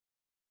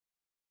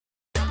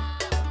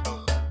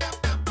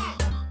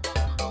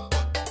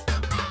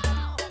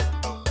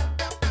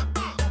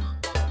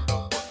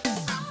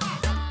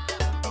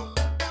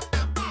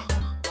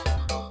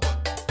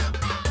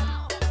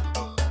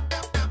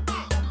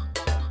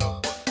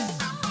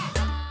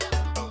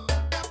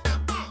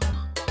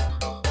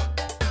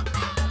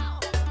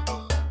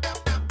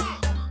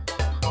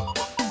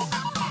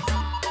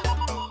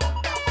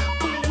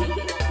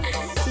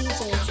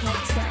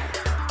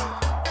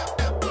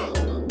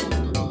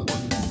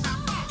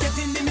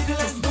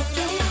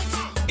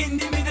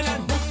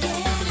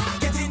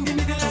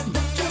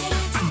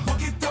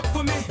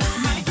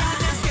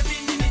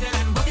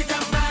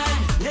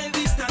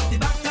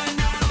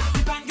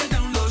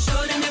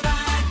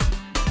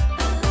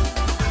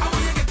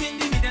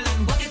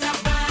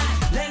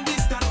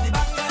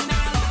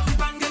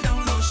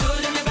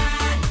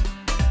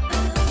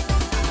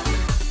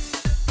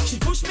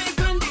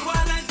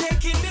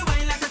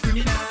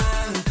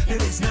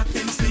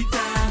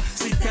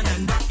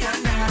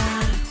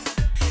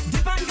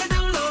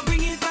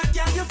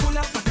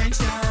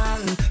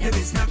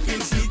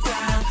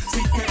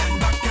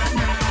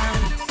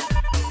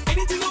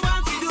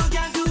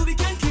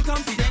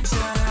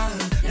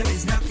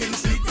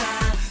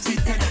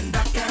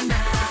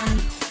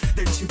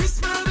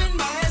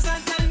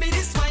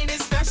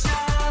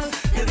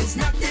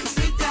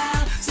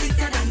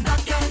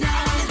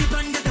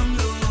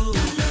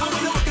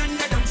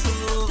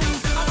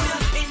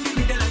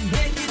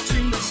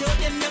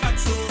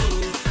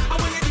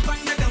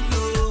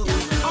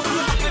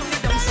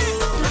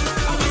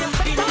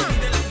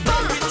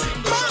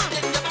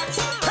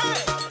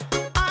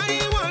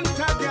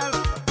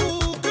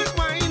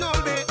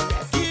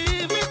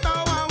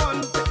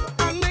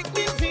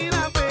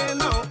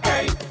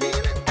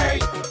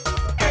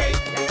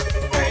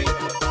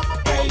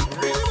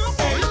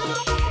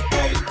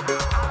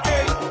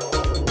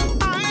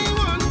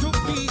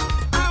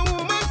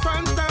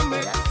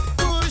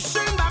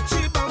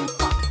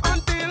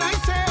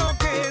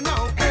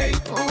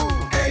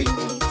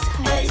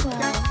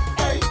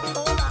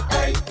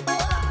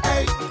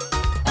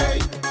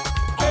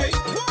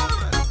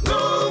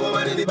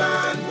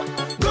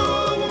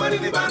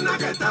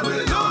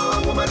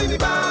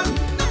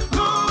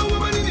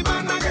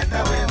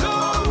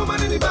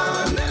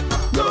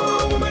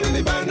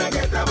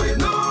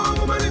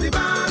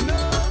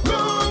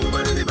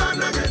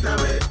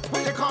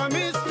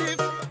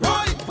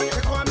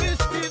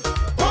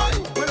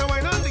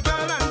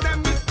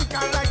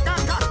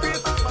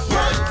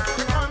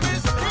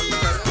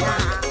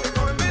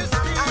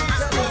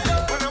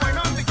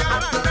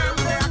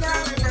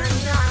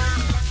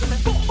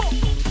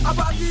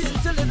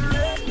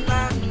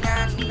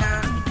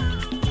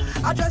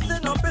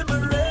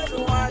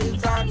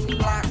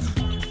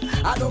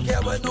I don't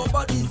care what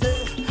nobody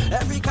say.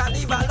 Every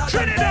carnival I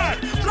Trinidad.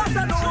 Plus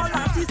I know all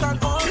artists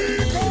and all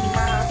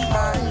mass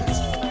minds.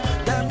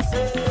 Them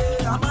say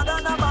I'm a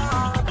man.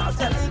 I'm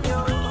telling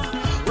you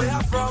where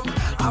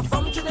I'm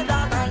from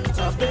Trinidad and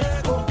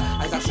Tobago.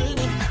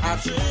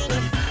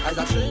 As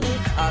a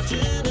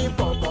Trini,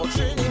 Popo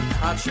Trini,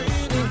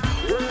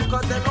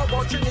 cause they know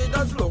what Trini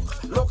does look.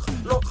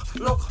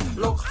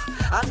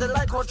 And they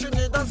like how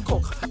Trini does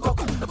cook.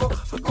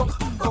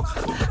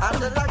 And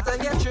they like to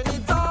hear Trini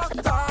talk.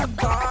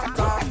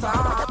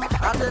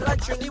 And they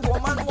like Trini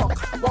woman walk.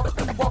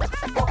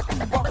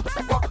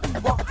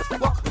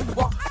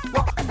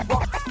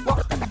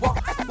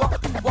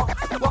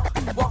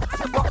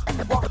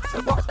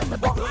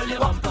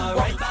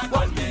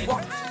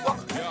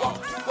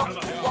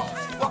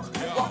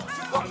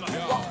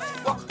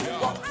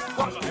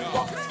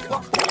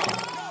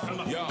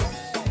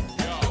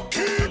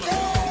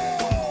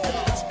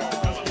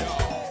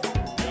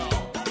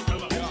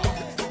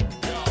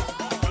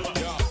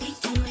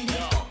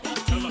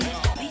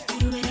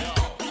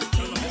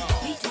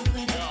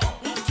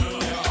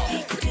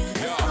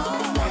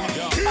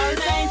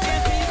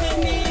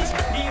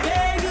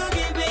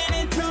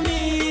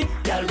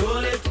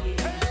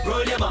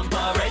 Roll your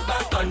bumper right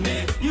back on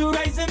me.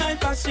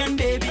 Passion,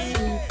 baby,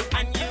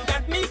 and you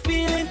got me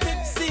feeling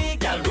tipsy.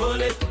 Girl, roll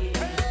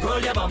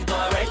your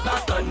bumper right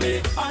back on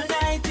me. All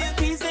night you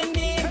teasing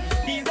me,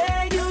 the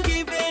way you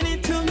giving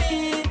it to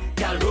me.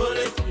 Girl,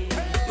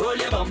 roll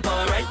your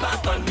bumper right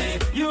back on me.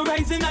 You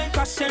rising my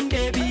passion,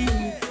 baby,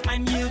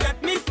 and you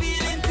got me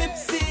feeling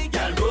tipsy.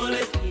 Girl,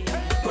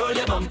 roll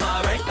your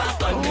bumper right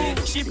back on me.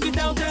 Shift it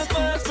out the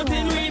first, but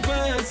in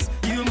reverse,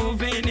 you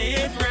moving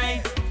it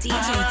right.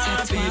 DJ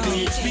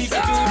baby, we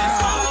could do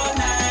this all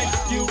night.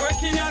 You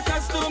working your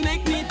cause to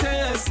make me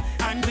thirst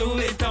and do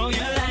it how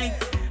you like.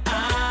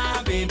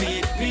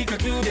 Baby, we could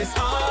do this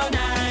all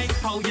night.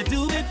 How you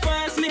do it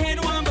first, me head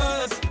one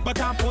bust,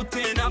 but I'm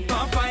putting up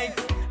a fight.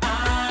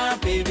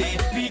 Baby,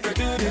 we could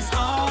do this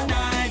all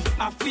night.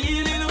 I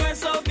feel it where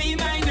so be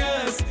my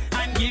nurse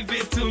and give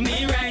it to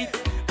me right.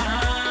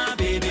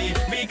 Baby,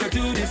 we could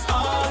do this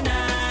all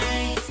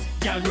night.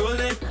 Girl, roll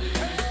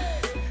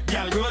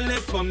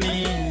it for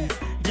me.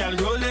 Girl,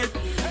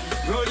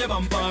 roll your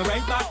bumper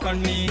right back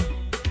on me.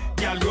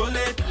 Girl, roll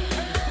it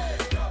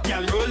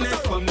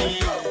for me.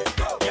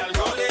 Girl,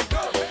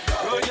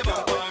 roll your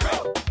bumper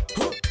right.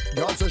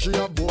 Girl say she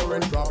a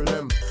boring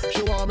problem.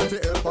 She want me to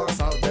help her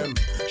solve them.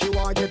 She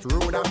want get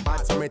rude and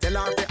bad, so me tell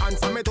her to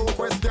answer me two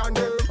questions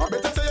them. I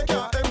better say you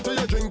can't empty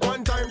your drink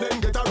one time, then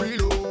get a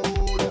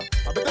reload.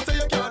 I better say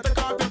you can't take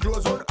off your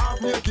clothes, run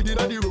half naked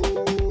inna the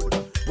road.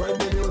 When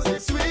the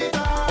music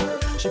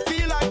sweeter, she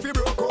feel like she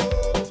broke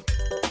out.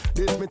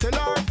 This me tell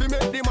her to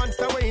make the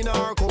monster way in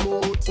her come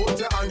out. Put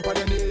your hand on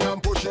your knee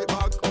and push it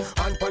back.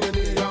 Hand on your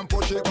knee and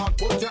push it back.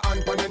 Put your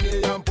hand on your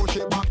knee and push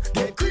it back.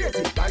 Get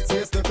crazy like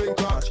say Stephen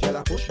Crash. Girl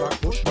a push back,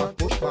 push back,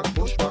 push back,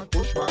 push back,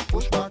 push back,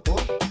 push back,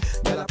 push.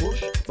 Girl a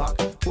push back,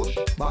 push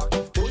back,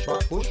 push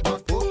back, push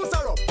back, push. Who's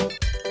her up?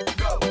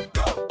 Go, go,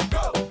 go,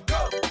 go,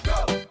 go, go,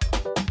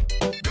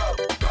 go,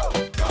 go,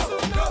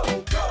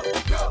 go,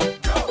 go,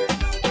 go.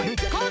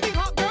 All the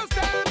hot girls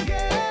down,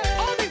 yeah.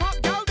 All the hot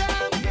girls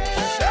down,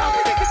 yeah. All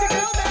the kitty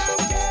girls down,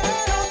 yeah.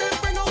 Tell them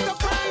bring out the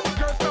prime.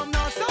 Girls from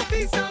north, south,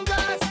 east, and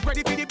west.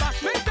 Ready for the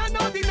bashment and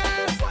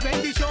naughtiness. When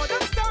the show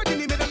them start in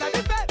the middle of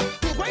the fest,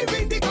 who will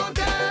win the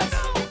contest?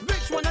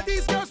 Which one of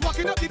these girls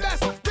walking up the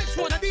best? Which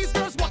one of these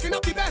girls walking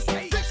up the best?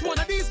 Which one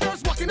of these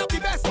girls walking up the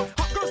best?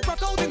 Hot girls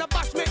brought out in a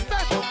bashment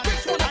fest.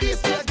 Which one of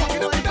these girls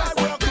walking up the best?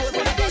 Which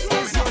one of these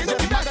girls walking up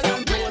the best?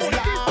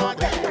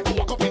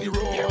 Walk up in the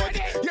road. You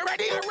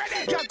ready?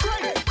 Yeah,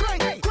 crank.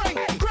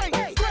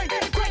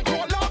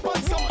 Roll up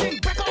on something.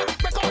 Break off.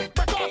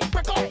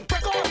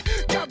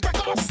 Yeah,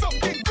 break off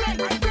something. Crank.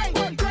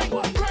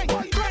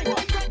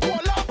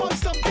 Roll up on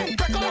something.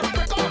 Break off.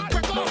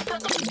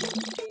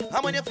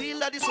 And when you feel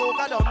that the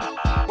soca done,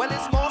 well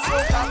it's more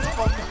soca to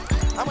come.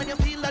 And when you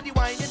feel that the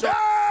wine is done,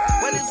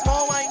 well it's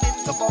more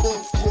whining to come.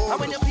 And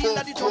when you feel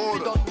that the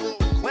jumping done,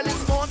 well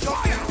it's more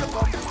jumping to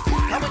come.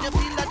 And when you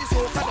feel that the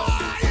soca done,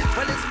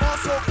 well it's more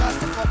soca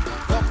to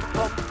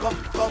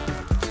come.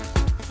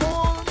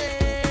 Hold me,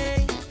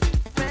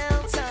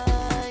 real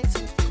tight,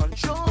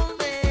 control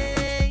me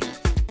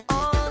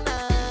all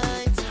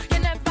night. You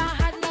never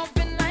had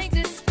nothing like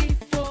this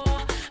before,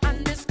 and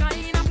this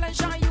kind of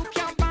pleasure you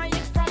can't buy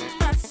it from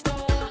a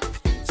store.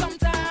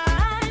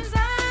 Sometimes I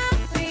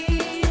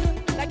feel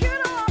like you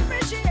don't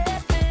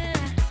appreciate me.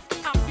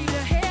 I feel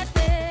you hate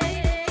me.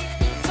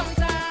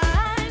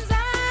 Sometimes I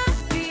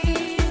feel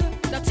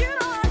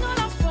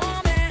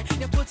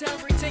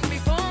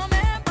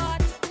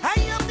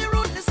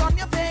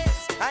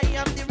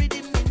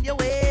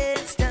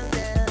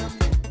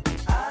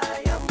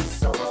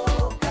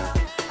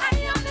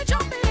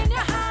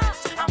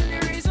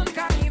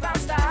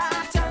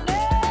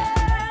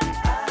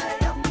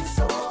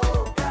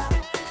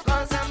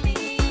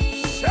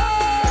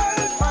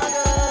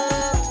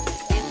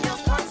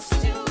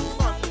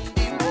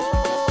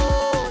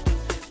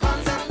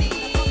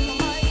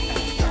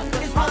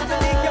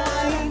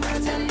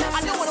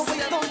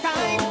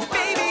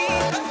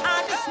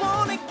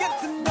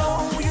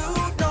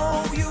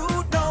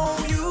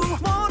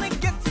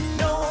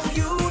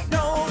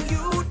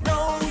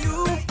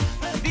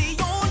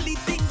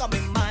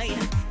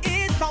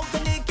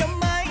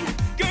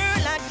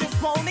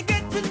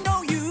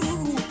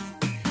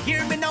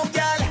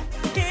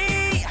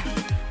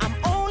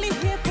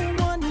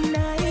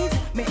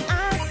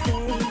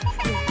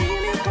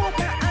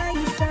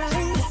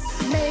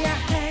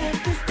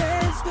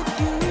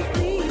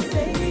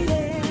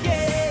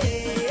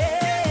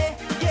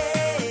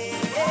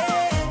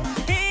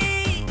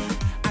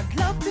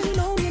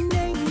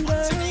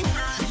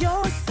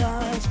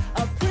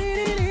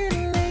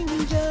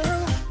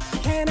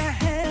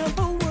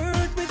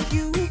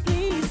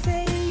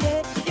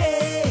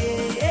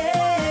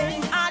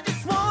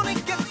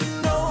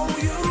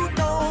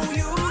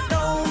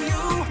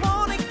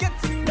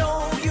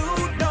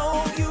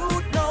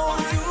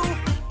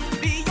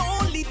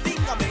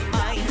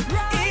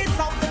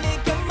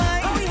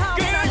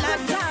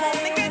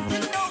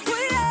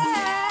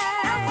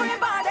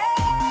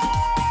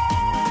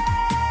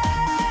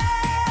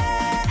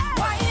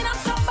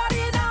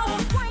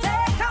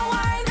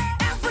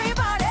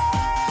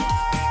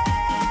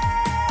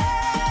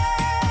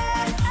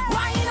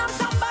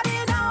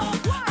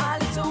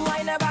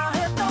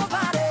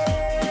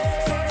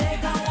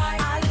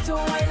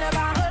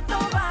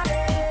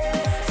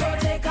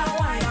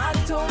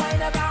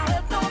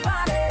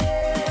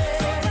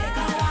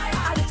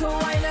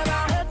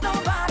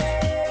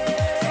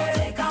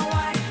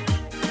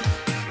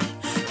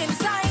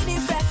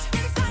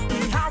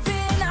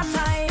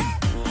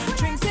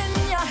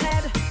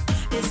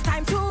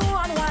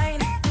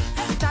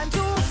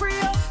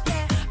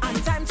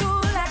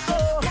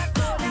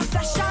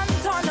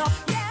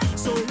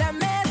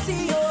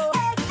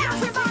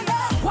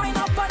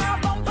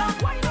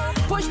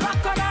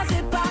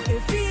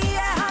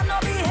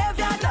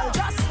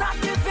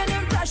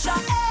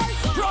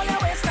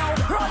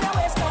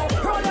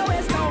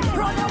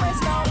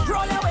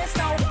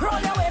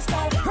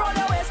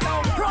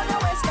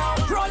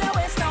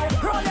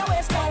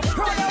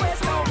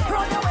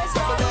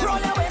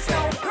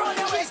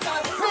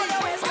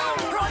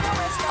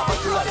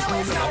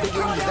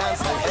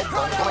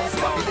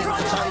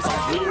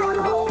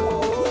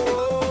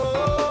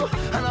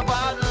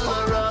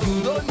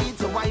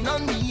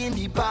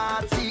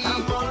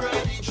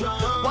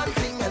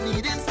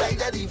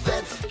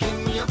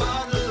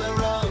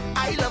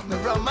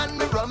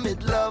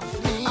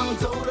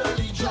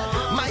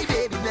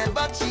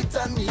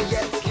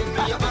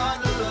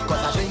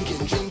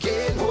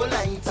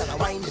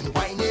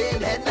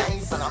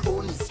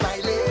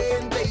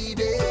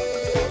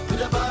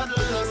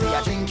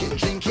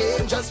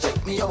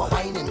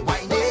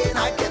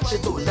She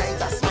too nice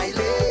and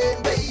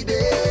smiling, baby.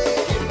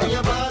 Give me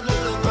a bottle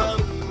of rum.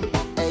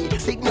 Hey,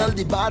 signal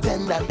the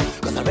bartender,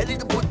 cause I'm ready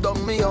to put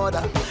down my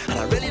order. And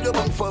I'm ready to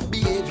bunk for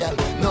behavior.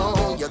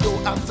 No, you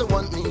don't have to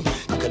want me.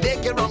 You can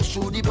make your run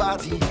through the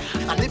party.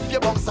 And if you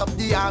bounce up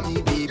the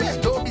army, baby,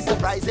 don't be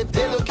surprised if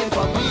they're looking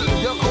for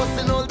me. You're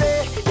coasting all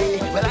day,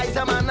 well, I's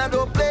a man, I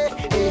don't play.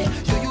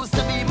 You used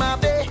to be my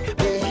baby.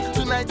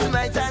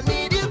 Tonight, I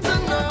need you to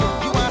know.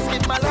 You ask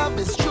if my love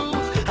is true,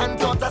 and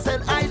thought I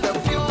said I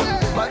love you.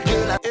 But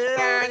girl,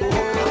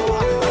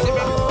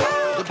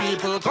 The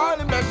people call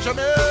him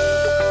Benjamin.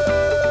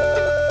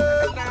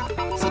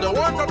 So they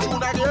want to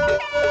tune again.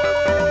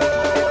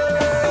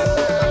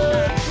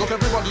 Look,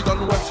 everybody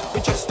done wet.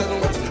 We chest done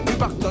wet. We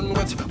back done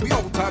wet. We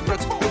out of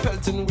breath. We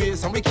pelting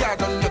ways and we can't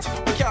done yet.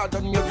 We can't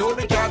done yet. No,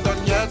 we can't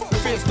done yet. We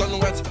face done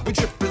wet. We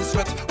dripping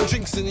sweat. We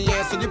drinks in the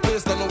air, so the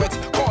place done wet.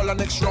 Call our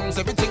next rounds,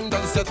 everything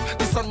done set.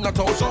 The sun not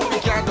out, so we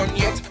can't done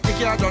yet. We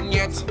can't done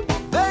yet.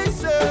 They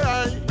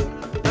say,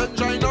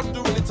 enjoy not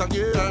doing it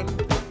again.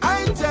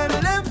 I tell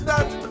them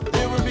that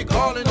they will be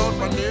calling out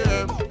my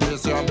name. They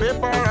say on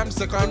paper I'm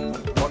second,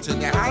 but in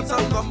their hearts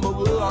I'm number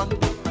one.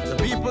 The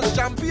people's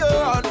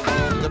champion,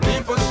 the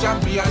people's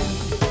champion.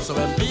 So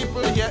when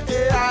people hear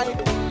AI,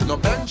 no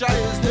Benja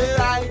is the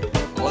high.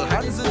 All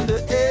hands in the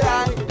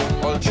AI,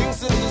 all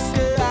drinks in the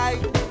sky.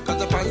 Cause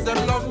the fans them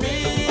love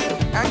me,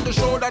 and they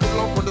show that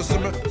love when they see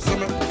me.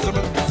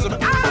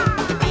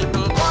 The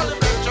people call it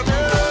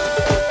Benjamin.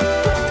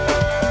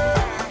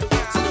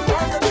 So the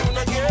ones that tune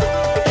again.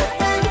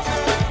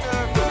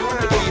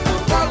 The people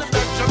call it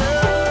Benjamin.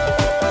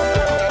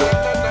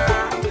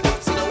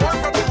 So the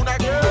ones that tune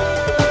again.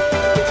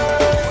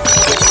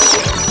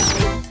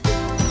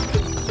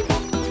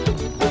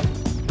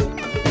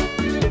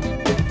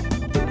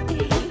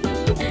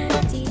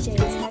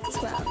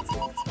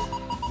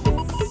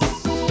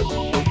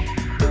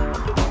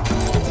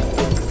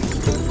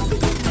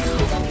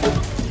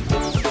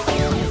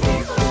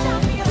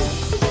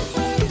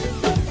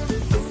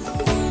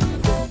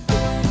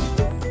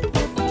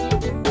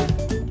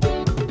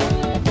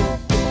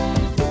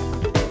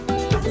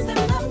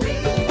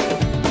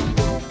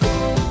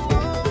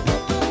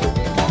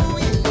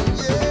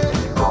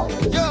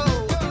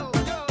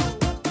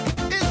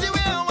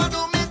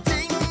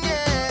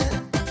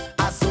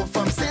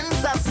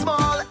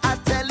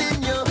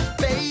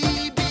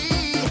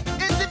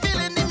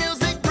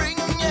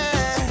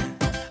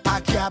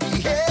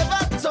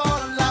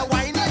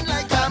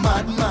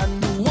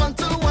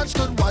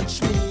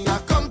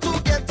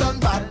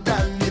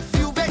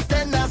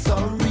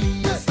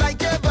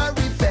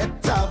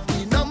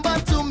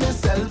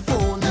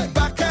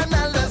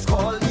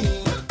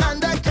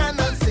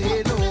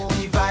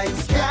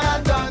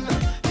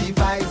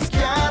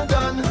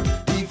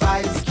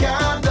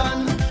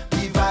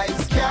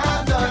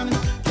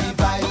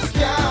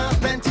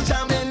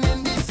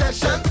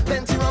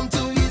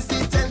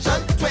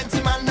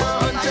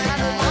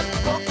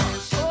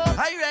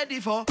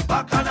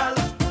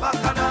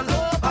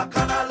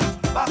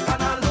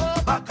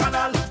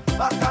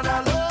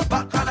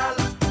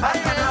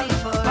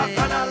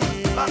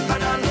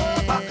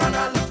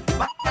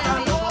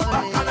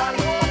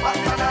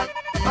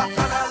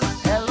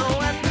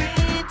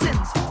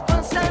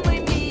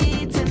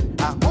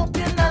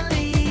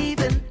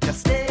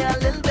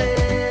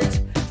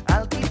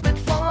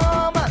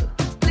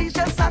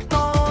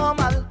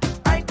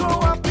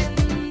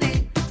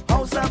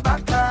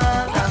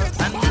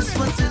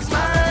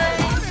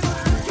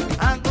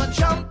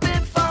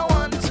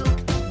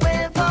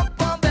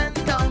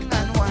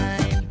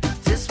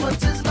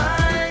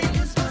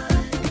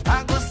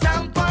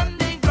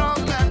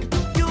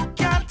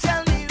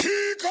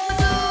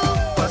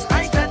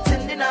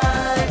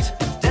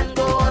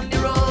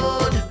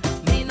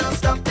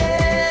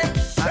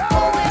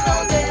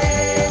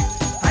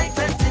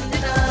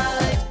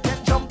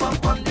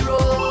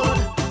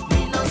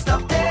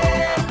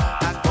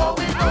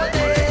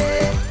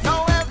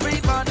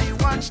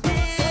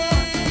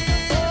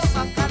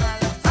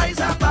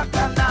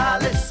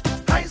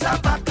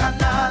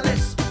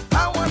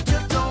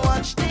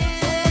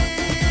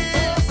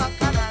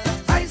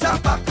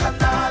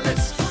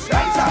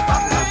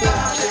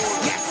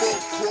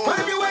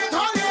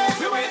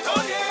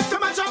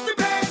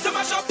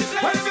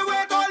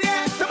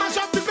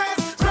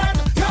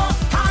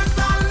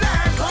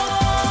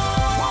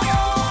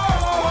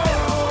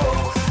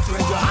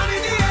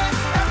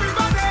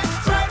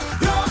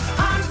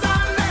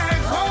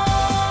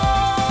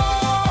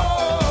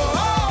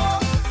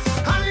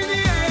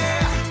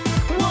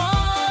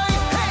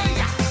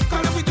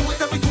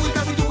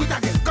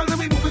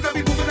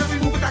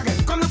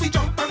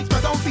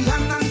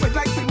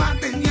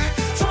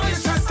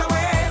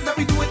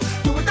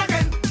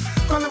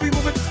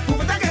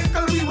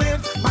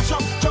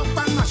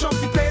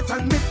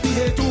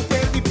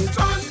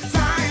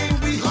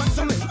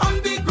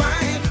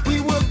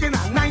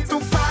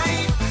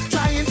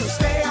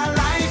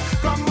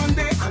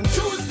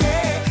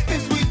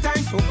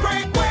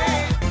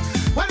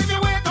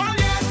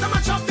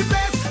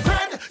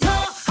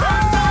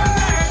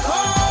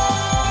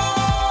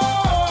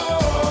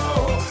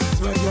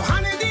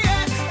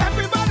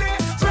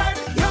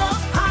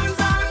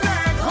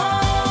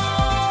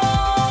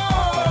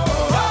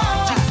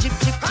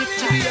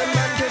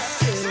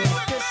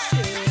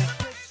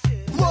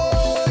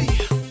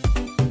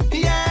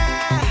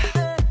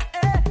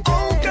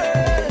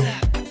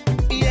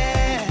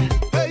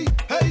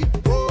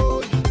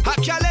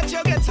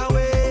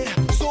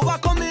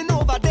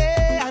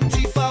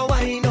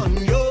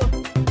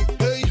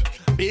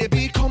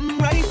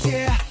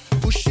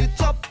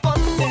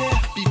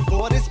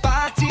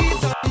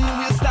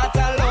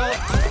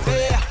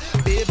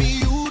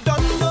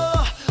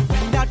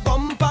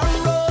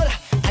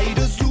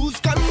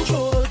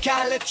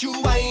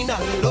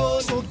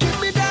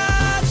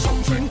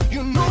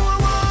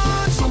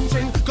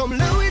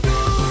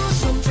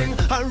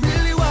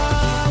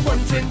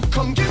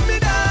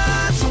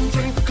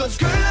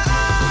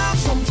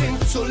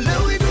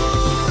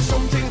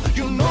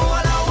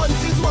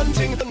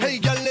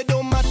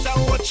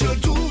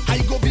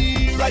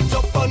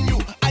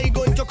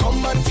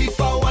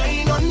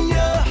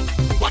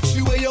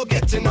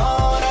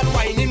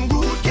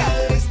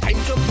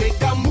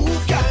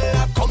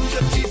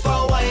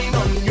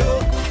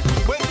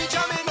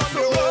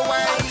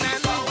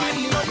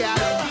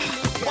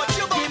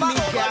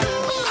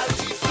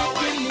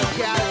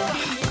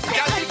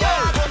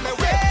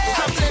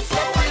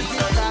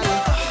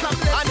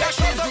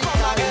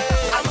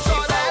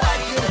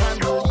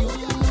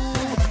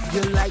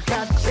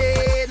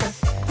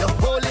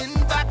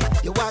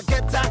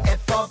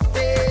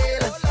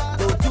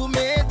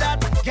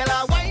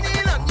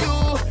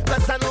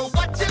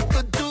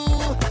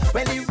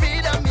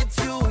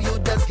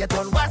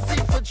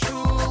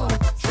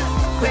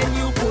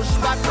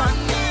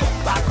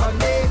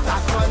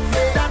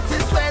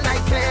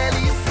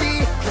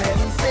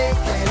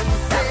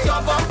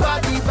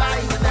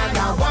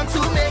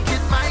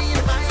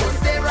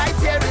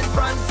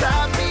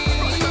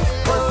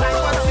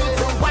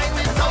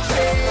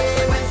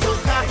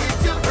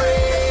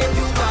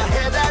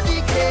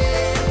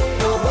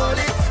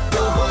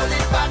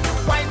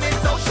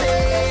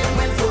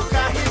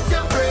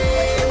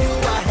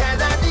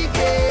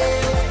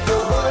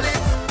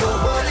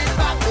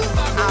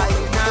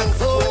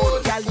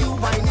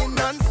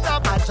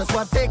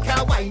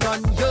 wine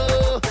on you.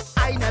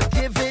 I not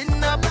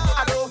giving up.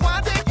 I don't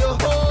want to take you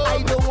home. I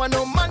don't want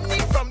no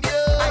money from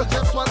you. I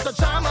just want to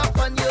charm up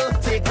on you.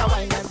 Take a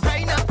wine and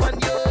grind up on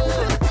you.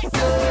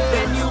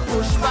 Then you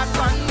push back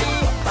on me,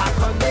 back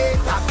on me,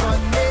 back on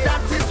me.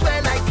 That is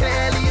when I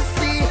clearly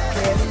see,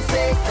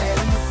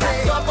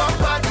 that's your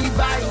bumper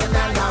divine,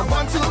 and I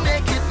want to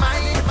make it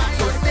mine.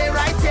 So stay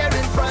right here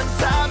in front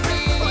of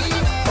me,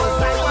 'cause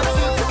I want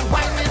you to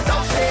wine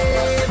without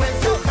shame. When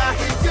soca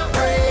hit your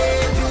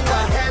brain, you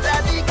ahead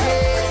of the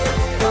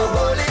game. Don't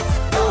hold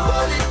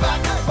it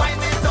back. Wine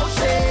without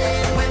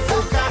shame. When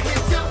soca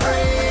hit your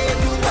brain,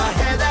 you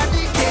ahead of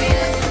the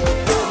game.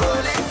 Don't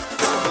hold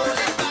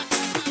it back.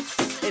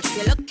 If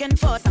you're looking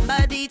for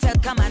somebody to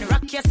come and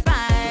rock your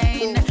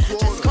spine,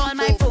 just call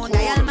my phone,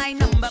 dial my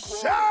number.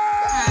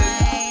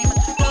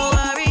 Don't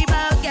worry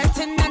about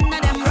getting none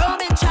of them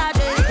roaming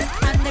charges.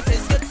 And if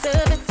it's good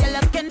service you're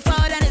looking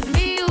for, then it's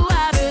me who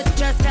have it.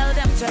 Just tell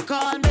them to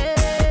call me.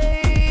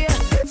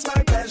 It's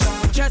my pleasure.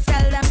 Just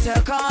tell them to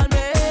call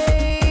me.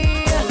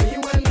 Me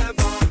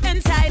whenever.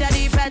 Inside of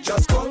the fed,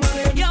 Just call my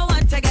name. you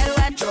want to get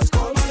wet. Just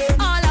call my name.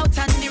 All out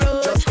on the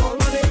road. Just call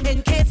my name.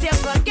 In case you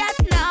forget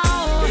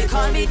now, they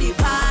call me the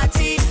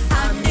party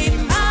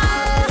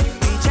animal.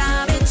 We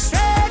jamming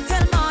straight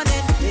till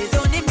morning. It's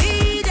only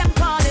me them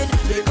calling.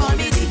 They call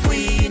me the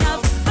queen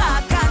of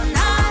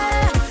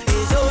Bacchanal.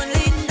 It's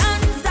only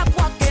non-stop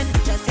walking.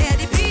 Just hear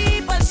the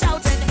people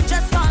shouting.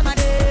 Just call my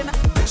name.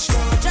 That's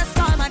strong. Just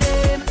call my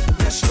name.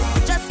 That's strong.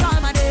 Just call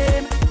my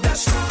name.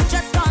 That's strong.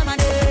 Just call my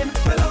name.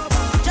 My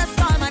lover. Just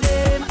call my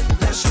name.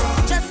 That's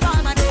strong. Just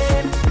call my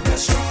name.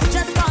 That's strong.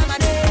 Just call my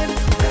name.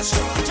 That's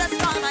strong. Just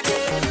call my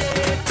name.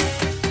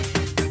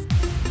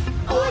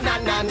 Oh na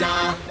na na,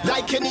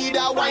 like you need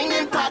a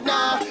whining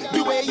partner.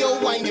 The way you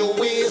wind your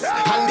waist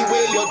and the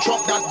way you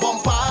drop that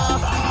bumper.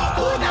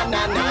 Oh na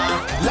na na,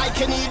 like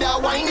you need a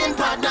whining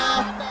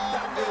partner.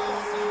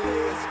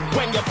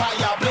 When your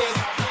fire blaze,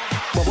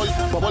 bubble,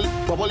 bubble,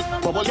 bubble,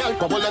 bubble, girl,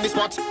 bubble on the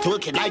spot,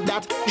 twerk it like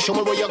that. Show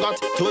me where you got,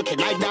 twerk it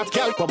like that,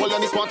 girl, bubble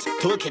on the spot,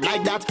 twerk it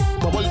like that.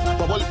 Bubble,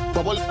 bubble,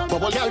 bubble,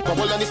 bubble, girl,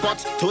 bubble on the spot,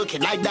 twerk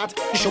it like that.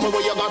 Show me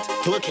where you got,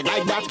 twerk it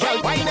like that,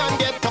 girl, wine and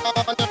get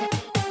on.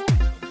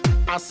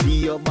 I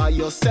see you by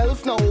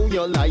yourself now,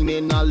 you're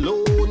lining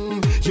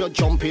alone. You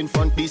jump in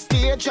front the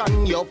stage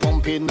and you're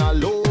pumping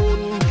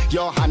alone.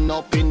 Your hand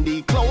up in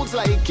the clouds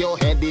like your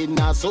head in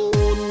a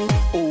zone.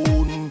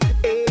 Own,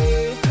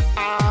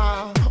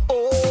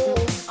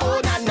 oh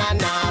na na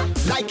na.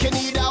 Like you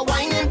need a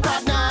whining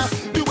partner.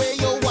 The way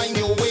you wind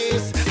your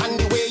waist and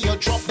the way you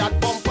drop that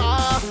bumper.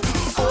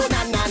 Oh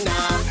na na na.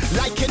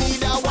 Like you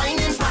need a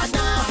whining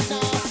partner.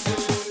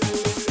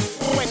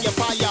 When your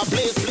fire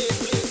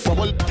blaze,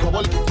 bubble,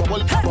 bubble,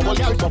 bubble, bubble,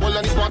 girl, bubble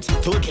on the spot,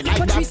 twerk it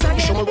like that.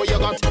 Show me where you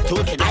got,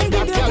 twerk it like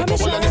that, girl,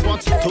 bubble on the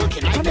spot, twerk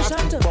it like that.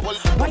 Bubble,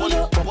 bubble,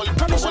 bubble,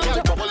 bubble,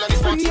 girl, bubble on the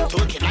spot,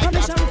 twerk it like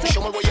that.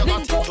 Show me where you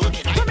got, twerk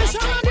it like that.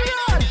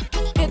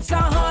 It's a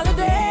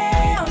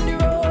holiday on the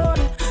road.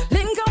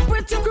 Link up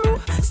with your crew,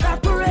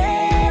 start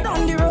parade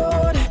on the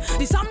road.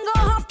 The sun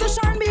gonna have to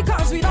shine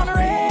because we don't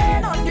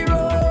rain on the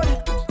road.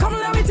 Come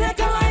let me take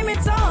a lime,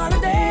 it's a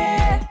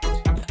holiday.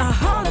 A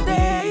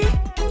holiday.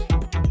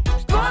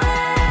 Go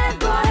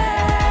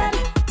ahead,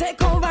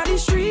 take over the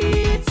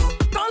streets.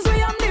 'Cause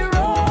we on the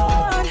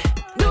road.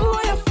 Do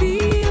what you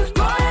feel.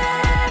 Go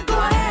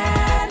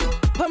ahead.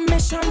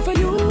 Permission for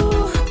you,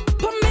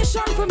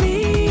 permission for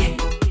me.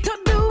 To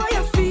do what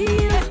you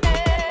feel.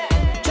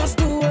 Just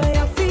do what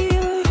you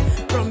feel.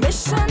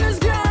 Permission is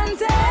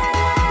granted.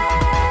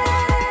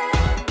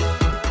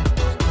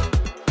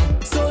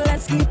 So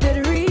let's keep it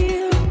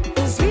real.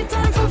 It's sweet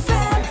time for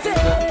fancy.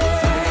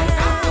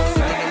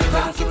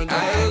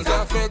 Eyes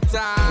of it,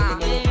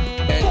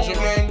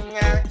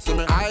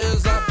 Benjamin.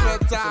 Eyes of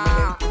it,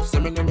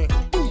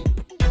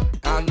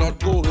 I'm not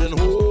going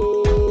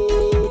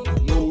home.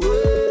 No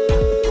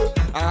way.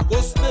 I go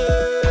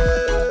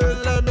stay.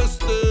 Let me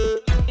stay.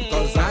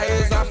 'Cause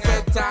eyes of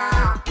it,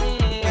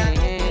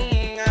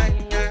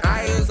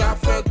 eyes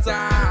of it.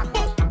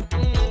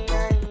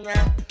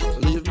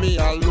 Leave me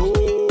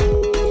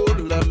alone.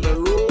 Let me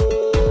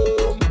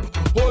roam.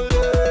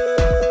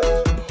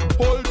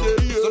 Hold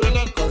day.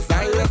 'Cause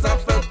eyes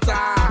of it,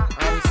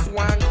 I'm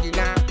swanky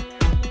now.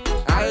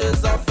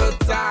 Eyes of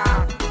it.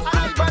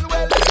 Ivan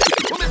well,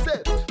 who me say?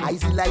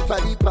 Icy life for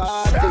the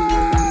party.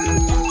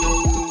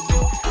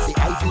 Say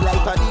icy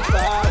life for the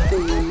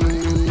party.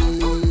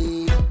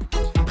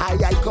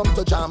 I come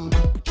to jam,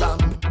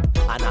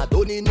 and I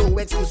don't need no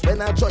excuse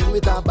when I join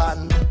with a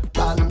band.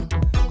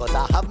 'Cause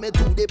I have me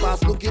 2-day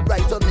pass looking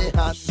right on me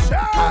hand.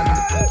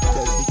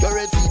 The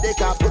security they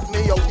can't put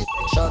me out the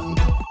station.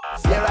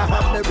 Sierra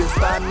have me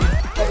wristband.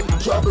 In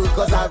trouble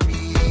 'cause I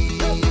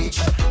reach,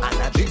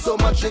 and I drink so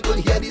much you could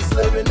hear the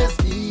slur in the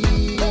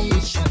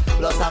speech.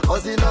 Plus I'm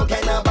causing all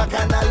kind of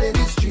bacchanal in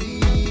the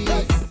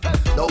streets.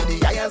 Now the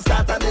iron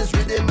start and this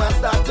rhythm must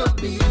start to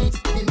beat.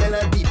 The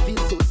melody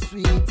feels so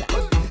sweet.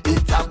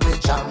 It have me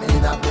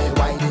jamming, have me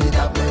whining,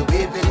 have me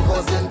waving,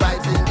 causing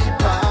vibes in the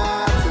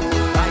party.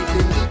 Vibes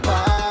in the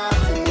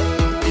party.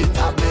 It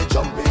have me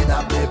jumping,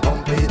 have me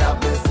pumping.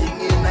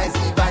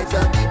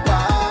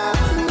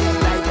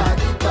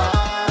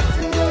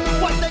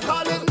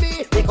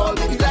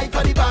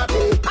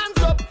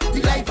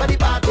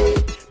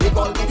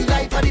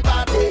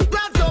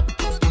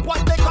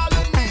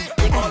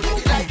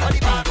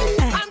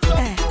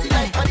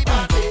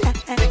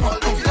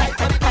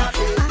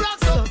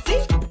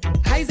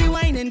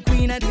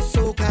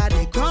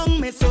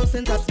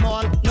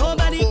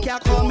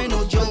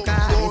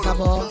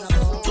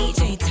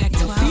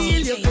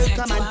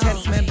 come and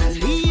test me.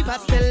 Believe I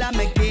still am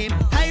a game.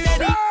 I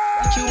ready?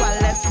 Teach you a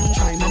lesson,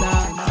 try me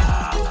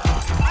now.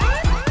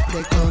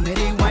 They call me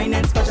the wine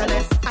and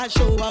specialist. I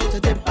show how to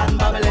dip and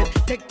bubble it.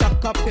 Tick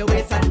tock up your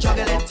waist and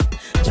juggle it,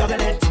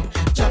 juggle it,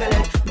 juggle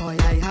it. Boy,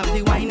 I have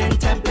the wine and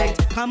template.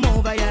 Come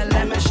over here,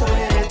 let me show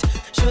you it.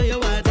 Show you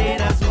what they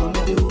just want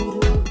me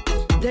do.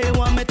 They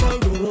want me to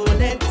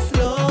roll it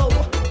slow,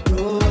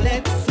 roll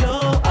it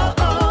slow. Oh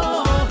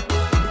oh,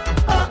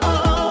 oh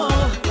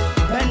oh.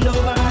 Bend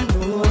over and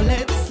roll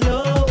it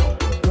slow,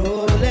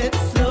 roll it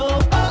slow.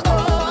 Oh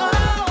oh,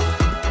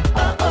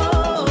 oh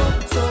oh.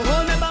 So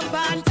hold me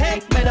bumper and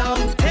take me down,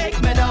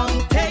 take me down,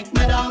 take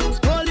me down.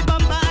 Hold the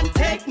bumper and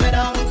take me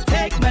down,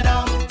 take me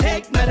down,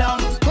 take me down.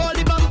 Hold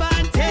the bumper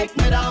and take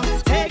me down,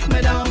 take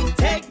me down,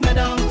 take me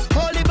down.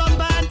 Hold the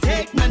bumper and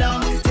take me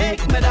down,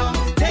 take me down,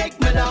 take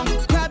me down.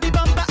 Grab the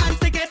bumper and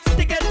stick it,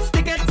 stick it,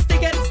 stick it,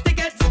 stick it, stick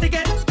it, stick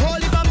it.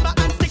 Hold the bumper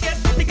and stick it,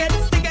 stick it,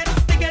 stick it,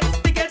 stick it,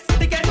 stick it,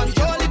 stick it.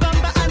 Control the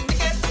bumper and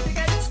stick it, stick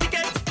it, stick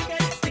it,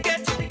 stick it,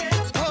 stick it.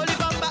 Hold the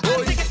bumper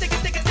and stick it, stick it,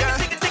 stick it, stick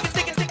it, stick it,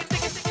 stick it, stick it, stick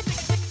it.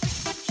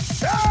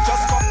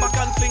 Just come back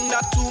and fling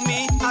that to me.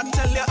 I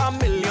tell you a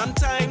million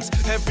times.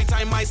 Every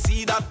time I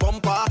see that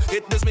bumper,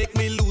 it does make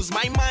me lose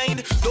my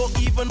mind. Don't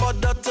even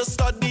bother to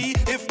study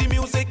if the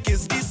music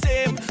is the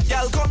same.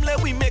 Y'all come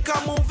let we make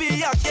a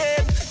movie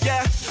again.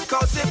 Yeah,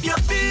 cause if you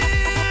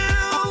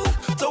feel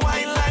to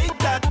wine like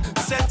that,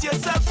 set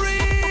yourself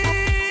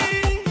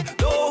free.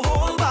 Don't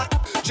hold back,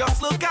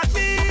 just look at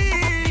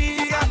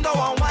me. I know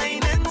I'm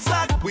whining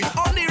slack. We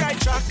on the right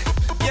track.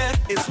 Yeah,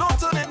 it's no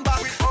turning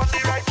back. We on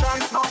the right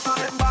track, no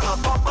turning back.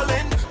 I'm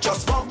bubbling,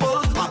 just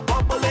bubble. I'm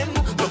bubbling,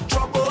 look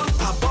trouble.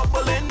 I'm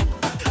bubbling,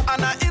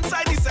 and I'm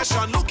inside the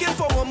session looking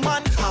for a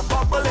man. I'm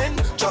bubbling,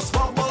 just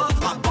bubble.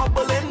 I'm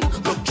bubbling,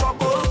 look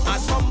trouble. I'm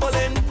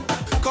stumbling,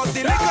 cause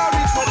the liquor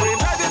reach my brain,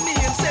 driving me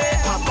insane.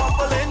 I'm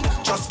bubbling,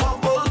 just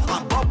bubble.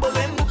 I'm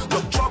bubbling,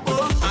 look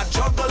trouble. I'm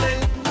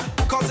juggling,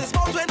 cause it's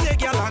about 20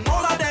 girl and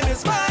all of them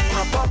is mine.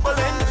 I'm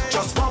bubbling,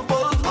 just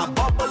bubble. I'm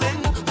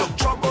bubbling, look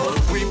trouble.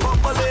 We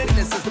bubbling.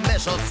 This is the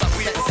measure of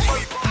success.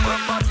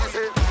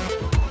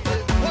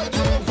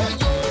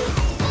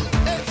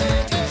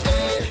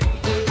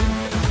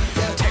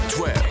 Tech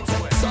 12.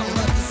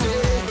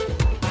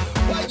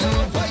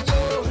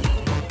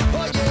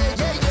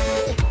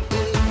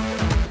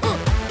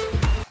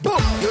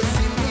 You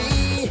see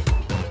me,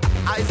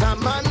 I's a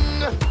man,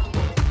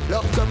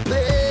 love to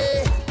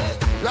play,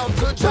 love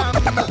to jam.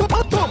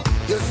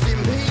 You see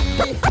me,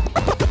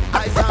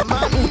 I's a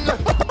man,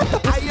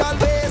 I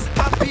always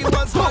happy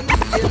once money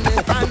in the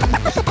hand.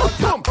 But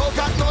I don't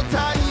got no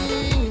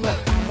time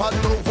for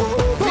no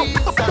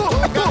worries. I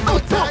don't got no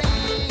time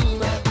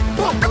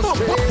for no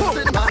stress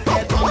in my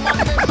head or my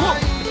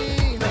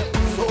mind.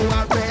 So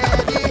I'm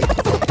ready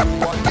to do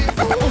what we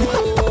do.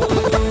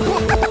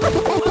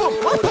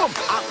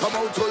 I come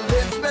out to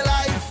live my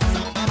life,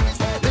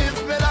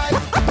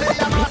 play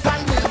a mass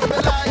and live my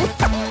life.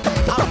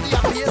 I'm the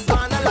happiest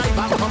man alive.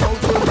 I come out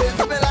to live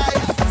my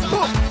life,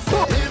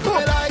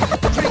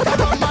 drink a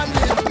rum and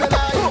live my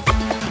life.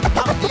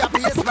 I'm the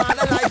happiest man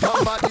alive.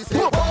 Somebody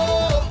say, oh, oh,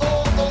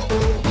 oh,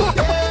 oh,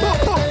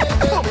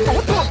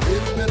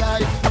 live my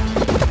life,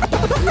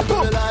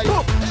 live my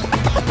life.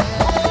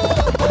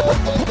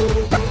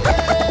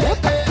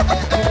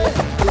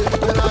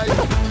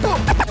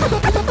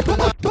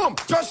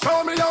 Just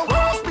show me your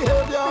worst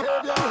behavior.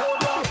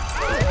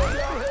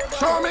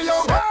 Show me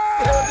your worst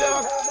behavior.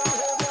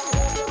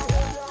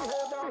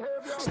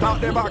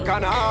 Start the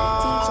bacchanal.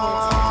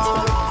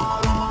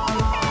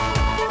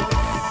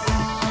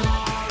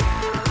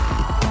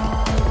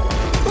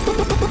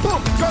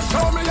 Just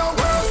show me your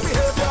worst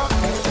behavior.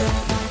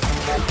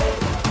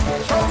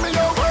 Show me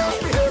your worst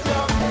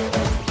behavior.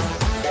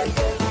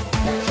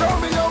 Show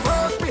me your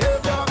worst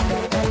behavior.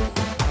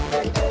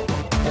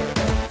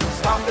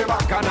 Stop the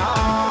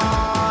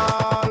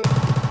bacchanal.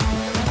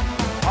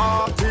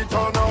 Party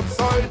turn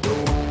upside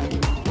down.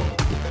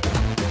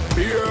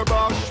 Beer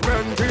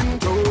bashment in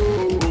town.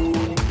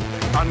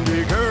 And the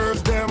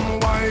girls them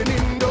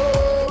whining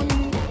down.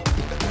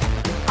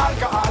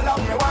 Alcohol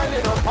have me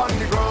whining up on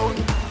the ground.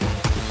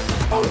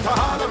 Out of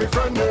all of me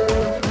friend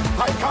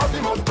I cause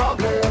the most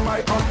problem.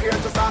 I come here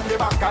to start the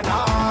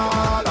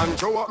bacchanal and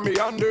show up me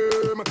and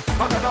them.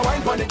 And then I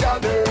wine for the girl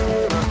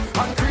them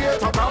and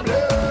create a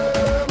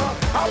problem.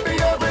 I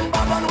behaving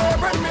bad and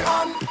waving me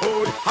on.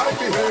 Oh, I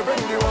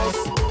behaving the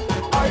worst.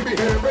 I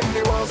behaving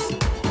the worst.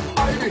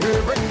 I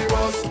behaving the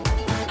worst.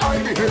 I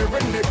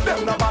behaving the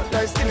them the bad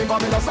guys skinny for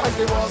me the size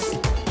the worst.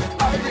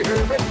 I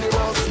behaving the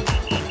worst.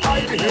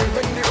 I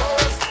behaving the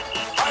worst.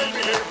 I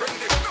behaving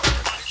the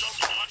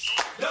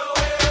The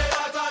way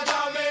that I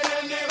jam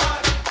in the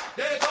man,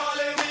 they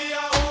calling me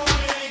a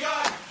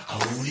hooligan. A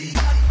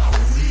hooligan, a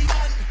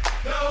hooligan.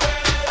 The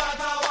way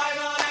that I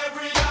wine on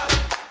every girl,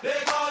 they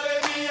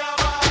calling me a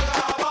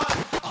vagabond.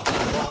 A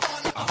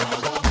vagabond, a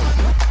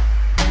vagabond.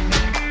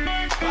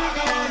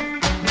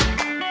 Vagabond,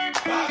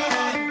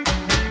 vagabond,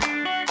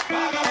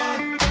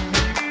 vagabond,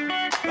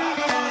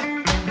 vagabond,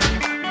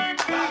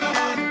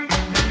 vagabond,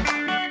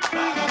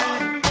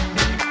 vagabond.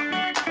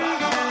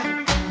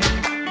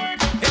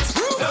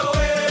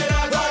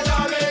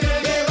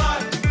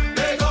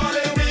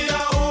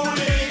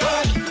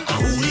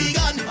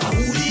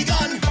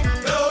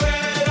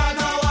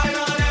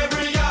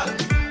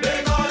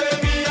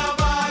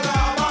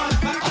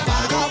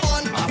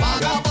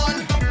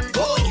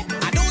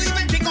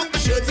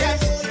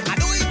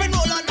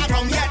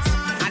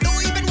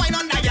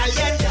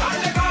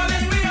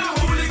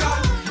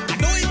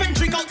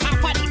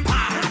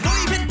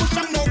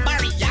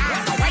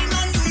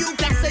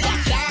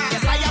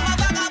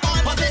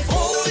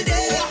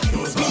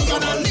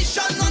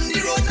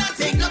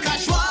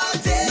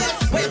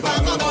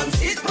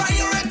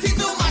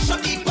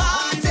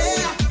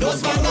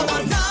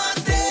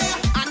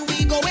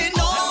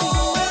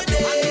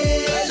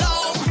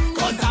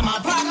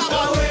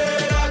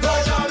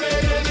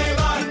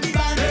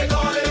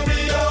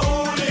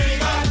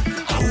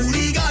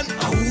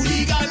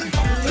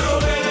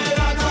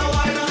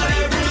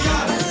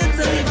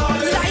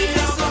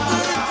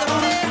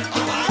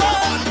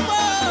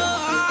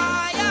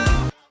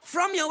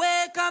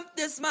 up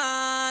this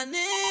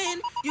morning,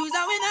 you's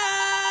a winner.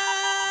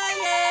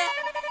 Yeah,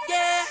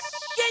 yeah,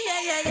 yeah,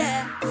 yeah, yeah,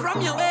 yeah.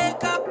 From you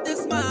wake up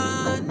this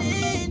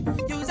morning,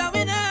 you's a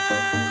winner.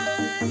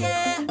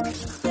 Yeah,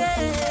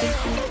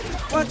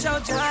 yeah. Watch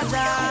out,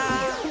 Jaja.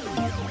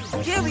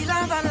 Here we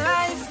live on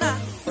life now.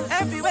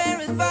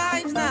 Everywhere is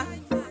vibes now.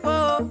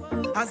 Oh,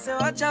 I say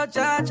watch out,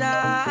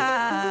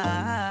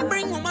 Jaja.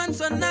 Bring woman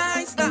so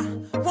nice now.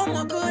 What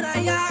more could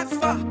I ask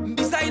for?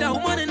 Beside a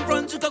woman in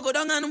front to go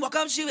down and walk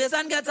up she waist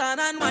and get on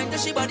and wind till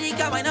she body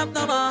can't wind up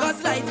no more.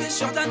 Cause life is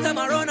short and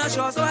tomorrow not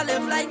sure, so I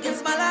live like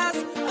it's my last.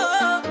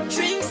 Oh,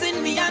 drinks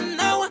in me and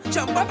now.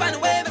 Jump up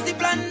and wave as the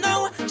plan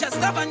now. Just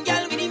love and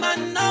girl with the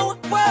man now.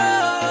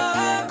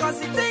 Whoa,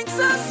 cause it tastes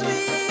so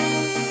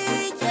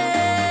sweet,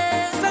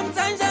 yeah.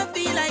 Sometimes I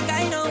feel like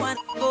I don't want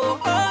to go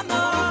home,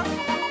 no.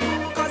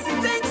 Cause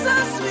it tastes so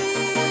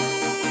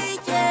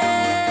sweet,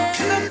 yeah.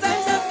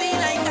 Sometimes I feel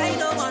like I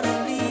don't want to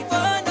leave,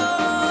 oh no.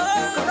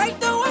 Cause right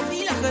now I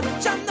feel like I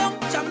could jump down.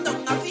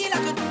 I feel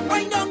like I could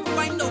wind down.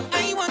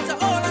 I want to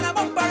hold on a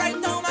bumper right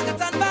now. I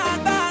got on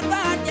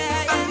bad,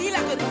 yeah. I feel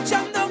like I could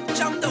jump down.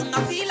 I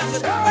feel like I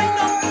could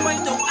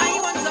wind down. I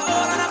want to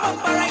hold on a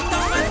bumper right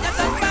now. I got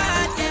on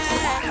bad,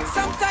 yeah.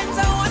 Sometimes I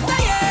wonder,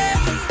 yeah,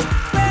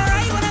 where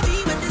I wanna be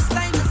when this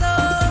time is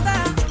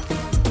over.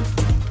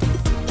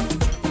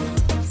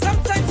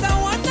 Sometimes I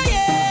wonder,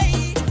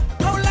 yeah,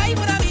 how life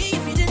would I be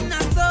if you didn't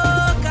have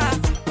soca.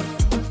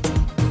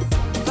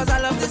 Cause I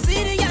love to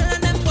see the girl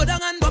and them go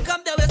down and buck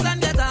up the waist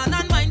and get on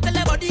and mind till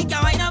the body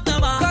can't wind up no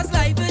more. Cause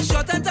life is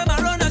short and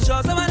tomorrow not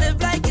sure, so I live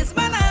like it's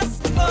my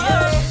last.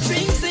 Oh,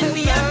 drinks in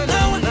me and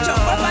now.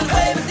 Jump up and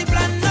wave is the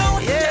plan now.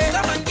 Just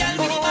up and girl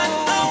with the man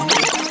now.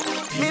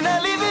 Me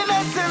not living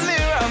it till me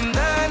I'm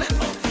done.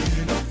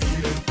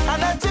 And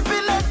not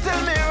chipping it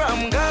till me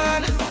I'm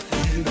gone.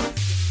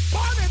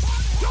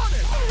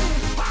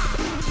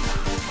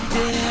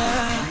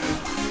 Yeah.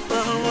 Oh,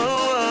 oh,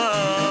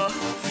 oh.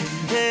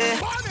 Yeah.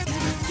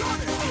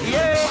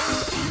 Yeah.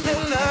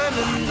 No,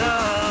 no, no.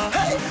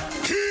 Hey.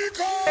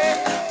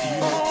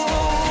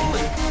 Oh.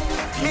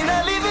 Me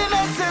not living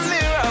it till me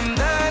I'm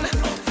done.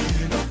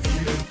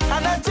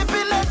 And not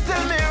chipping it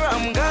till me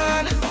I'm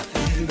gone.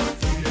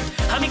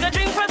 I make a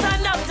drink from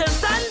sun up to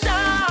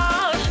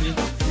sundown.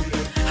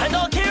 I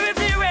don't care if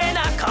the rain I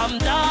come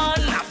down.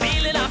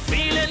 I'm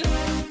feeling.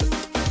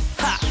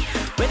 Ha!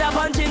 With a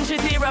punch in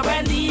syrup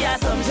and the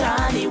some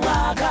Johnny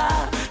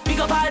Walker. Pick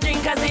up our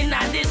drinkers in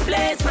at this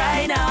place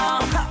right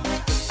now. Ha!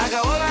 I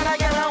got all of that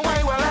girl and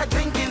wine while I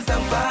drinking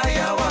some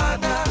fire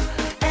water.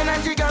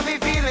 Energy got me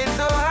feeling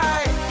so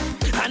high.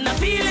 And I'm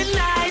feeling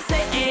nice,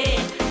 eh, eh,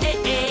 eh,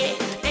 eh,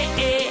 eh,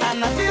 eh.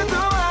 And I feel so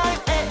high,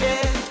 eh,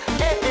 eh,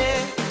 eh, eh,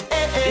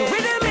 eh, The eh.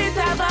 rhythm is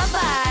have a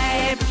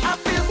vibe. I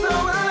feel so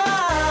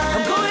alive.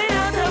 I'm going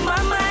out of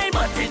my mind,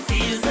 but it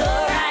feels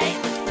alright.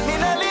 Me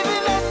not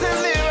living it till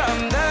me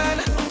I'm done.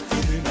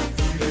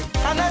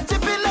 And I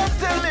chipping it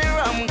till me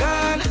I'm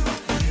gone.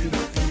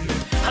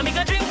 I make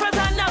a drink from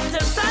sun up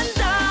to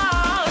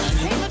sundown.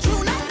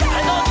 I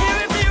don't care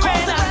if the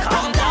rain I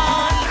come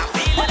down.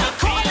 I'm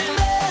feeling.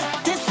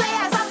 They say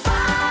as a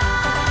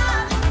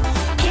fan,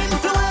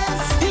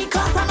 influence,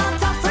 because I'm not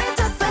afraid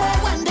to say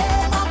when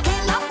they're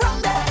mocking up from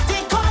there,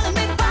 they calling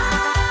me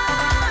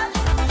bad.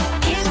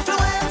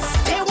 Influence,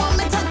 they want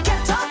me to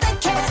get off the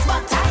case,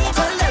 but I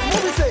Tell them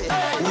what we say.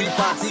 We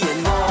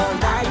partying all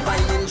night,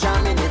 whining,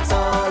 jamming, it's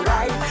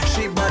alright.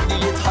 She body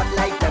it hot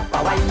like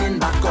pepper, whining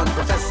back on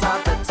Professor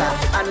Feta.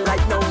 And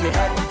right now me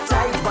head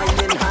tight,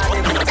 whining hard,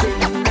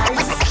 everything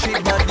nice. She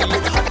body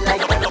it hot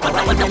like pepper,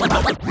 whining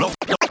back.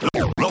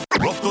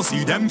 Rough to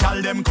see them,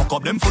 call them, cock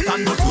up them foot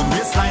and go to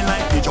waistline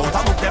like pitch out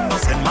a book them, no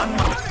send man.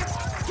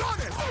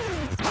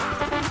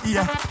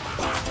 Yeah,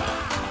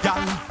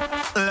 y'all,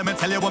 let me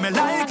tell you what me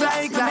like. Yeah.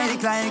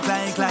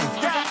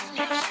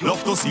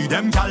 Love to see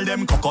them, call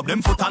them, cock up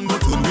them foot and go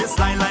to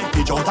waistline like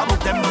pitch out a book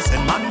them, no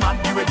send man.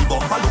 The way the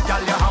bumper look,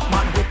 y'all, you have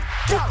man.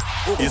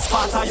 It's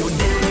part of your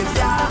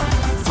nature,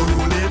 so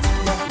roll it.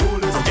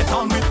 So get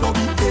on with no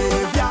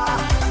behavior,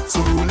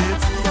 so roll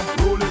it.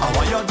 How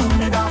are you do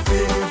me that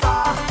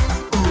favor?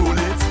 Roll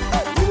it.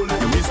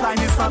 Your waistline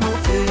is no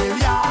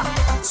failure,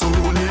 so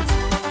roll it.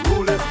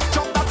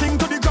 Drop that thing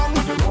to the ground,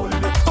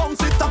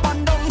 bounce it up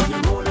and down.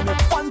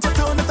 Once you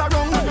turn it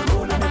around,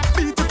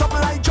 beat it up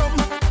like drum.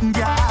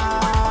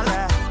 Girl,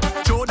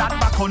 throw that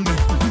back on me.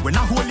 When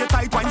I hold you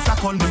tight, wine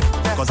slack on me.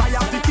 Cause I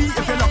have the key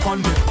if you lock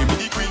on me. Give me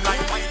the green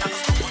light, wine and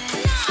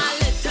a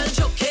little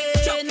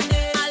joking,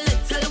 a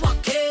little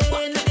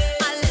walking,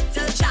 a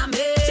little jam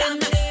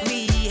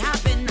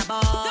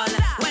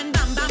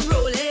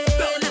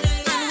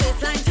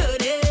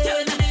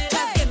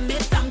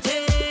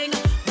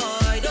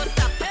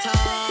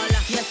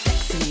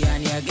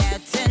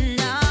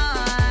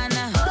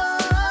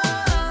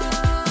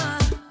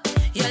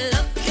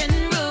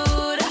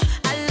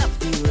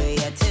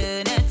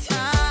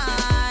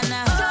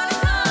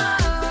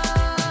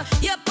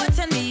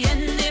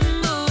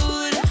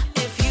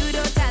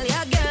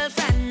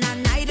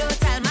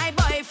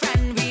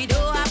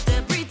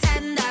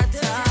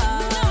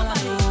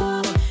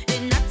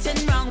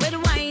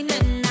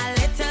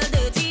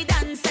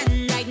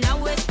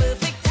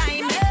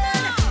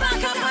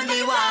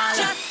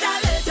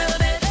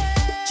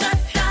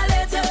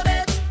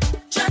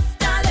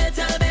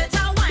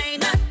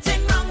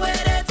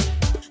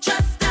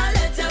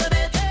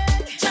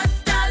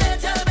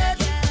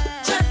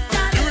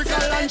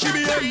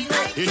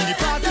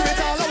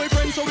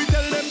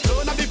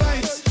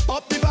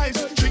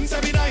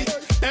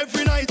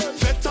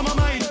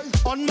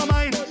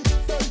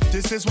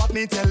This is what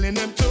me telling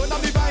them. Turn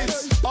up the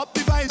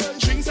vibes,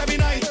 drinks every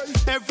night.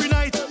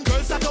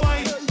 Girls start to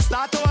wine.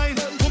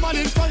 Woman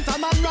in front and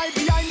man right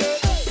behind me.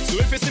 So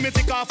if you see me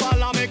take off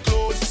all of my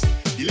clothes,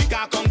 the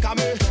liquor come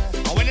me.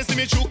 And when you see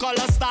me true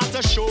colors start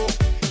to show,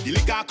 the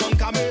liquor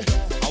come me.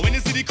 And when you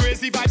see the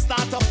crazy vibes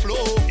start to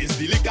flow, it's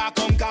the liquor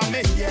come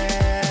me.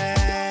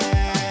 Yeah.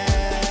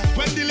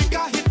 When the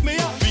liquor hit me,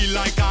 I feel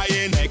like I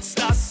in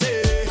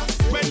ecstasy.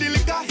 When the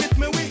liquor hit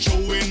me, we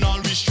throwing all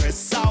we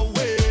stress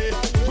away.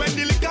 When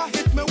the liquor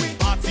hit me, we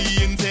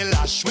party until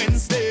Ash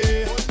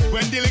Wednesday.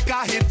 When the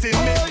liquor hit me,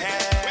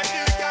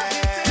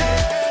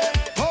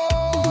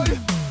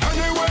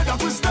 anywhere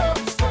that we step,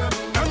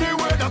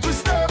 anywhere that we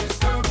step,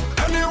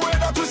 anywhere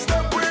that we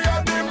step, we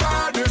are the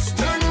baddest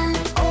thing.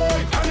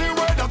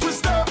 Anywhere that we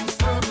step,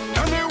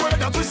 anywhere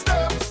that we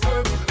step,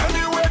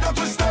 anywhere that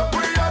we step,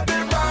 we are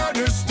the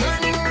baddest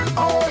thing.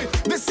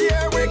 This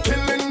year we're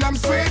killing them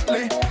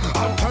sweetly.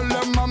 I tell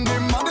them I'm the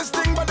maddest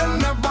thing, but they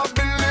never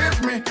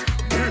believe me.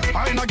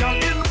 I know girl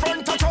in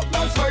front touch up,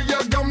 that's why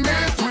you gonna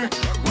meet me.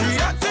 We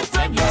at it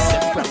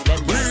again.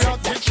 We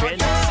at it again.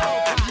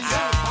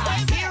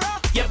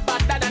 You're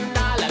better than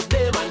all of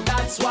them, and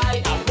that's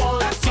why I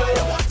want you.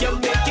 You're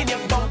making your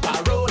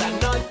bumper roll, and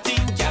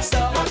nothing can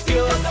stop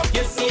you.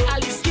 You see all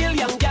the skill,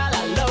 young girl,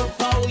 I love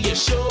how you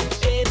show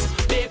it.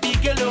 Baby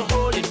girl, don't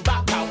hold it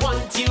back. I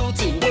want you to work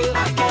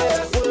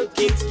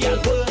it, girl,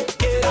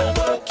 work it,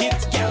 work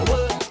it, girl,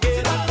 work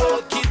it,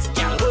 work it,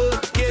 girl,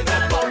 work it.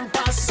 The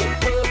bumper so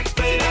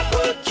perfect,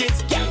 work it,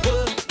 girl,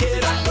 work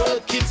it,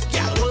 work it,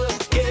 girl,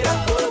 work it,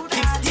 work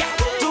it,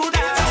 girl. Do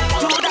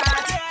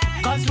that.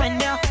 'Cause when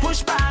you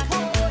push back,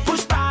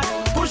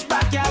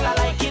 girl, I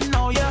like it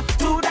now. You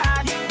do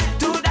that.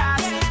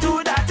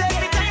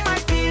 Every time I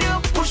feel you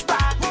push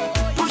back.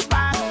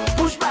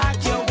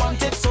 You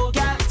want it, so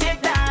girl,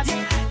 take that,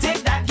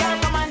 girl,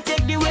 come and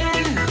take the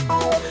win.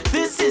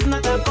 This is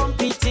not a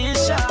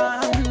competition,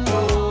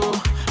 no.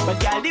 But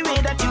girl, the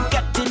way that you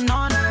getting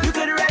on, you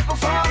could right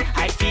before.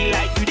 I feel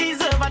like you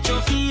deserve a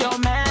trophy or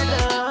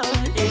medal,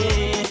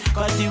 yeah.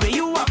 'Cause the way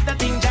you walk, that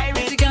thing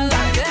gyrate, girl,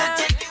 like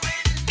that.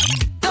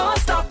 Don't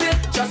stop it,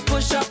 just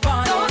push up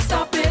on. Don't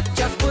stop it,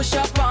 just push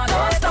up on.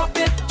 Don't stop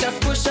it, just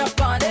push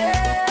up on it.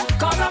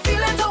 'Cause I'm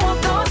feeling so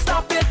up. Don't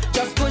stop it,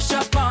 just push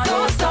up on.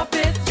 Don't stop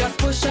it, just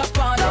push up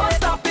on. Don't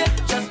stop it,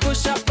 just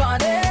push up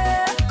on it.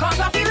 'Cause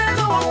I'm feeling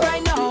so up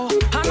right now.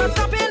 I'm not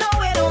stopping no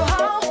way, no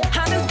how.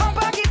 And this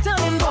bumper keep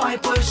turning, boy,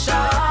 push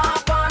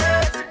up on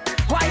it.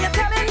 Why you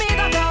telling me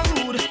that I'm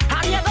rude?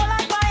 And you don't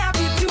like my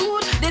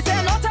attitude. This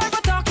ain't no time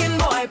for talking,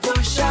 boy,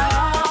 push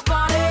up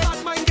on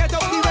it. Man, get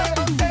out the way.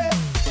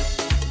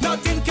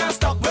 Nothing can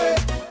stop me.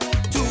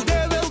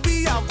 Today will be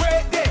a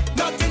great day.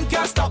 Nothing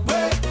can stop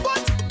me.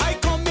 But I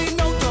come in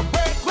out to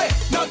break way.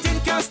 Nothing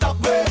can stop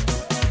me.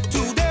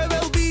 Today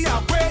will be a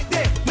great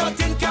day.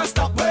 Nothing can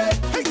stop me.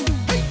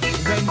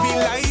 When we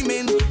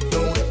liming,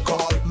 don't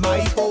call my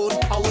phone.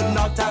 I will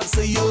not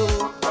answer you.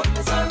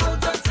 'Cause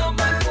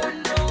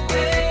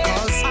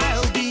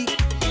I'll be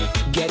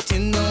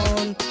getting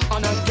on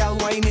a gal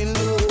whining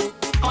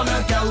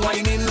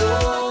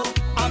low,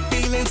 I'm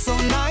feeling so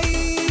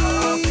nice.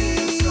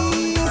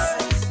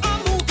 I'm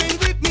moving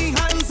with me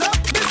hands up.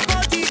 This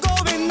party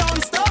going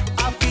non-stop.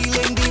 I'm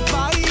feeling the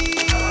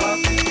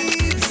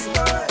vibes.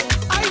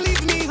 I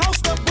leave me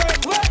house to break.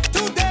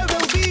 Today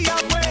will be a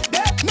great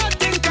day.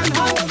 Nothing can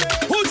hold me.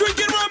 Who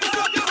drinking rum?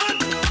 Clap your hand.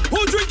 Who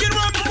drinking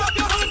rum? Clap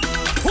your hand.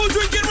 Who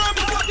drinking rum?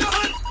 Clap your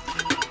hand.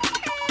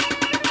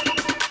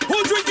 Who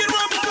drinking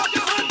rum? Clap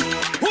your hand.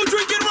 Who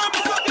drinking rum?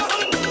 Clap your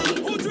hand.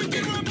 Who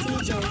drinking rum?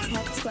 Clap your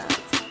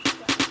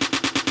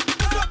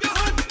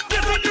hand.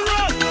 Get on the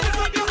road. Get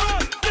on the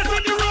road. Get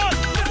on the road.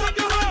 Get on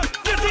the road.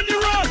 Get on the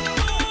road.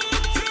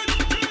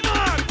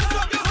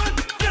 Clap your hand.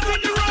 Get on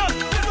the road.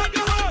 Get on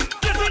the road.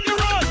 Get on the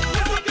road.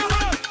 Get on the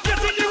road.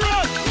 Get on the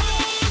road.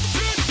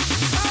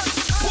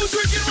 Who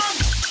drinking rum?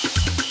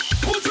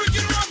 Who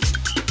drinking rum?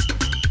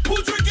 Who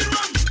drinking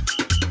rum?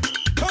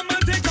 Come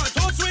and take a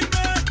toast with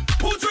me.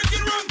 Who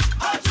drinking rum?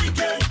 I drink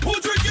it. Who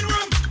drinking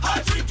rum? I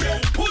drink it.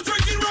 Who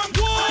drinking rum? I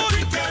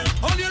drink it.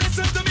 All you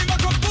listen to me,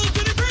 back up, pull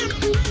to the brim.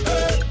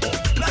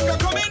 Like I'm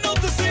coming out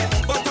to see,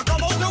 but I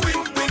come out to win.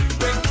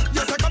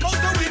 Yes, I come out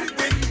to win.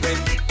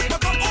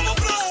 But I'm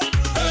overflow.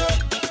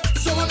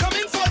 So I'm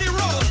coming for the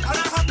road, and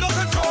I have no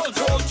control.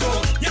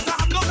 Yes, I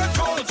have no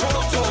control.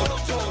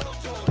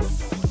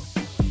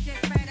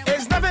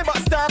 It's nothing but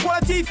star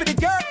quality for the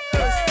girls.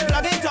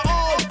 Plug into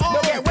all.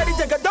 Now get ready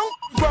to go down,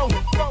 bro.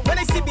 When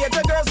they see me and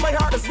the girls, my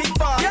heart is beat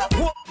fast.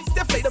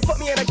 Stiff like they put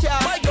me in a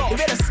cab. They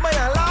better smile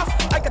and laugh.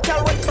 I can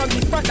tell right from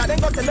the front that they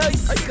got the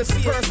nice. I can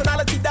see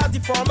personality, that's the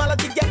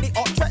formality. Get the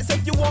up tracks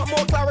if you want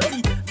more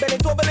clarity. Bend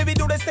it over, let me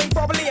do this thing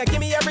properly and give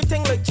me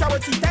everything like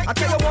charity. I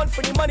tell you 1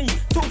 for the money,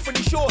 2 for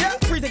the show,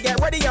 3 to get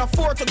ready and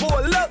 4 to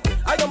go. Look,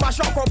 I got my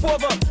shop up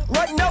over.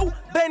 Right now,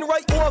 bend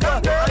right over.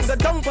 I'm the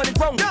down for the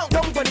ground, down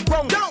for the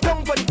ground, down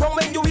for the ground.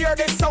 When you hear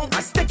this song,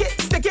 I stick it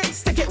right there.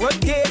 Stick it right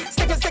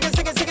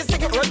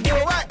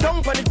there.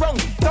 Down for the ground,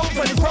 down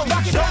for the ground,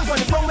 down for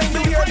the ground. When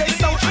you hear this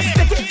song, I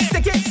stick it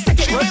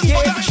right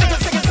there. Stick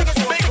it right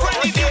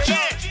there.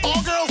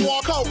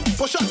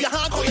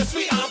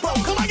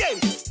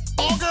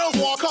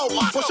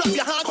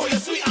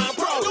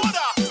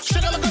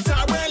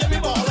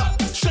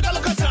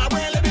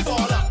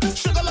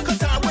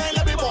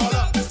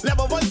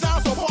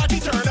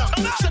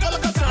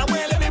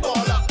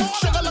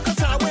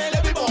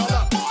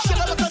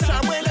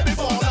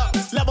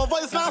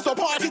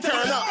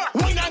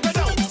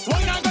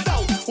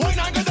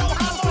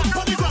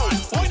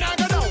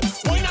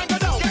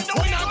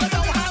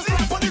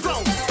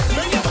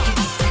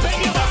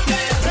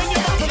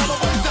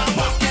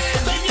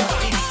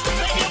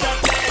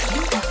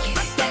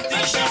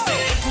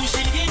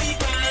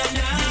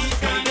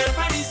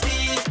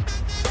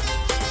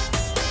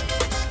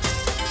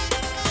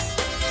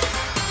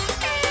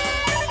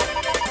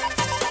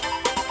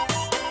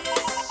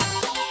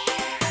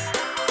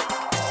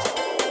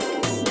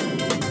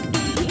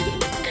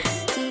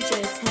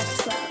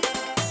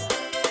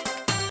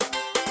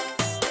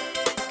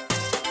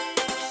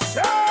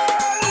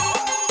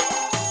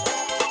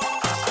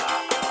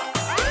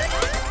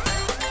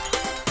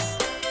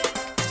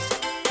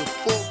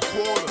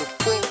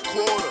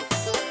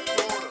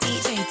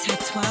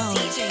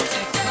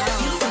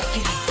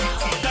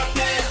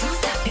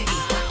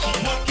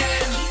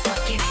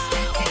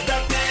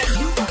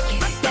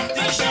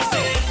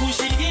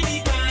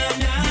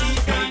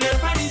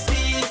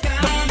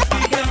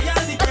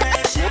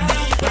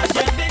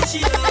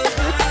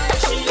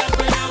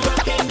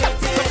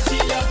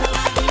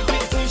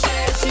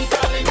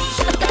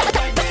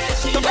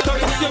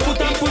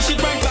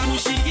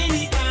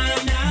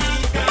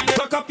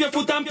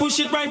 your foot and push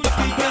it right back.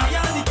 Apply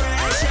all the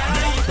pressure.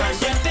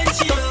 And then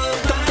she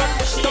love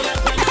that. She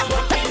love when you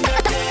walk in the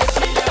day.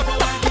 She love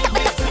how I give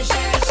it to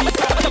share. She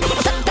got the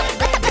motion right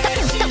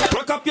there. She love.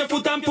 Rock up your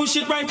foot and push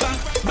it right back.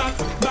 Back,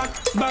 back,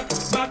 back,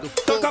 back.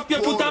 Tuck up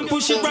your foot and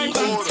push it right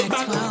back.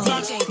 Back,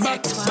 back,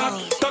 back, back.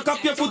 Tuck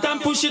up your foot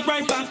and push it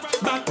right back.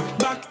 Back,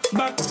 back,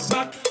 back,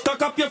 back.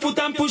 Tuck up your foot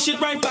and push it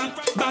right back.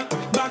 Back,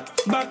 back,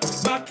 back,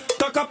 back.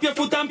 Tuck up your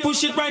foot and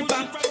push it right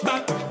back.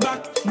 Back,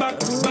 back, back,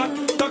 back.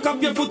 Tuck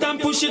up your foot and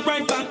push it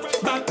right back.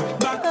 Back,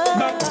 back,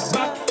 back,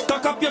 back.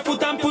 Tuck up your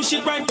foot and push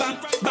it right back.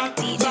 Back,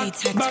 back, back,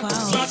 back.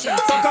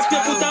 Tuck up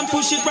your foot and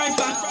push it right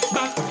back.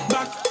 Back,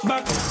 back,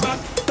 back, back.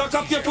 Tuck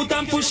up your foot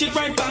and push it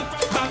right back.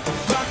 Back,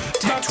 back,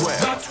 back,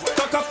 back.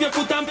 Tuck up your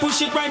foot and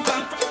push it right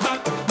back.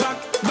 Back, back,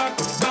 back,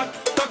 back.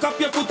 Tuck up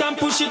your foot and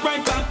push it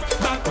right back.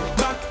 Back,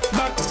 back,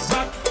 back,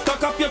 back.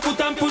 Tuck up your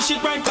foot and push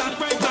it right back.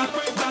 Back, back.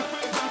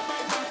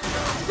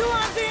 Two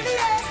hands in the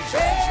air.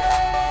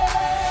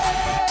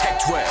 Tech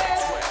 12.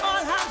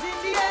 All hands in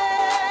the air.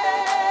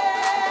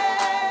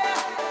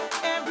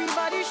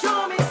 Everybody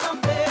show me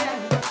something.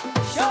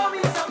 Show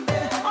me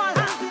something. All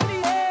hands in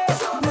the air.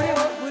 Put it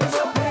up, put it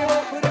up, put it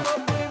up, put it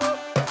up, put it up.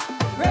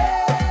 Raise.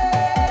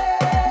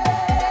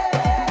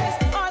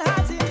 All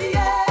hands in the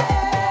air.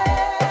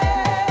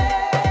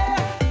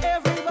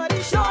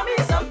 Everybody show me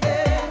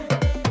something.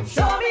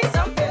 Show me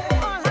something.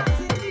 All hands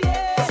in the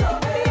air. Show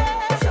me,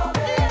 show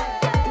me.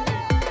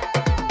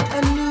 A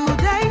new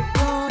day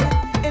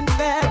dawning,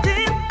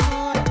 inventing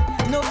on.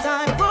 No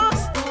time for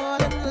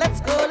stalling. Let's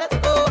go, let's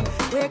go.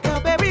 Wake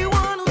up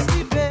everyone who's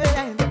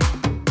sleeping.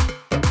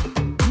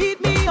 Meet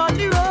me on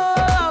the road.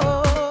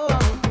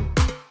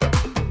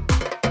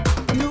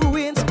 New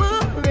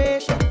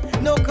inspiration,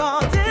 no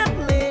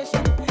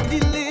contemplation,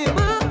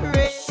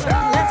 deliberation.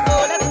 Let's go,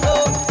 let's go.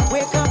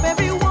 Wake up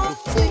everyone who's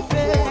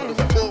sleeping.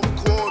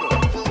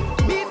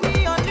 Meet me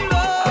on the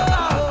road.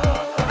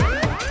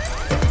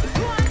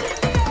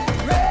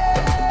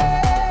 Raise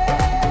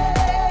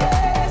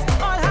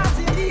all hands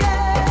in the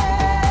air.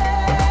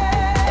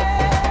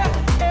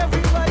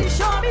 Everybody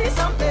show me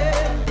something.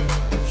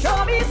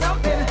 Show me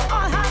something.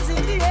 All hands in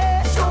the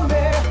air. Show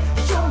me,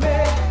 show me.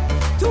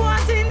 Two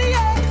hands in the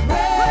air.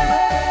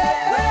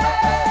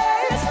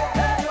 Raise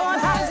all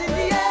hands in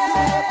the air.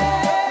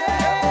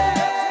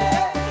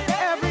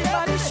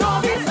 Everybody show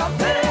me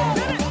something.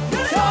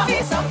 Show me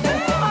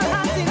something. All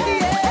hands in the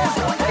air.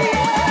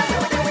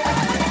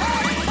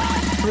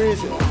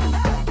 Raise it.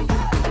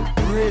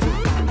 Raise it.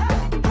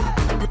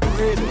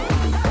 Raise it.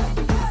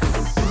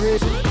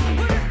 Raise it.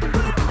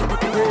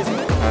 Raise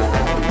it.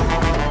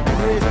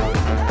 Raise it.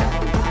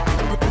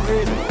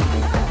 Raise it.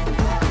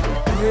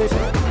 Raise it. Raise it.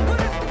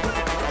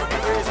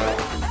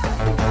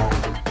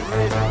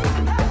 Raise it. Raise it.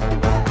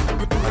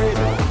 Raise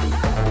it.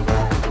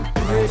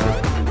 Raise it.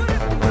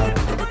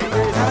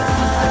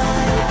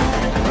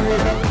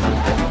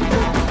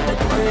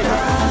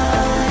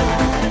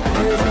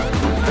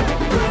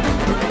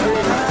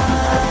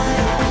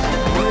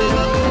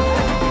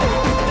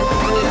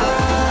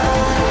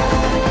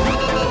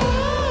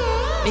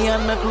 Me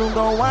and my crew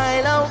go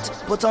wild out,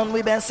 put on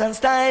we best and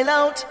style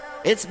out.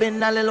 It's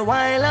been a little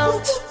while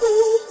out.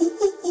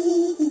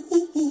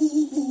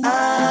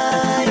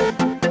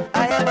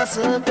 I have a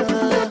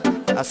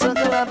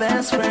circle of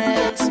best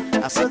friends,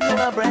 a circle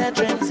of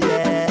brethren,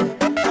 yeah.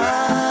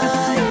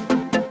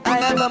 I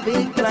have a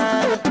big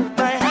plan,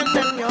 my hand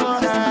in your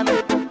hand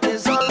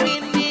is all we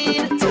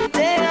need.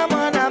 Today I'm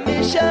on a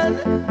mission.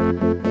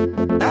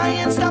 I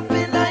ain't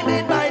stopping, I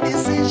made my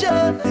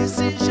decision.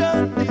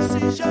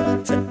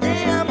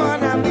 Today I'm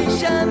on a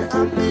mission,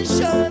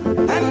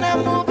 and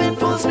I'm moving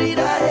full speed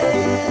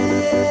ahead.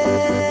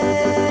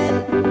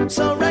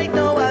 So right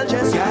now I'll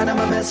just gather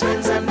my best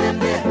friends and them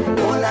there.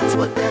 All let's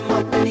put them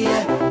up in the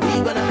air.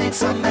 We gonna make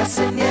some mess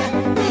in here.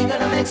 We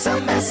gonna make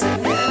some mess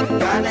in here.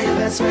 Gather your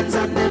best friends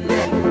and them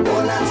there.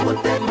 All let's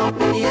put them up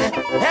in the air.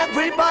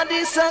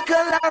 Everybody circle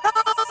around.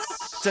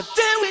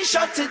 Today we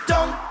shut it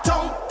down.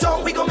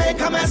 We gon' make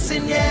a mess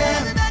in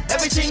here.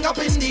 Everything up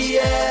in the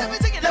air.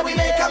 Then we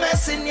make a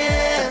mess in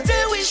here.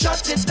 Today we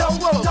shut it down.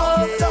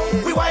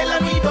 We wild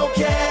and we don't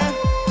care.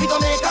 We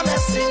gon' make a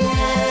mess in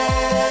here.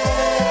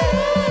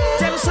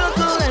 Them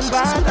circle and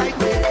band like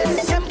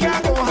this. Them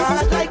can't go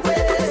hard like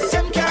this.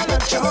 Them can't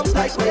jump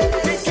like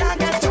this. They can't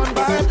get on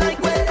band like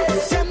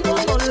this. Them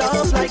don't go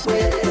love like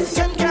this.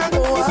 Them can't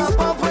go up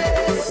of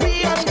ways.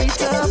 We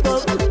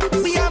unbeatable.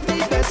 We have the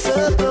best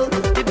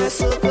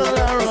circle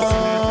around.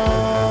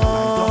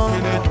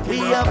 We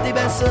have the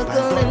best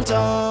circle in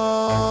town.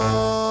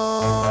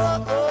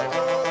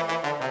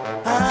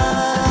 I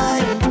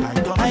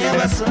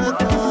have a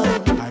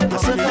circle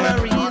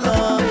of real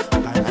love,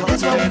 and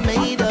that's what we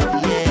made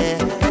of, yeah.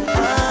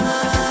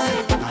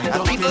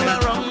 And people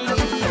around me.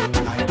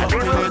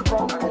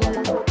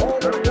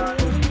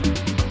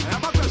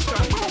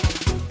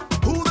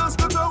 Who does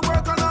go to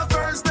work on a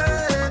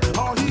Thursday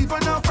or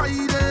even a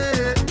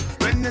Friday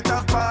when it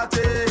have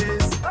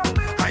parties?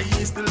 I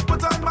still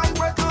put on my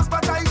wet clothes,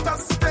 but I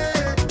just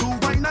stay to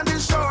wine and the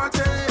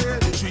shorties.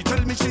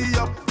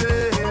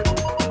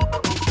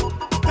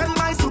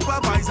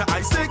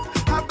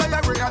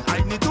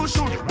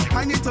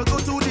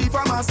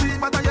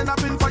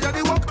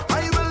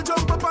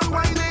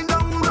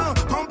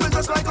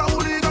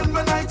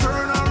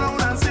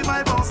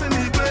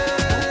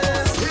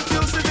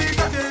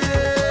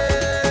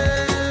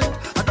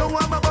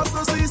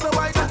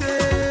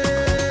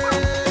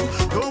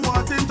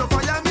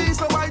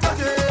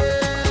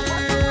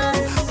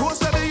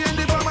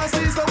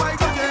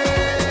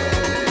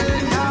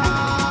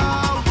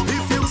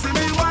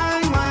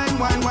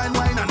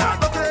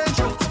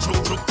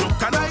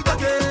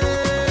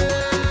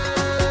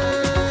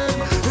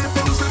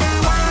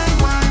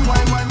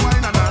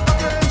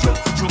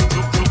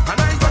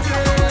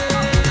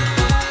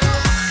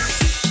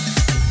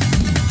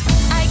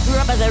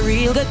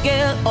 real good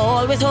girl,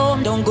 always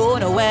home, don't go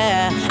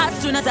nowhere. As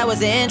soon as I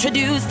was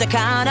introduced to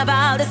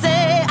Carnival, they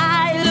say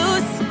I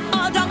loose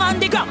all down on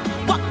the ground,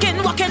 walking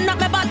up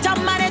my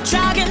bottom, and it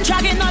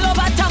dragging all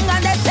over tongue,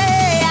 and they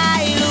say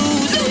I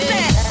lose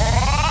it.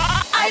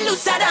 I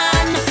looser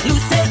than,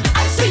 loose it,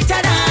 I'm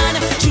sweeter than,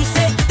 juice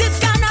it. This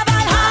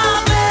Carnival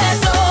have me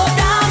so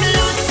damn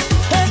loose.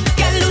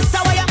 Get loose,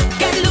 how you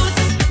get loose,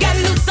 get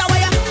loose, how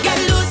you get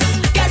loose,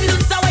 get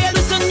loose, how you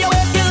loosen your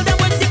waist, kill them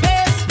with the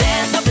pace.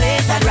 There's no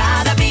place I'd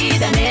rather be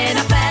than in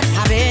a flat,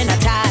 having a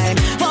time.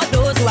 For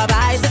those who have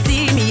eyes to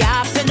see me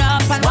acting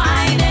up and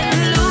whining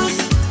loose,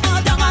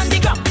 all down on the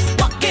ground,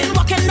 walking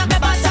up my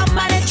bottom,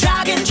 and it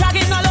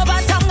dragging all over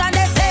tongue, and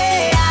they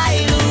say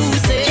I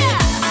lose it. Yeah.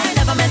 I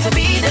never meant to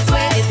be this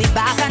way. Is it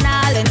back and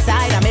all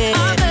inside of me?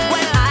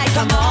 When I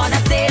come on a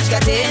stage,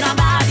 get in on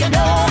bad, you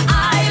know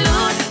I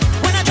lose.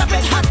 When I drop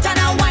it hot and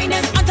I'm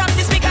whining on top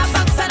the speaker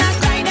box and I'm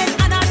grinding,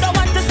 and I don't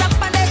want to stop,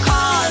 and they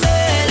call me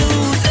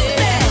lose it.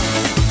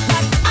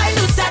 But I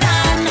looser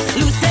than,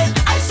 loose it,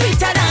 I'm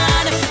sweeter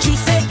than,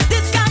 juice it.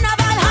 This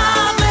Carnival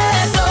have me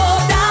so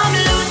damn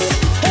loose.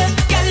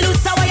 Get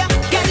loose, how you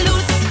get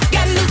loose,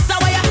 get loose,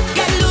 how you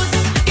get loose,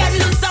 get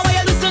loose, how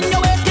you loosen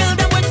your waist, kill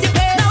them with the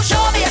pace. Now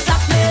show me your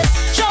softness,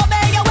 show me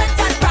your wet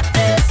and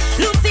practice.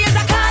 Lucy is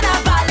a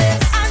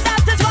carnivalist, and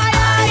that is why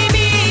I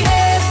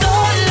behave so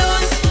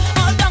loose.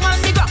 All down on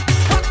the ground,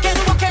 walking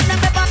at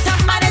the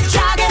bottom, and it's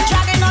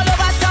dragging all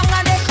over tongue,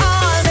 and they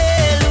call me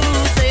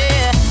Lucy.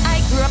 I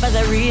grew up as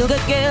a real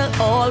good girl,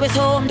 always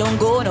home, don't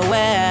go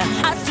nowhere.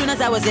 As soon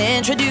as I was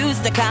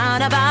introduced to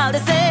Carnival, they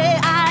say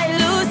I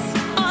loose.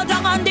 All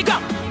down on the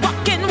ground,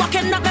 walking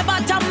up the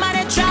bottom, and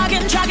it's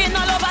dragging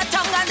all over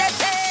tongue, and they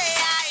say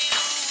I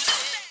lose.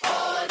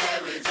 All day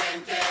we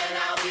drinking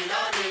and we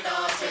don't need no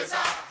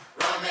chaser.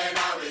 Rum in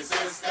our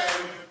system,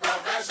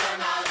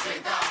 professional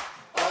drinker.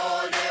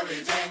 All day we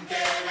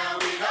drinking and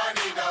we don't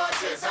need no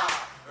chaser.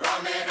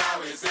 Rum in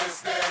our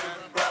system,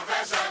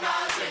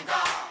 professional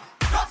drinker.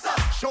 Cups up.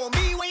 Show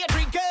me where you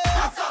drinking.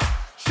 Cups up.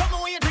 Show me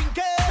where you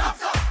drinking.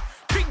 Cups up.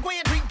 Drink where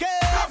you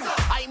drinking. Cups up.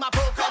 I'm a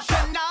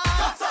professional.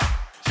 Cups up.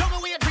 Show me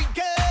where you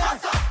drinking.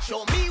 Cups up.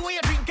 Show me where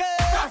you drinking.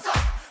 Cups up.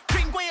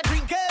 Drink where you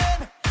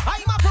drinking.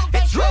 I'm a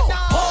It's true.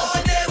 professional. All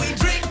day we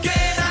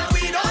drinking and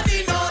we don't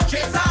need no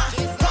chaser.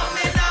 Rum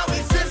in our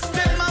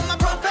system, I'm a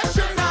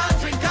professional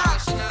drinker.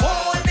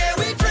 All day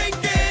we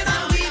drinking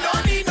and we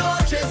don't need no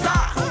chaser.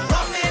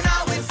 Rum in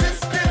our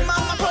system,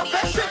 I'm a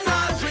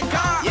professional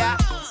drinker. Yeah,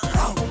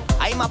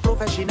 I'm a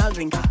professional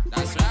drinker.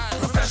 That's right.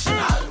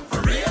 Professional,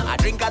 for real. I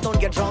drink, I don't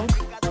get drunk.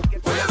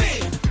 What you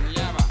mean?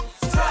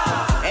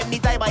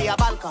 Anytime I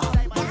have alcohol,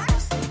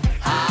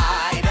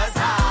 I just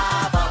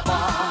have a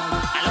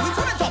ball. And we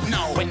turn it up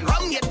now. When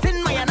rum gets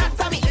in my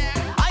anatomy,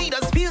 I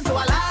just feel so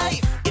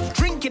alive. If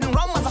drinking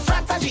rum was a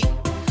strategy,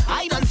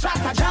 I don't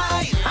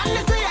strategize. And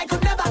they say I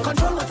could never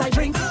control what I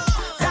drink.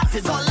 That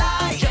is all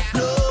I. Just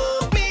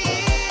look me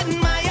in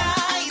my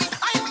eyes.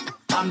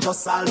 I'm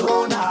just a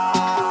loner.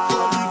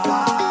 For the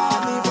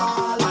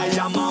carnival, I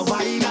am a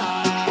whiner.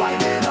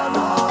 Whining on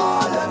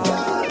all them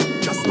girl.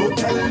 Just don't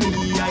tell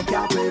me I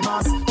can't play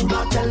mass. Do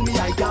not tell me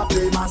I can't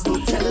play mass.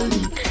 Don't tell me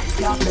I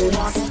can't play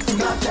mass. Do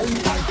not tell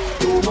me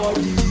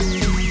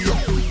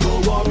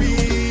don't worry.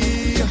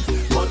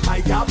 But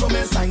I can't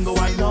promise I ain't go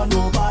whine on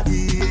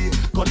nobody.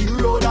 Cause the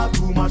road have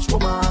too much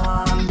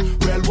woman.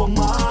 Well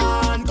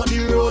woman, cause the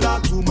road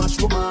have too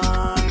much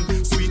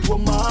woman. Sweet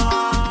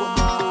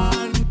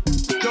woman.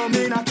 You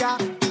mean I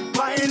can't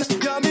whine?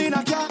 You mean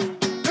I can't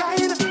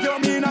grind? You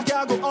mean I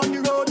can't go on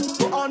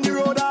the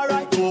road,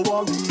 alright? Don't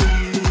worry.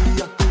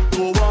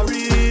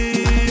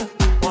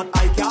 But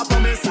I can't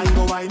promise I ain't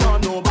go whine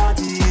on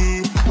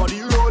nobody. Cause the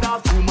road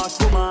have too much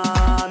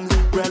woman.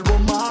 Well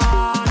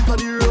woman, cause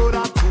the road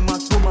have too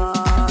much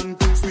woman.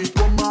 Sweet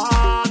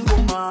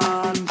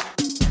woman.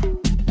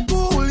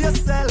 Fool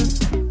yourself.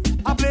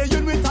 I play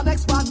you with an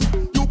ex-man.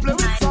 You play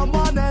with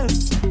someone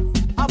else.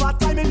 Have a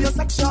time in your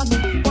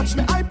section. Watch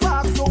me I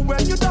park, so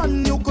when you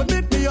done, you could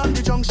meet me on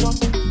the junction.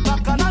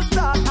 Back and I'll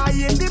start, I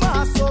ain't the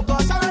mass, so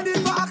gosh, I'm ready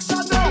for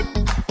action now.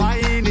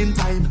 Wine in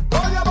time.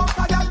 Roll your back,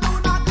 girl, do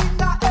not think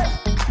that,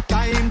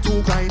 time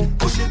to grind.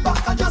 Push it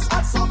back and just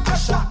add some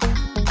pressure.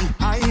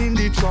 Behind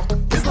the truck,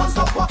 it's not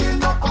stop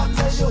walking up and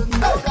tell you,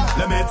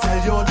 let me tell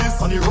you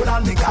this on the road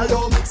and the girl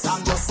don't mix,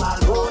 I'm just a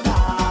loner.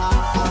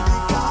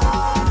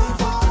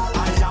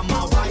 I am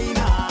a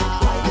whiner.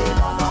 Whining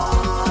on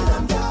all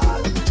them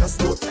girl. Just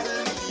don't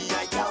tell me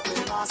I can't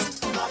play mass.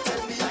 Do not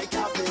tell me I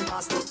can't play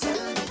mass. Don't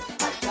tell me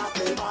I can't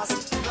play mass.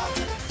 Do not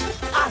tell me.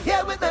 I'm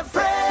here with a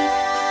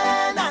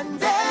friend and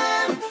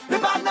them. We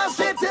partner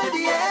straight till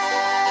the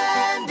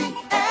end.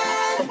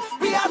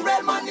 We have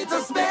real money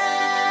to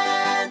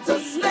spend.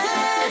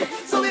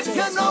 So if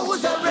you know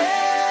who's a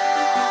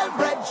real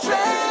red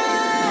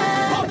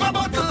trend, pop a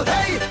bottle,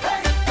 hey.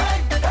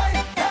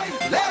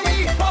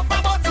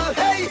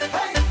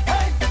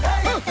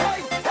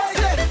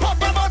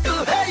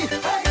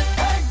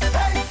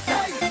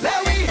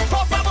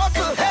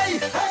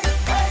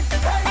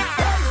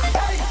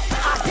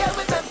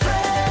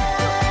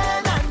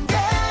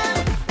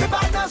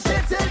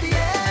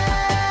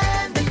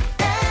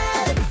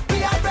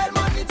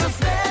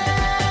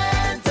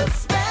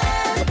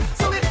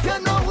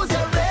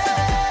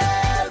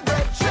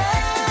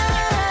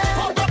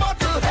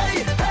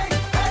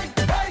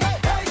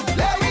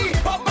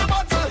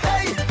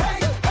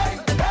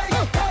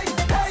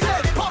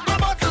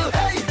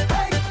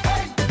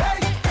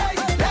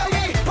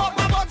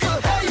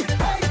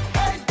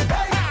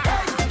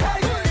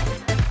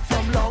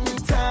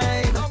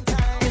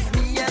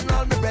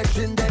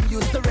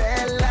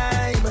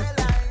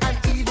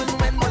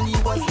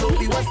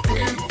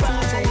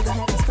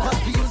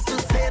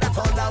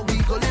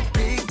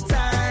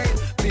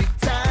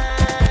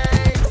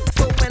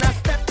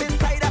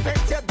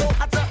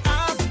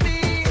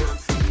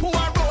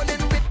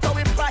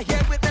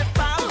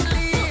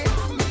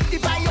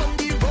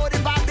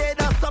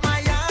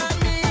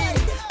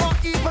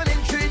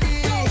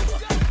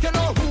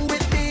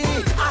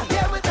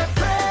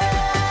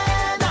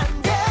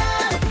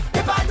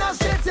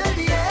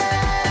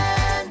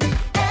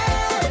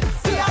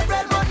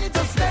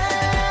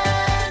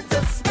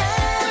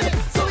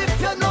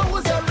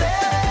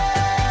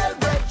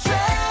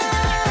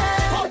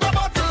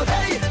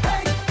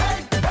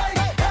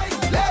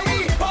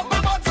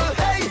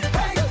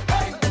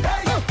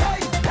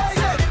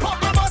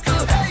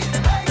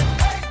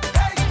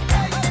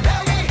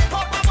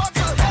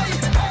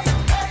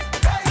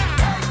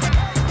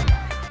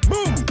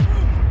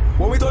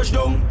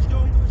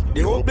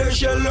 The whole place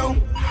shell down.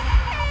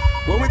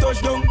 When we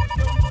touch down,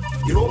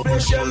 the whole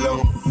place shell down.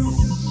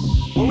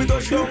 When we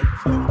touch down,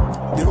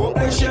 the whole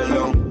place shell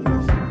down.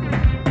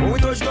 When we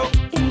touch down,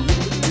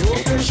 the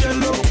whole place shell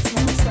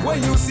down.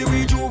 When you see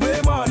we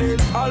Juve morning,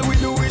 all we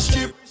do is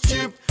chip.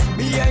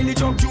 Behind the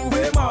truck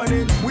Juve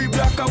morning, we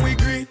black and we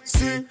green.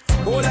 See,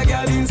 all a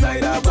girl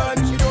inside a van,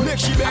 make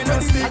she bend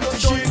and stick to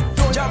shit.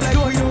 Jab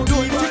like we don't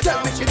do it,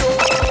 tell me she do.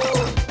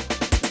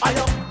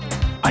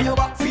 Are you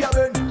back for your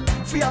ben?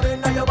 For your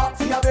ben, are you back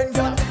for your ben,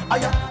 girl? Are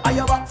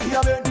you back for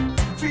your ben?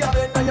 For your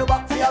ben, are you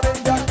back for your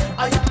ben, girl?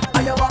 Are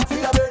you back for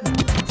your ben?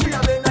 For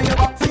your ben, are you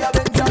back for your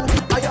ben, girl?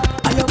 Are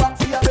you back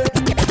for your ben?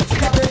 For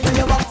your ben, are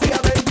you back for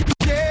your ben?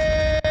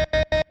 Yeah,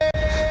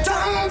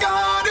 thank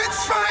God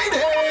it's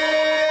Friday.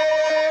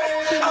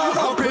 I'm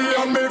happy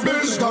and my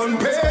bills done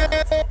pay.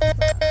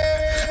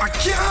 I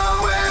can't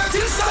wait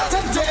till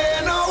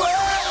Saturday, no way.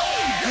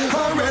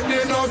 I'm ready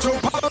now to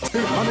party.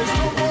 And it's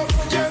jump up,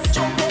 yeah,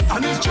 jump up.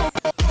 And it's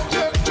jump up,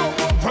 yeah, jump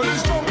up. And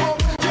it's jump up,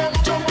 yeah,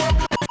 jump up.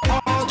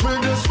 Out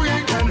with this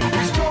weekend.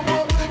 It's jump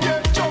up,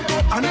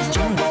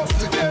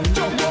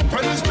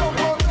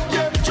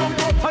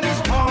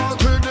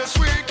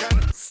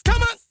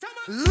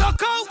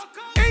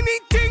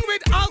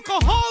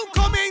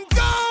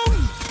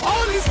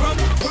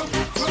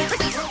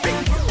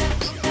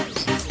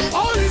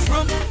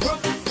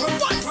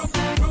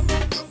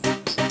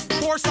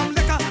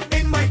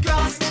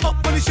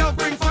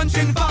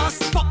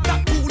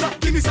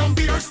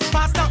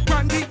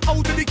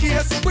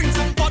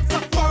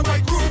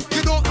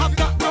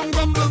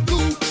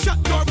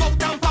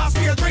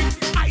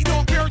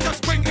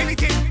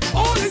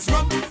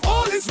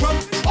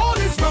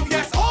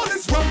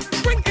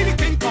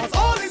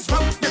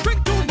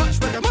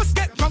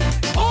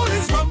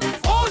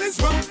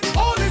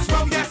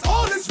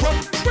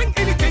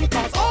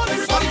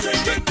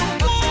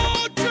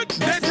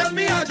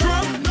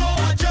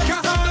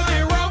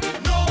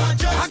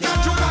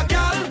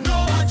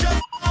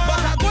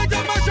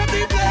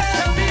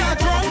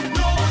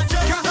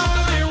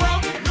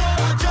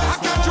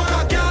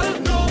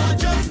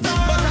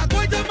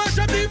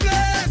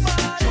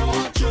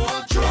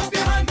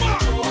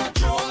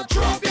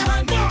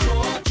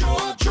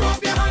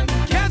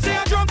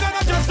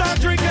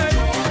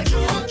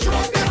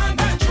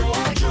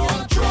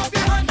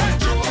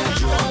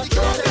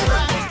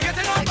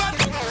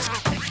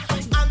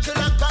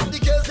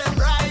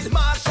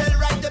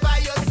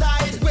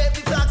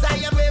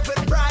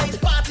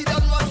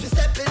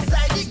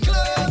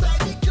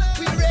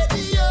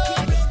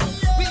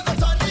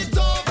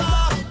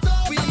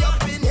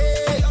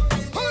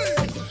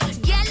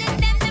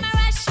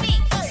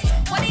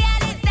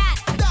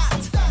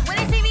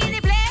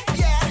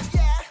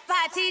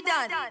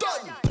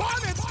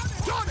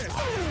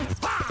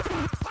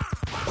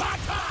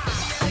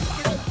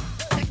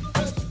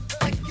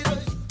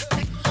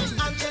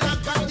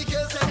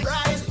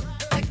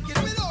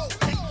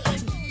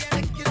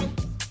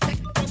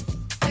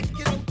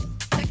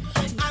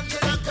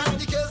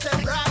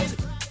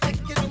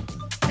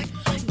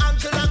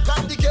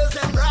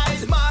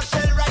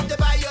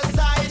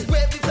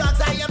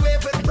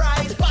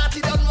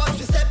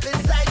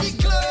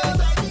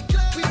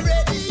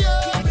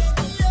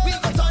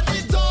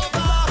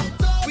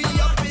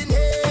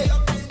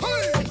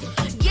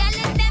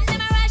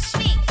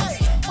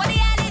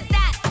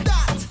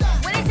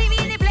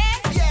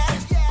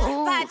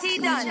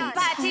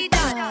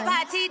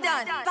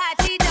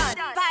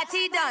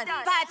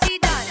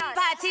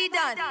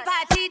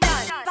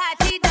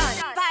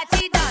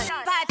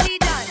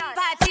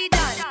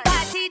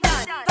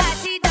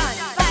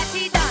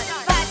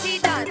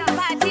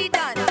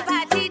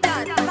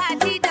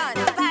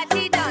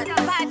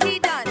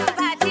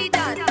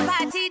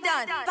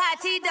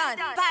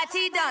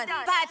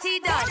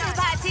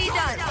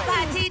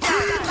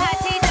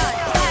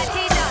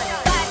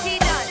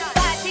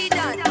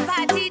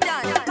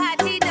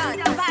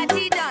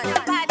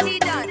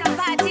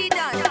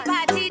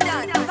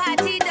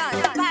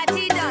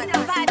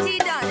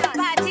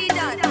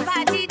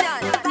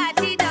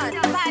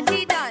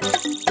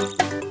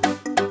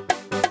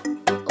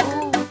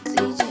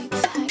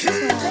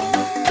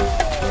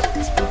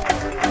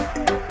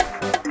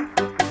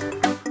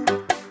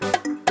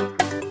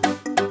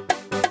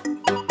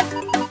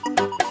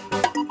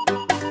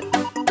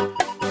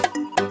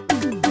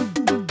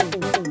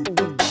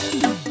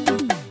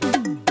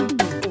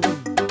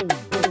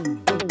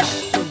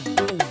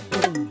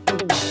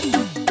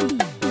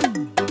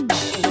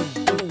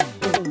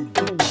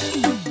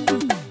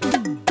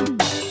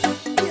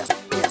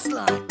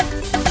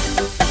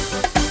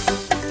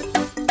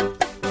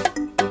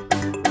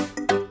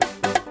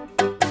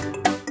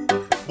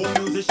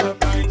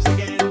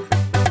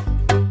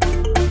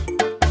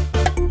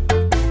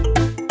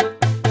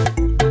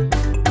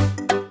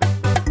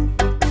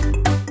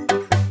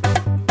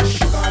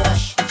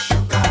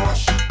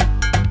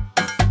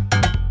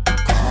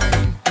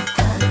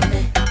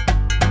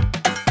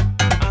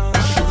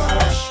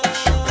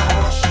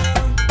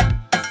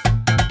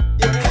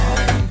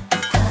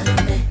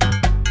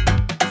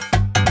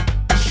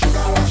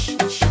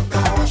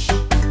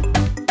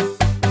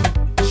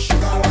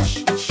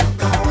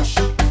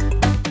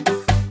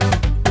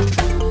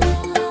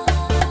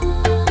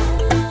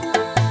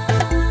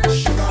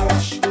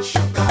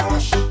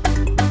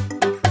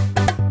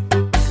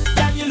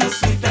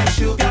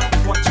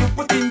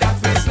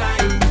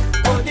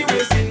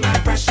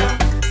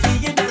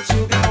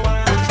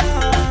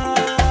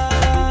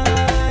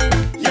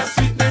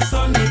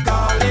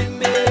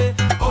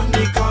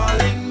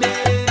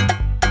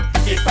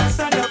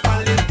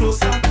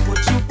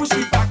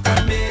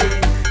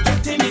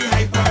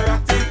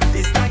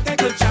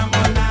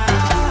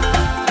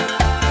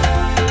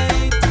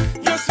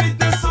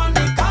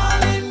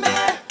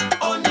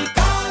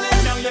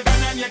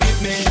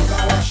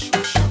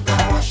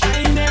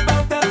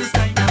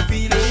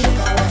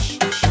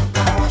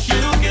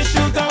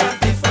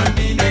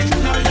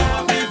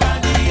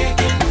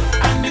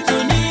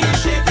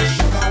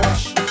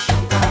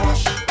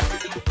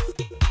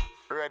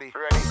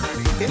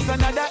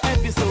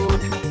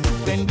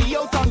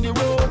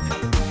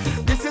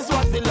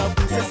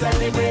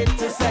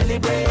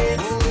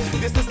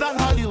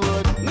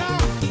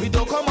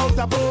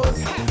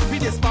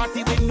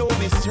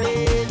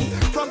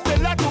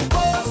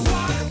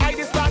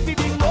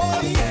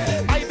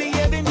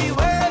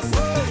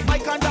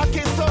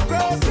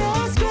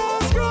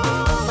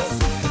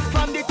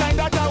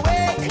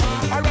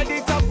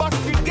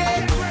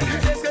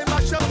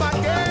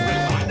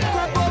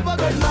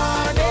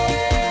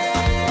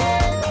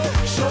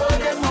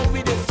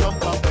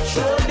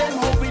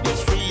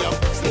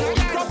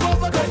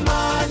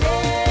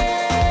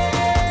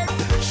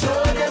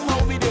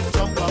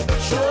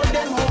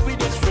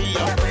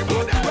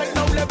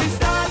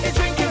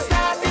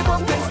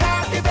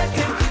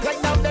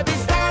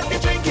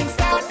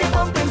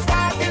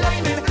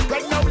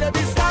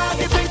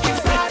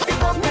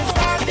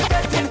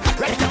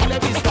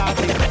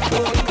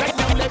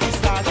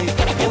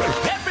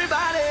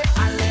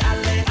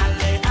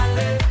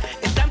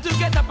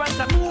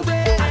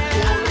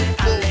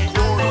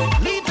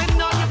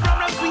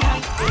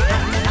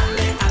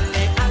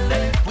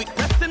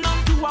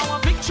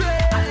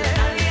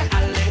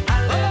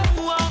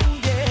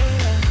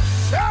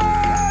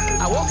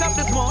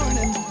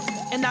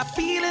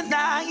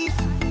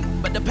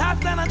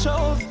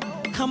 knows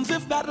comes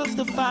with battles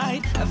to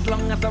fight. As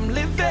long as I'm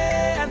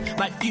living,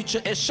 my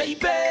future is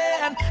shaping,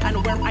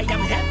 and where I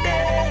am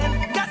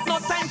headed, got no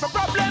time for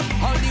problems.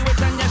 Hold the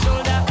weight on your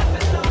shoulder,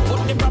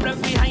 put the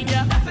problems behind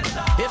you.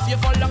 If you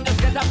fall down, just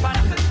get up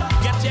and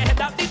get your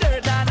head out the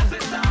dirt. And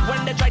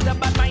when they try to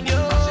bad mind you,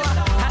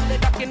 and they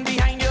ducking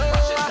behind you,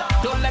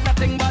 don't let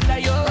nothing bother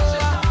you.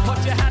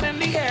 Put your hand in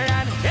the air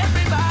and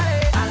everybody,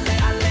 alle,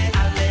 alle,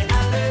 alle,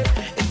 alle.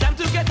 It's time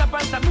to get up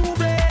and start moving.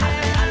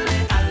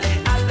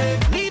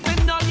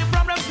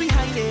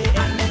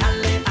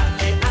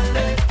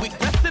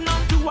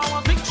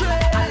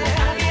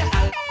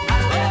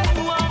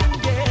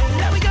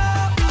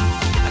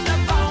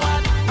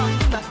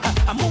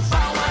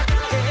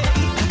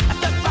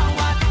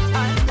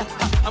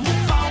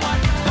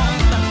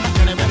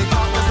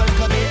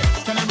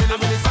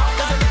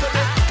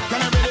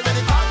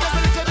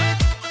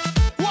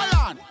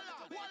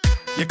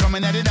 You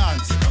coming at the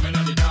dance,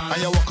 and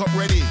you walk up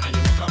ready.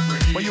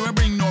 But you ain't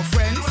bring no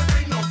friends,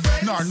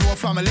 nor no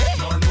family.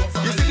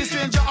 You see the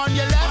stranger on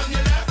your left,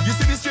 you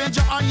see the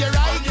stranger on your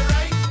right.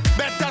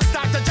 Better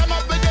start to jam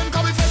up with them,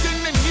 cause we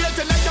fucking in here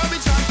tonight, I'll be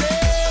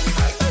chanting.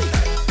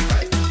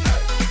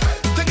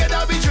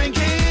 Together we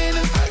drinking,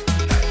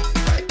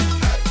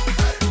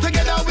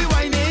 together we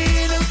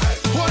whining.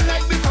 One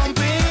night we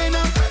pumping,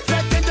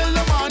 fret until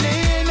the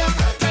morning.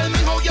 Tell me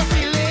how you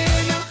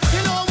feeling.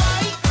 You know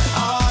why?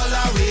 All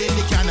away in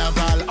the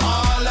carnival,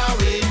 all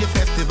away in the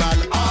festival,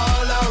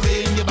 all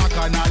away in the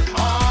bacchanal,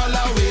 all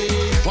away.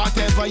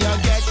 Whatever you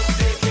get,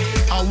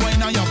 I'll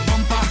wine on your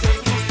bumper.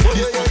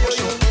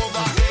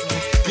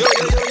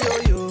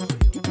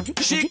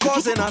 She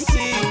causing a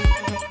scene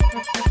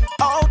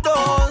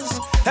outdoors,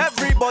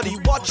 everybody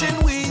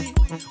watching we,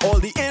 all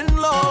the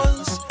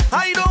in-laws.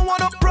 I don't want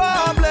no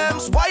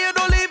problems, why you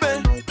don't leave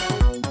it?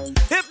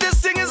 If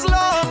this thing is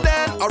love,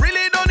 then I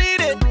really don't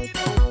need it.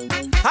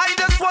 I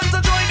just want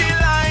to join the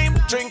line,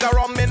 drink a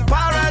rum in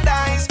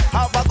paradise,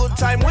 have a good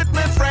time with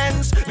my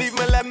friends, leave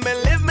me, let me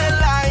live my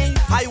life.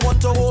 I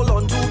want to hold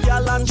on to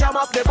y'all and jam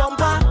up the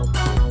bumper.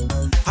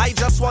 I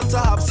just want to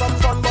have some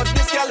fun, but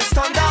this girl is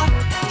turned down.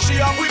 She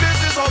have we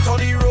business out on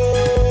the road.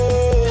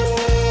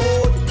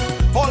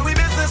 All we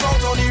business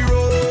out on the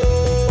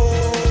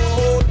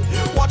road.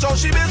 Watch out,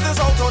 she business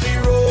out on the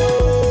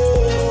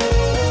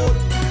road.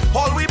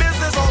 All we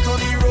business out on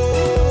the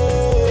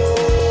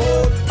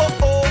road. Oh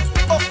oh,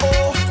 oh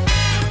oh.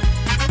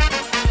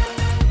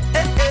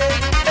 Eh eh,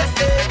 eh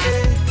eh,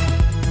 eh.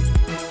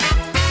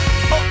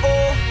 Oh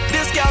oh,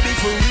 this girl be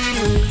for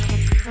real.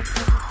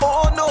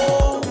 Oh no,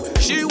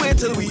 she wait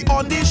till we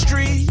on the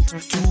street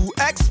to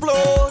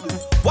explode.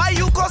 Why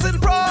you causing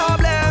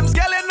problems?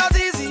 Girl, it's not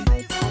easy.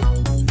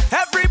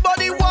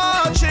 Everybody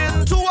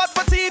watching, too hot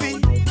for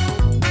TV.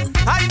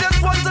 I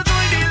just want to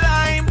join the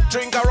line,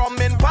 drink a rum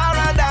in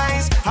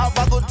paradise, have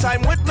a good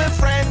time with my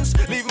friends,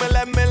 leave me,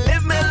 let me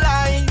live my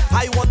life.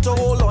 I want to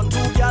hold on to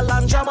y'all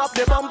and jam up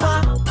the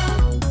bumper.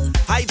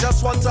 I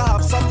just want to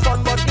have some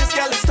fun, but this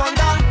girl is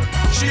thunder.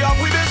 She have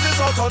we business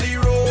out on the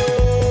road.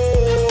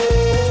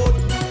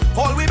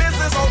 All we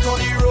business out on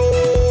the road.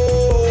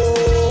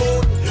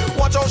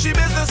 Watch out, she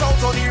business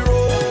out on the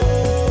road.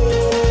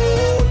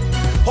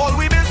 All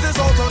we business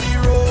out on the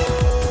road.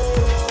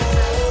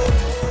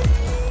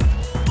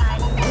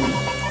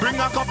 Bring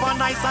a cup of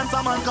nice and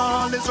some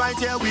alcohol, it's right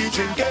here we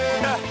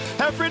drinking.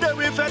 Every day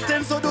we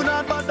fetting, so do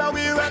not bother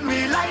we when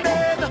we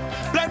lighting.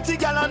 Plenty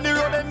gal on the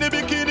road in the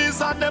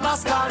bikinis and the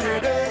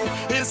masquerading.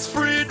 It's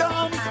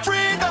freedom,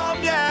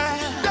 freedom, yeah.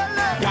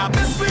 Yeah,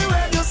 miss me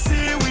when you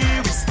see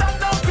we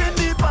stand up in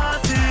the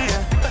party.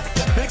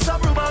 Make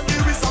some room and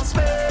give me some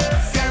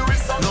space. Give me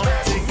some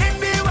nothing in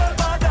the way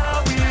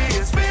bother we.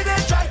 It's me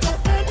they try to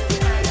end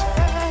me.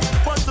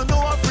 Want to know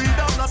what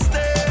freedom not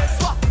stays.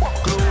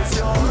 Close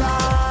your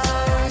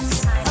eyes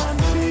and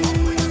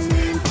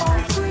feel our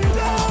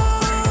freedom.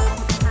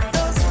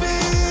 Just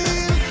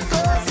feel.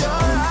 Close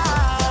your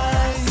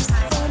eyes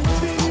and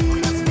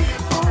feel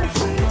our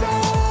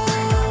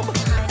freedom.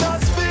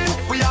 Just feel.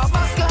 We are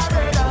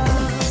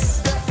masqueraders,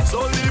 so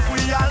live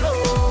we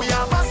alone. We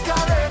are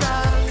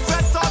masqueraders.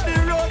 Set on the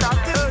road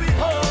until we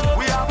home.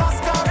 We are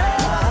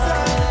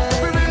masqueraders.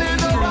 We really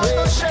know what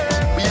to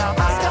share. We are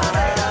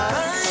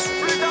masqueraders.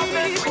 Freedom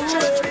make we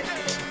change.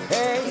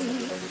 Hey,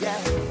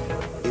 yeah.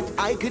 If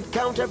I could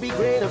count every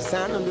grain of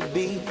sand on the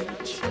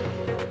beach,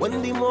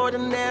 wouldn't be more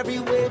than every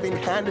waving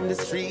hand in the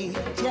street.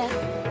 Yeah.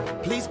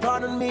 Please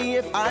pardon me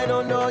if I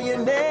don't know your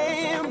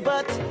name,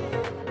 but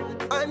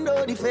I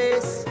know the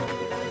face.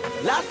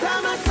 Last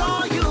time I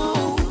saw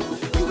you,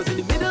 you was in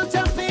the middle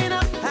jumping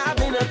up,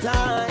 having a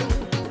time.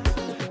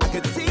 I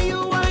could see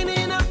you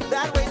winding up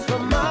that waist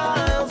from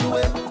miles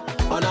away.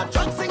 On a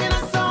truck singing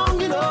a song,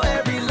 you know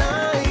every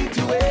line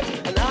to it.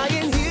 And I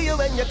can hear you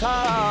when you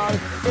call.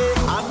 Hey,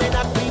 I may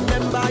not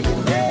remember your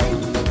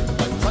name,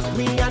 but trust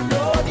me, I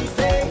know the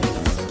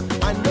face.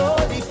 I know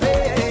the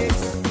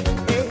face.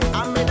 Hey,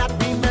 I may not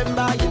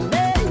remember your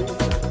name,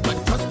 but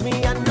trust me,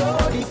 I know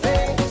the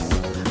face.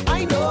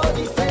 I know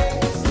the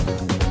face.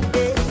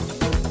 Hey,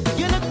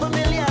 you look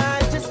familiar,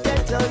 I just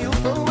can't tell you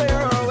from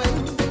where or when.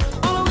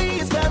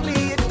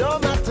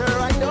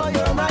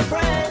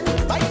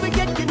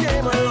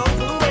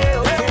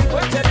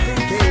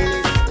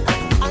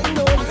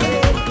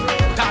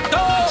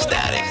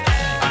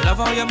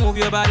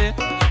 your body.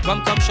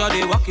 Come,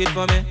 shorty, walk it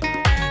for me.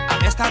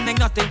 I'm standing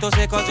nothing to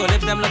say, cause your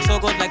lips them look so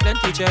good like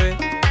plenty cherry.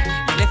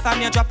 You lift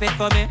and you drop it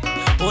for me.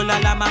 Oh la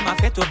la, mama,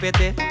 fait to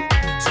pete.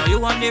 So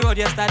you on the road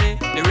yesterday.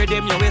 The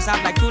rhythm your waist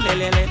up like two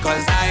lelele.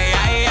 Cause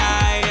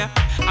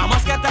I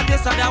must get at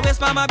this other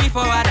waist, mama,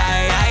 before I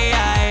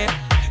die.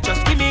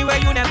 Just give me where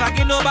you never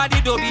give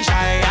nobody, don't be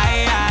shy.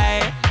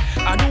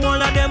 I know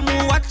all of them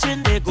who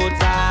watching, they go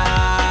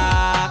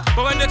talk.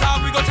 But when they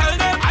talk, we go tell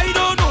them, I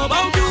don't know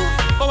about you.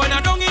 But when I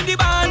don't in the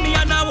band, me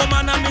and a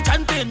woman and me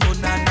chanting, no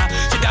nana.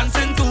 She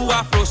dancing to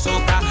Afro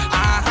soca.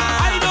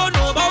 I don't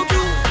know about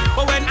you.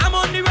 But when I'm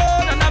on the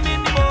road and I'm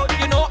in the mood,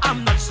 you know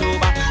I'm not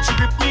sober. She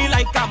grip me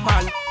like a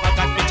man, I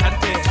got me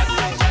chanting.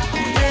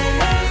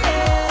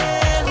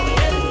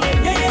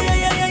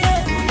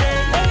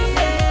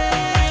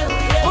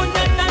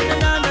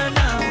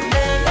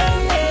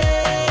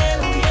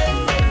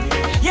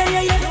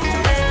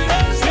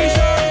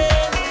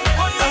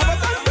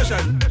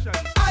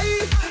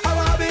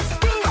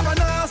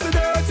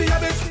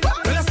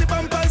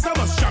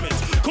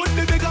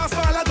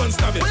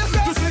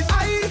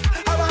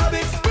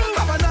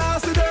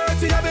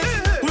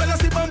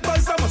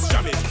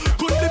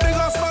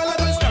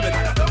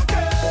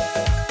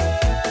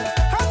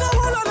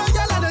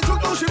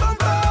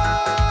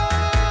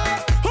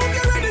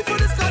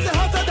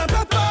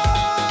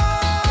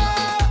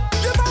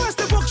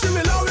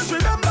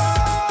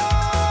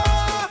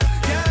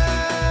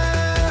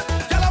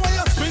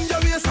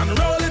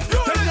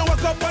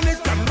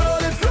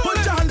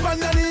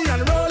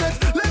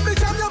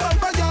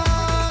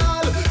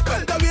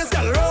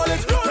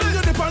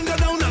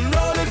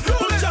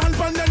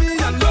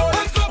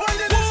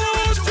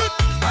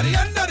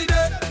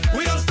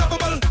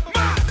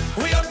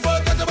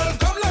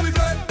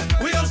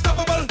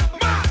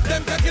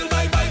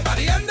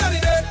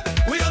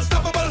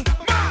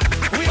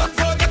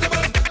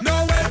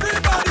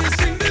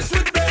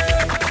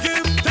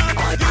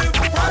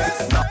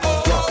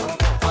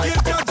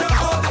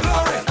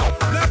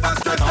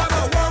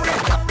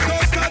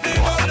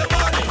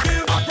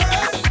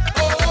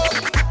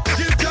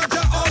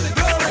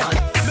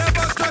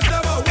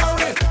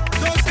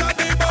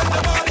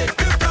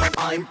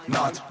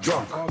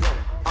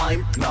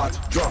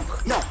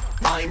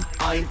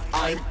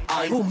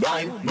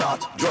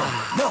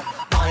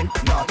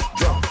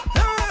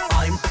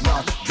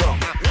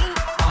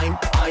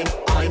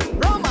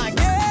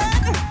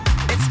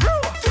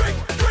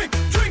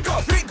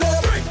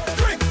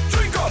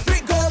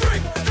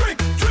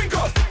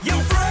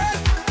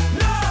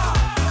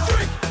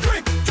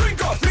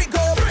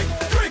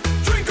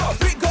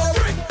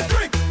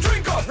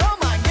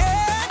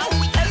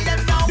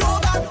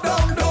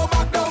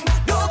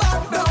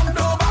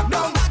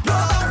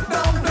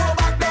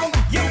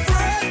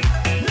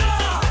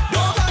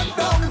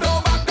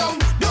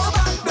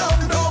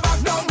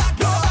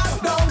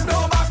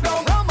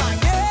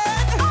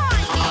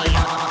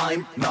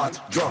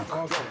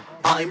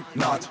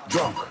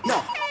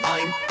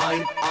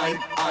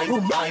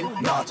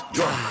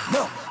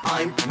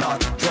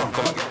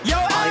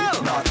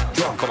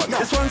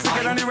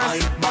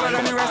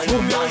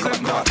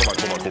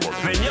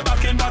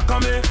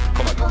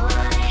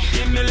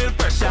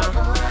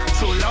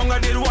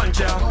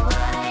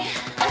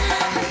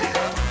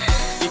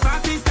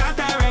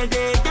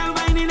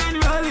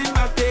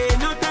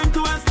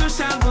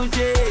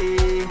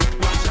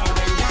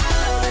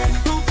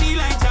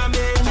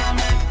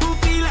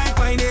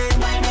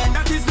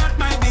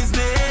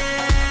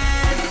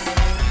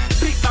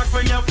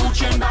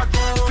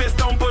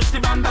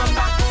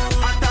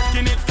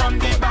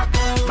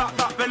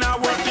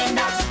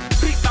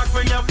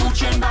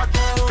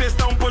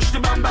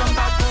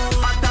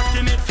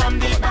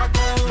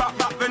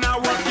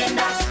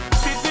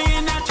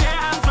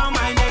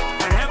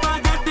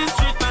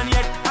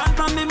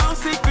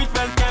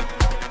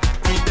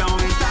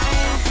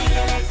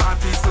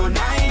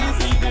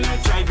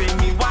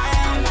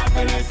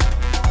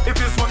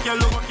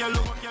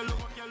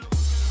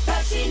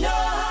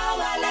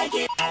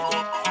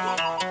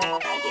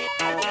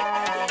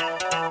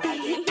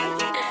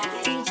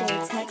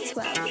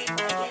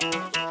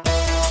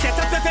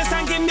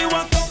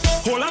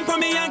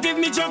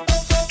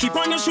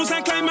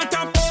 Climb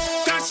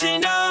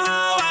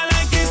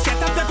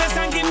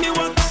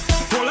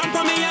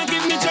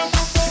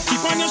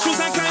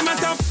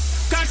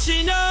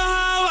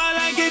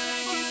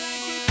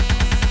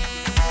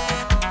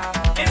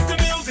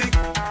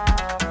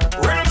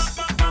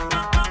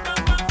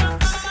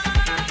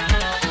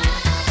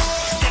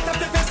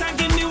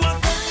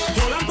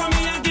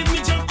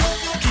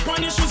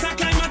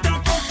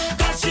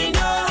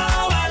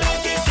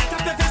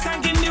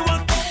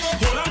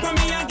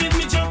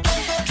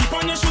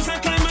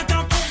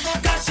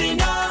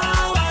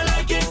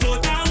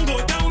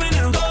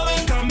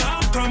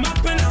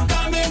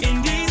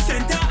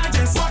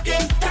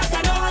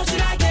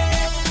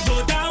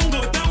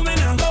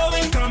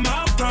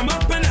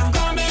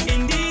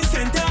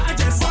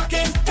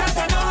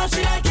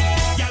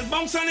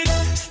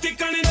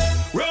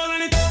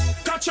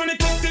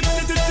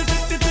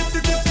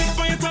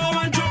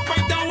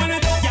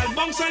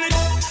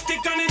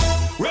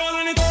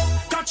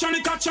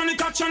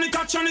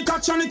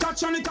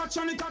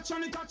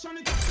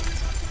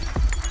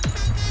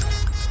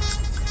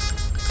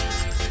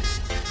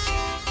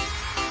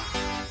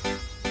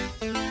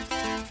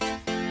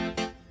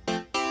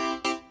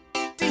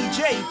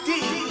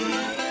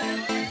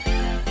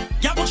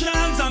Yeah, put your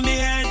hands on me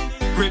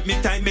head. Grip me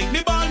tight, make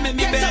me ball, make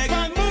me beg.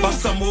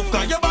 Bust a move,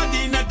 cause your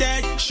body not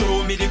dead.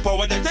 Show me the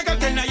power that take a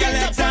 10 of your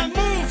legs and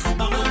move.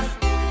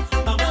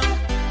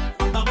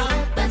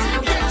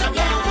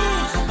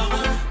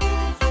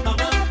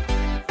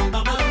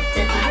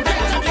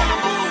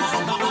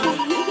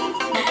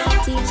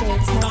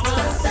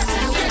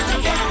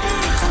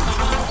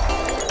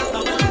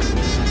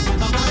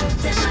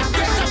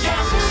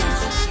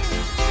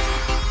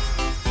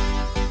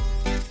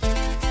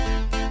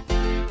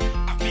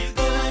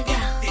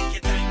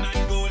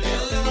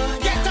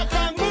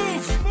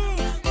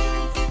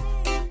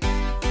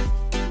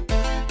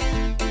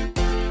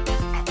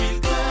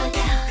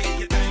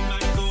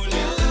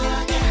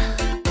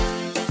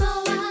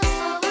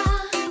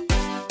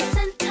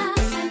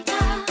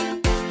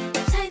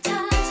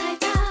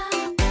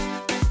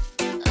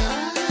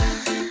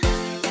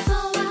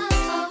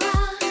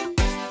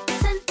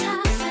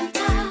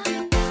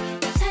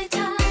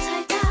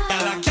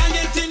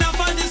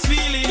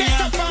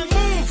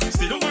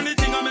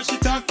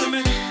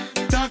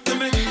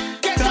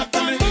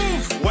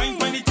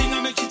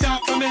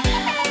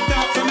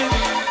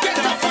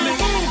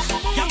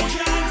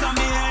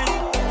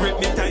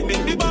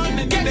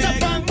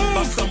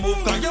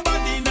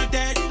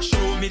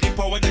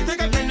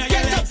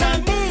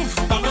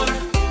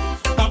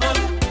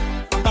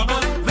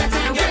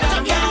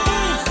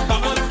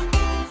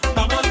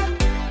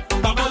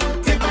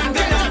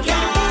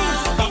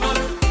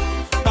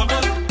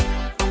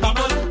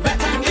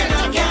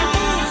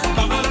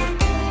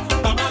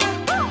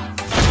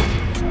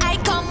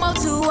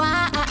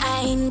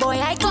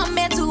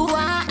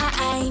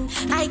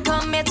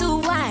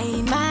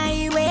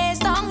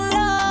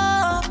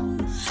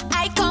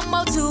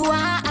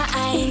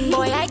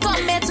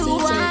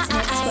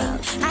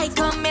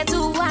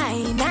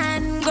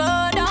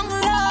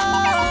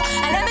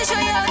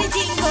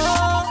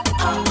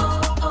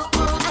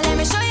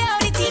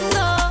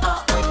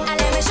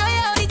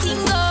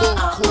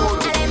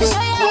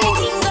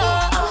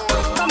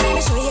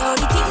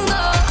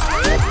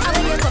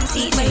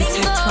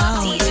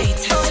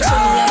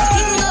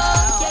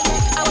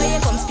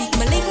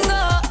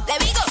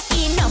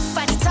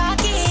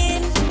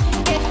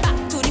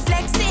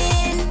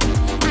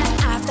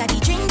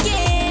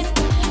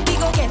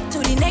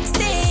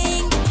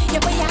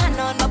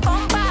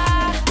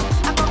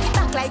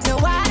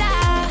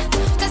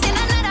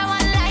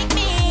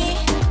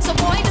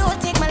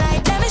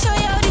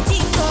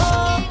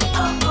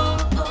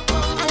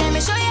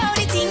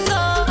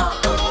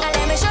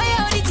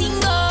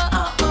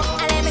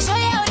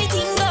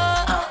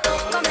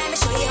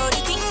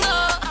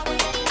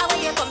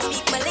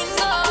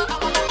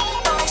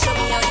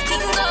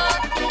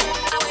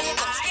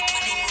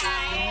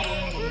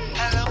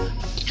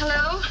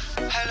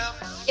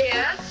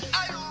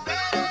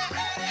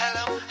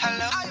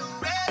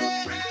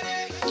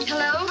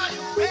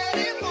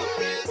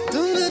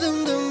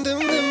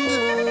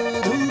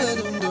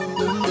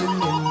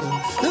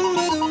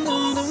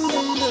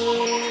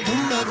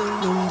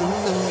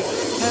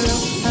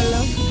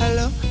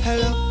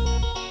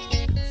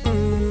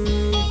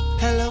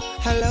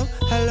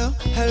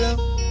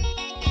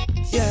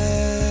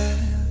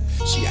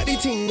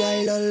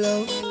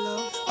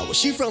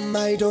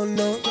 I don't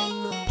know.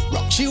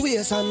 Rock she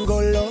waist and go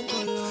low.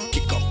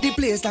 Kick up the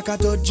place like a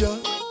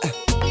dojo.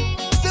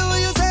 Say what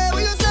you say,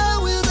 what you say,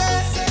 what you say.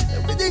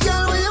 Pretty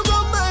girl, when you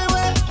come my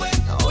way.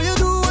 How you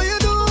do, what you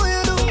do, what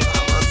you do.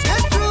 I must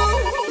get through.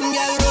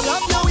 Girl, roll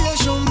up now, you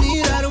show me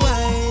that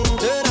wine.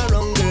 Turn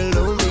around, girl,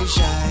 don't be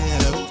shy.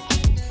 Hello,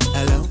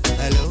 hello,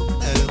 hello,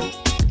 hello.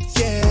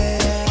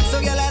 Yeah. So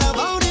girl, I love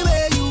how the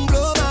way you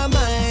blow my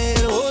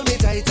mind. Hold me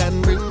tight and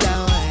bring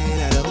down wine.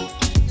 Hello,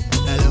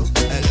 hello,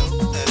 hello,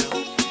 hello.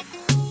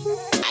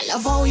 I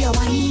love how you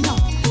wind up.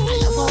 I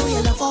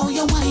love how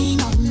you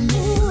wind up. I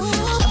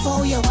love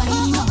how you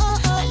wind up.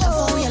 I love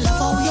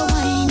how you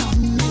wind up.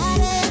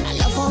 I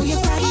love how you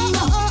grind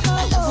up.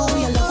 I love how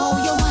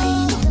you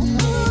wind up.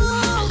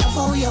 I love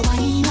how you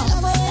wind up. I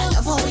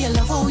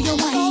love how you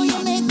wind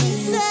up. Make me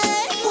say,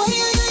 boy,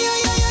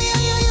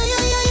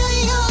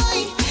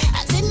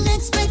 I didn't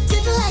expect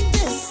it like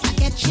this. I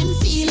catching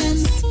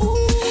feelings.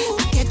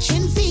 I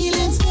catching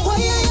feelings. Boy,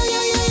 I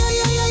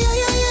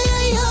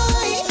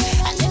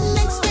didn't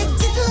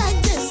expect it like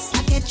this. I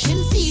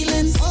catching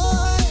feelings. I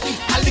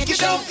lick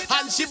it up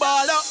and she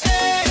ball up.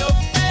 Hey up,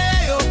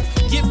 hey up.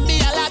 Give me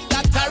a lot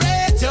that I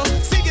rate you.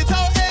 Sing it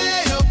out,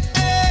 hey up,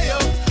 hey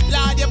up.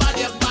 Lord, you bad,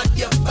 you bad,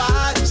 you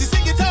bad. She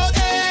sing it out,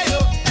 hey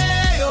up,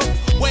 hey up.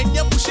 When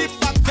you push it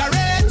back, I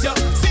rate you.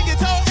 Sing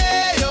it out,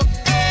 hey up,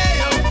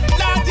 hey up.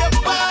 Lord, you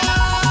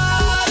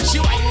bad. She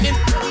whining,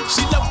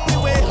 she love the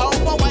way how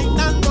I whine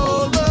and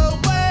roll her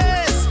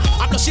waist.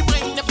 I know she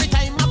whine every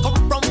time I come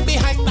from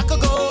behind. I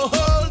could go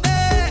whole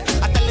day.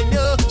 I'm telling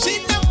you, she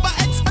never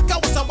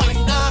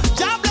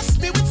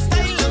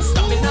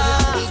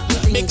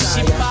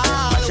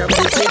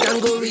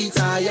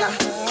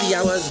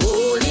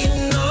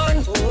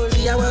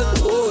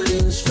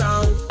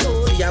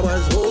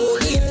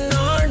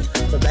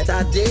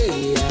better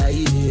day.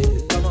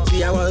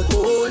 See, I was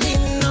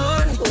holding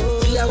on.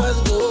 See, I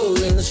was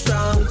going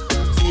strong.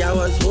 See, I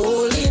was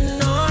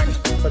holding on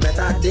for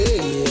better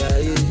day.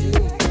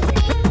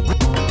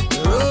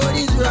 Road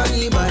is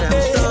rocky, but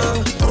I'm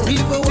strong.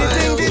 People want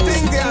to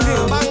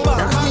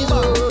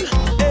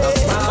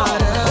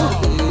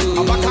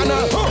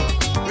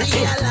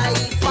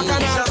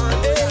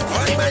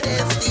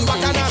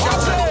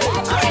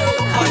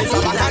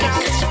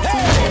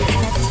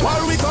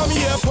What we come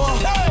here for?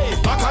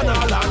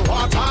 Bacchanal and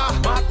water.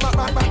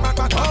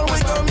 All we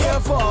come here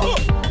for?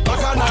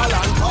 Bacchanal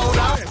and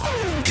powder.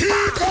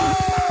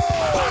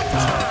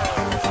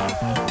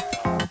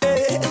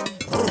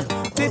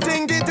 Ding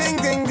ding ding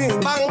ding ding.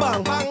 Bang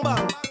bang bang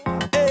bang.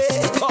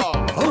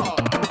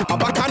 A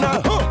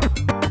bacchanal.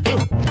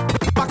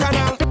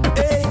 Bacchanal.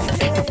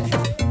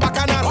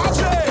 Bacchanal.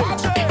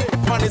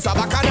 Man, it's a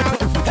bacchanal.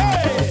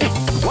 Hey,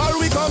 what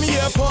we come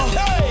here for?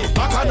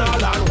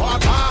 Bacchanal and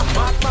water.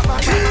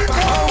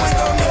 All we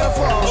come here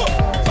for?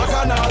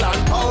 Bacchanal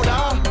and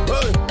powder.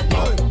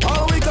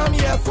 All we come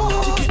here for?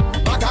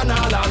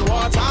 Bacchanal and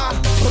water.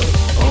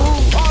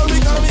 All we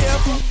come here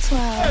for?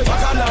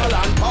 Bacchanal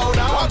and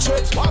powder. Watch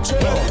it, watch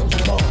it.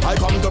 I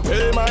come to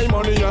pay my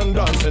money and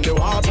dance in the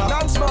water.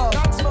 Dance more.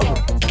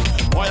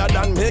 Why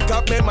than make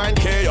up my mind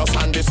chaos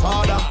and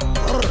disorder.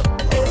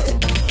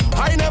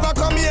 I never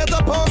come here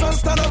to pose and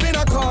stand up in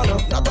a corner.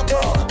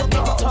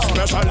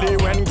 Especially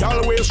when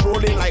girl waist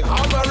rolling like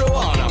hot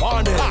marijuana.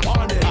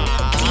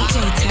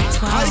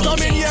 I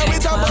come in here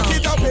with a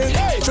bucket of pain.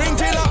 Drink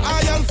till the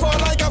iron fall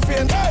like a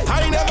fiend.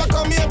 I never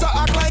come here to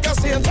act like a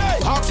saint.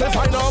 Ask if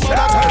I know man,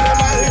 I tell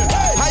them I hate.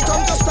 I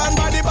come to stand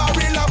by the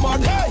barrel of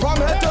mud. From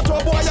head to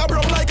toe, boy, I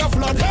broke like a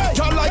flood.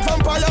 You're like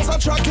vampires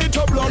attracted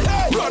to blood.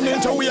 Run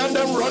into we and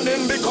them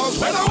running because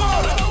when I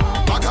want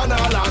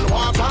Bacchanal and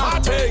water.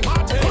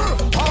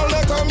 All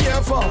they come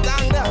here for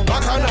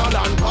Bacchanal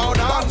and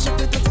powder.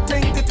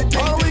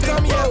 All we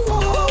come here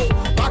for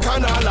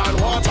Bacchanal and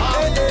water.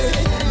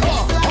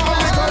 All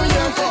we come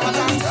here for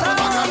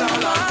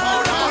Bacchanal and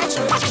powder.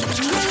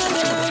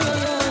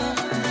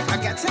 I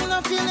got a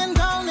feeling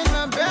down in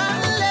my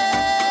belly.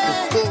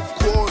 Fourth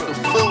quarter.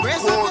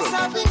 Brace up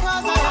yourself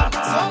because I have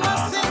so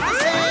much things to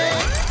say.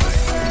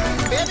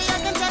 Baby, I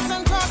can text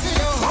and talk to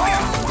you all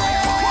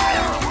day.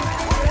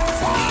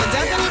 It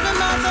doesn't even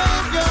matter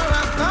if you're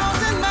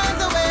 1,000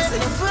 miles away. Say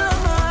you're full of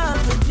my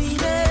heart with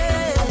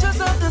feeling. I just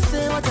have to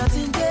say what I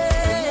think. I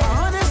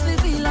honestly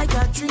feel like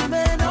I'm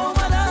dreaming. Oh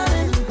my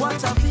darling,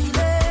 what I'm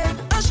feeling.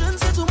 I shouldn't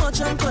say too much,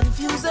 I'm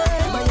confusing.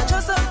 But you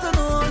just have to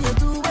know you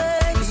do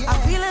it. I'm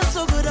feeling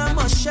so good, I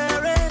must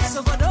share it.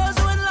 So for those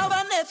who in love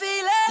and they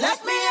feel it,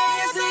 Let me hear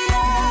you say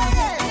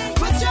yeah.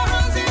 Put your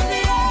hands in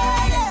the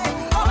air.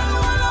 All who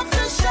love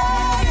to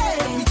share.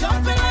 We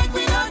jumping like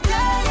we don't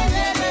care.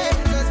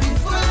 Cause we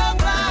full of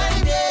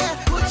pride.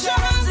 Put your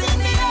hands in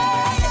the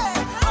air.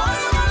 All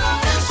who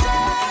love to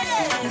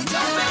share. We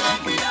jumping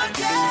like we don't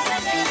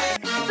care.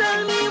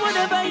 tell me what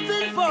they're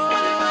fighting for.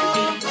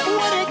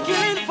 What they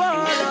killing for.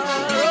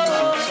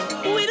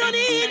 We don't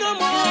need no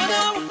more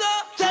now. So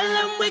tell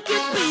them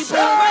wicked people.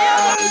 Fire.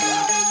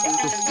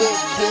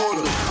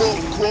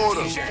 Fourth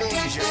quarter.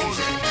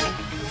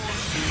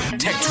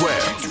 Tech 12.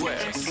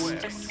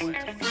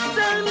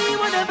 Tell me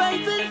what they're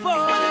fighting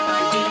for.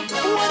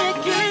 What they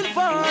killing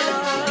for.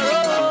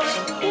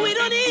 We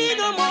don't need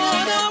no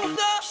more now.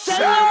 So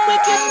tell them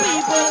wicked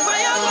people.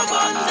 Fire go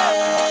burn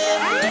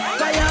them.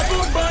 Fire go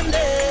burn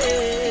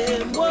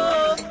them.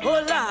 Whoa, oh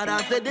Lord, I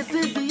said this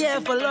is the year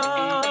for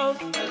love.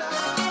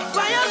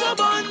 Fire go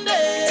burn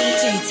them.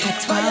 DJ Tech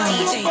 12.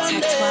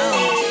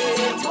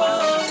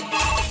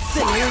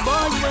 Say, hey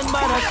boy, you ain't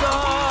bad at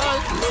all.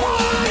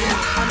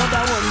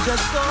 Another one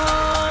just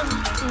gone.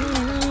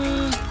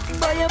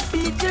 Boy, you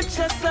beat your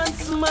chest and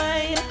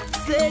smile.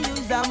 Say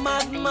you's a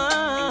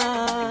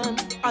madman.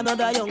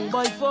 Another young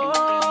boy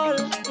fall.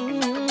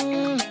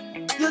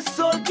 Your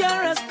soul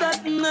can't rest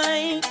at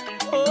night.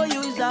 Oh,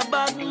 you's a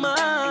bad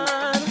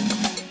man.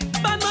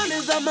 Bad man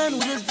is a man who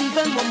just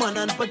defend woman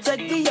and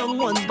protect the young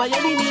ones by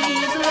any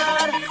means,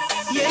 lad.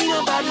 You ain't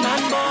no bad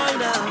man, boy,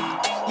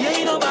 now. You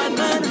ain't no bad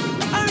man.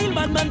 A real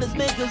bad man just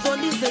make his own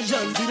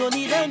decisions. He don't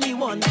need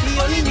anyone. He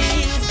only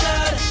needs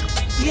God.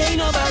 You ain't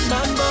no bad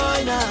man,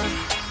 boy, now.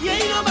 You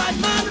ain't no bad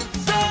man.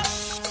 So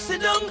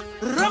sit down,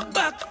 rock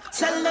back.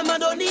 Tell them I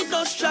don't need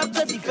no strap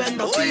to defend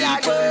no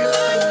people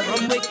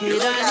from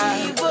wicked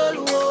and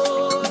evil.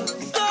 Whoa.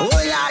 So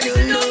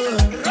sit down,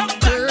 rock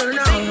back. Turn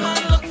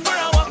on. Look for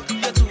a walk. You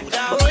do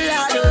that.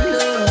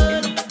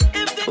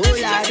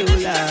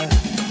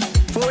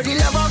 For the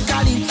love of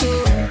Calypso,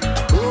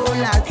 oh,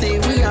 I say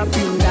we are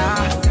pinda.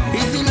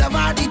 Is the love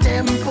of the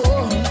tempo,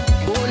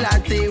 oh, I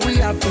say we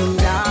are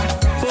pinda.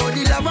 For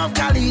the love of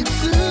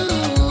Calypso,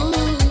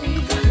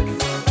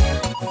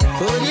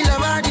 for the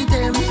love of the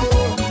tempo.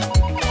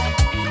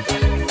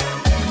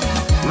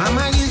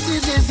 Mama used to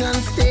say, son,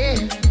 stay.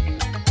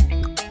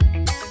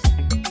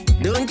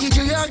 Don't you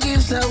throw your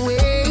gifts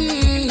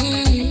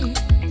away.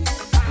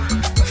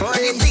 For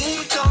the thing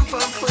come for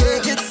free.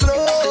 Take it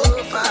slow, so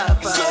far.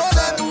 So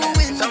that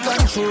moving,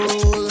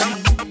 control.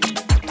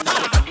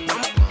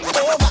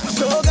 Oh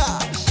gosh, oh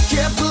gosh.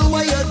 Careful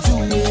what you're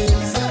doing.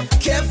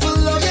 Careful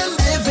how you're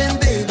living,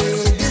 baby.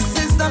 This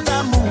is not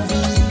a movie.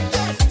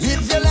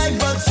 Live your life,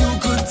 but you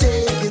could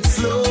take it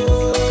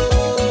slow.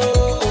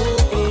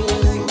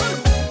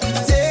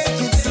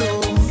 Take it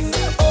slow.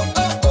 Oh,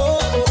 oh, oh,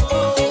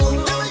 oh,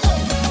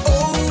 oh.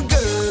 Oh,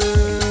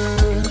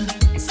 girl.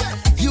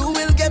 You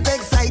will get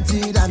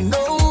excited, I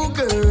know,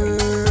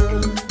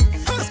 girl.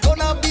 It's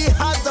gonna be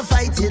hard to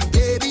fight it,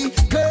 baby.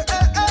 Girl,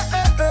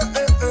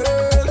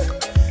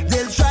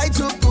 they'll try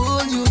to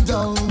pull you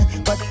down,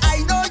 but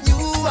I know you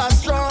are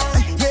strong.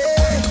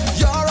 Yeah,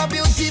 you're a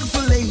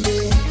beautiful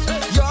lady.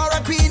 You're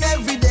a queen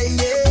every day.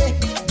 Yeah,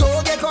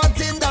 don't get caught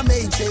in the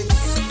matrix.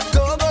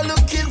 Don't go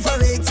looking for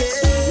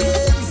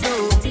ratings.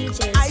 No,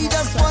 I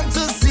just want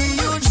to see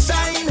you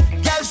shine.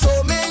 Girl,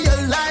 show me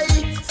your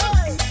light.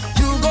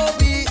 You gon'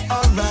 be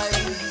alright.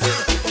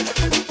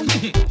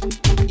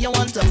 You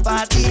want to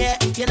party, yeah?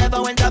 You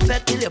never went to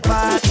fete till you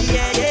party,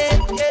 yeah, yeah,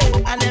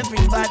 yeah. And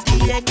everybody,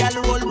 yeah,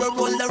 girl,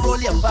 roll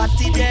your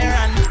body there.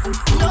 And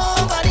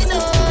nobody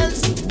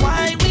knows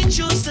why we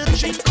choose to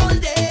drink all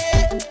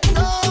day.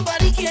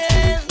 Nobody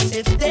cares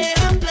if they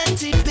have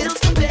plenty bills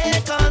to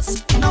pay.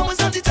 'Cause now is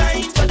not the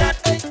time for that.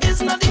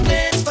 It's not the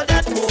place for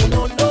that. Oh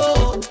no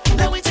no.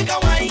 Then we take a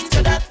wine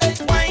to that.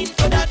 Wine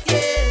for that.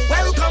 Yeah.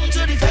 Welcome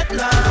to the fete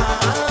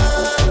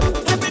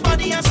land.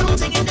 Everybody has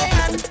something in their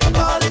hand.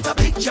 Call it a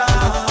big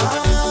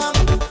job.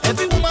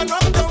 Every woman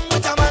run down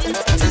with a man.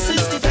 This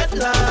is the fete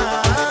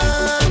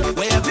land,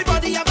 where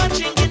everybody have a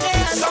drink in their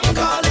hand. Some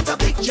call it a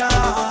big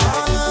job.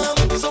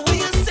 So what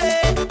you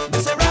say?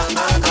 Say rah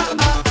ah ah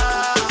ah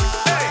ah.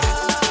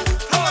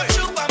 I'm a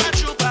trooper, I'm a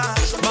trooper.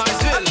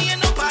 I'm me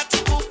no party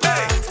pooper.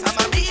 I'm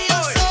a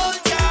real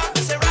soldier.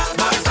 Say rah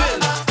ah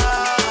ah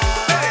ah.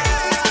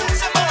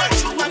 Say I'm a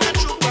trooper, I'm a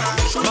trooper.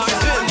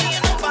 I'm me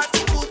no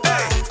party pooper.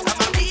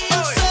 I'm a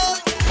real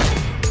soldier.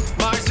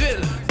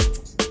 Marsville,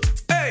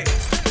 hey,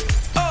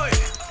 oi,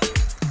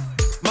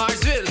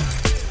 Marsville,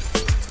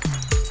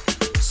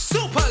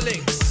 Super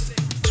Links.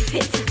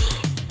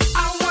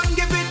 I want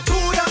give it to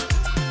ya.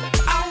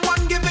 I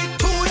want give it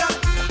to ya.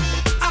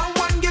 I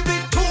want give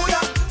it to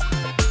ya.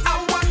 I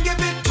want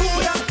give it to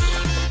ya.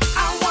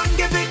 I want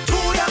give it to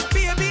ya,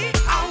 baby.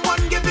 I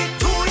want give it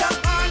to ya,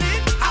 honey.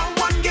 I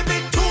want give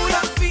it to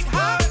ya,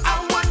 sweetheart. I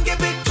want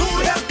give it to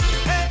ya.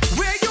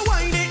 Where you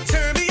whine it,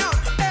 turn me on.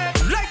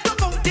 Like the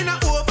fountain I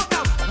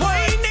overcome.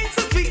 Whining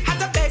so sweet, had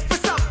to beg for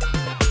some.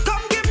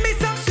 Come give me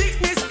some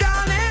sweetness,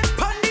 darling.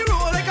 Pon the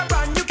roll like a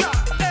brand new car.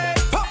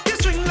 Pop your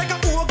string like a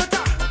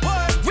Bogota.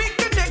 Weak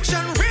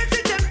connection, raise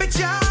the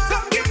temperature.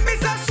 Come give me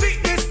some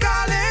sweetness,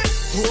 darling.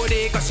 Hold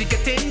it, 'cause she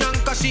getting on,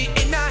 'cause she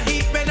in a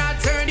heat when I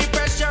turn the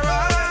pressure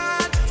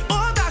on.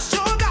 Oh gosh,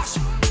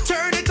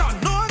 turn it on.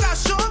 Oh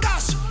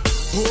gosh.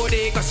 Hold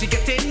it, 'cause she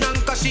getting on,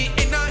 'cause she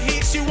in a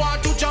heat. She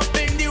want to jump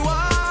in the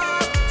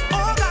water.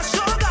 Oh gosh,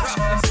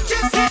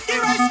 just hit the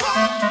right spot.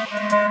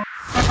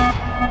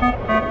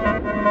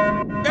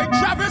 Hey,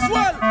 Travis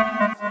Well,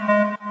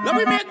 let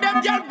me make them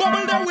girl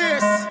bubble their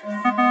waist.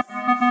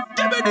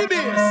 Give me the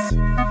bass.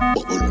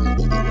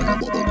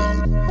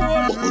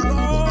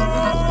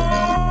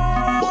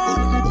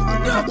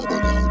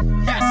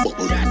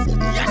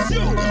 Yes,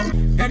 you.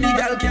 Any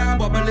girl can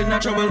bubble in a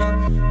trouble.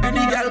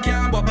 Any girl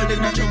can bubble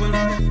in a trouble.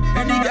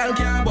 Any girl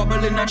can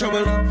bubble in a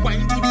trouble.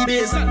 Wine to the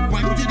bass and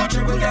wine to the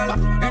trouble, girl.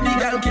 Any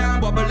girl can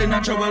bubble in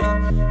a trouble.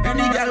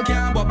 Any girl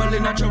can bubble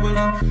in a trouble.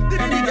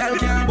 Any girl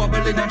can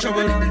bubble in a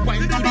trouble.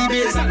 Wine to the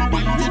bass and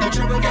wine to the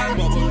trouble, girl.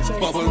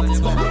 Bubble,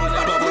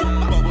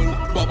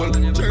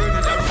 turn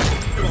it up.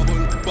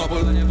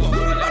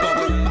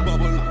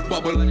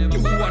 Bubble. You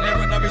want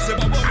everyone to be say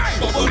bubble.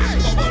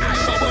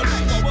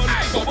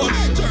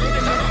 Turn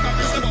it up.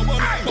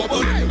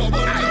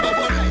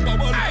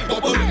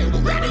 Bubble.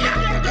 Ready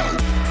and go.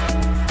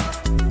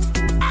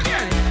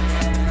 Again.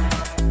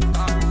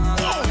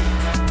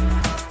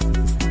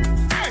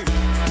 Hey.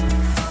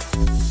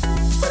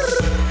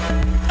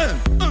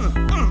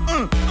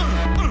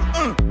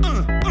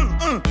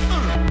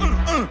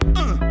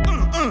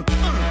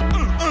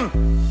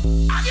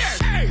 Again.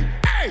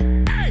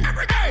 Hey.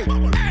 Every day.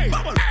 Bubble. Hey.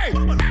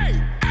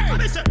 Let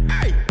me say.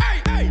 Hey.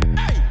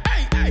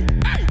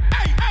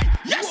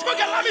 Yes,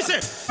 forget. Let me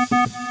say.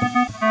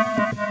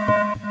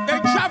 Hey,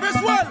 Travis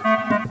Well,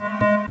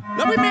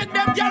 let me make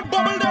them girl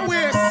bubble their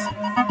waist.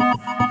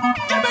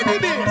 Give me the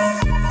bass.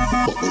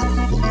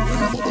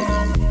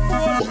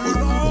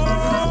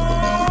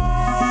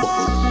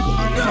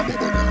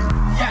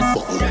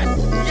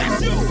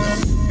 Yes, you.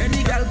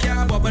 Any girl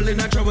can bubble in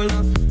a trouble.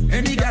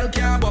 Any girl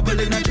can bubble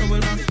in a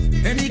trouble.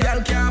 Any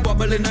girl can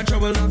bubble in a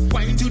trouble.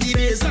 Wine to the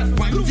bass and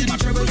wine to the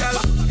trouble, girl.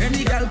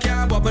 Any girl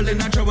can bubble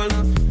in a trouble.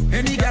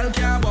 Any girl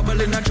can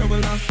bubble in a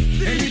trouble.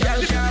 Any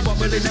girl can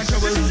bubble in a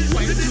trouble.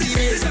 Wine to the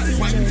bass and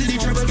wine to the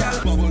trouble, girl.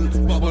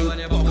 Bubble.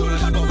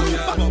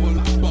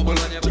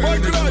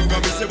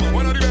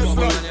 One of the best.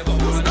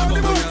 Start the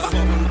boots.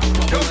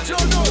 Don't you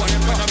know?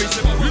 You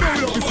know we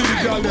don't see the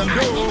girl them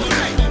do.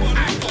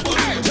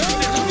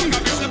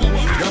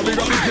 Yeah, we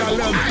got the girl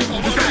them.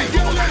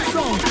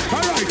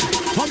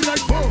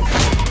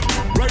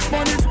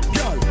 on it,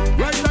 girl.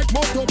 Ride like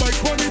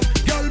motorbike on it,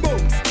 girl.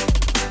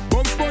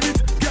 Bounce on it,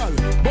 girl.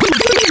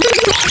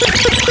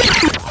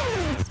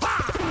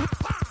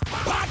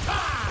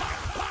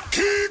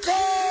 Kiko!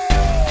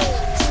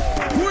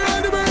 We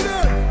are the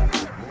building.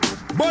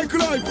 Bike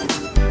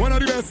life, one of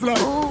the best life.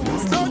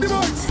 Start the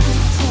bikes.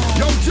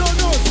 Young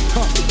Jonas,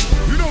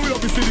 you know we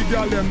love to see the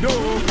girl them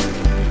though.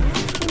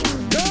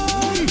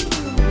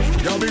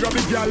 Y'all big up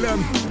the girl them.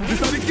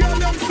 This is the girl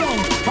them song.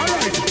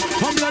 Alright,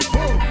 I'm like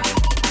four.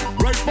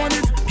 Right on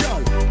it,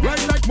 girl.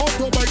 Ride like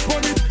motorbike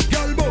on it,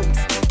 girl.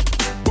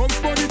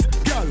 Bounce on it,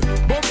 girl.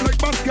 Bump like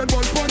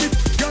basketball on it,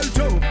 girl.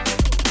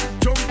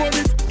 Jump on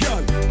it,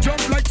 girl.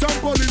 Jump like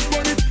trampoline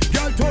on it,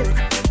 girl.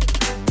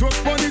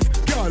 Twerk on it,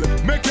 girl.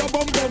 Make your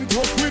bum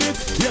talk with it.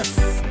 Yes,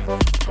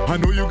 I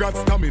know you got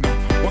stamina.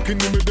 Walk in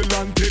the middle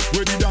and take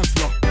where the dance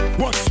floor.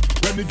 Watch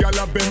when the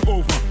gal bend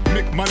over.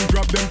 Make man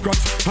grab them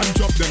crotch and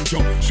drop them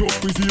jaw. Show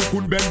Quizzy you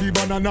could bend the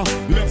banana.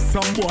 Left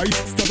some boy,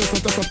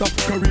 sata.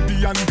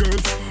 Caribbean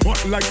girls,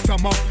 hot like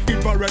summer.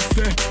 Infrared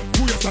say,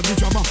 who you start the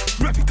drama?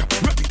 Rev it up.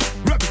 Back it up.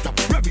 Rev it up.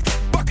 Rev it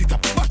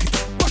up. Back it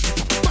up.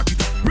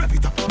 Rev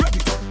it up.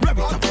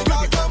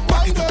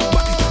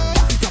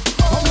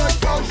 I'm like,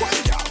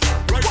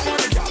 right on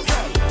it, girl.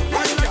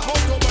 Right like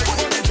motorbike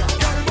on it,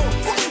 girl.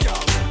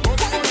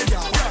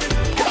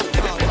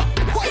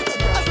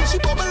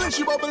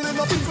 She bubbling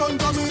up in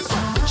front of me.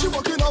 She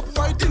walking up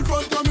right in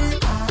front of me.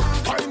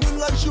 Timing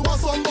like she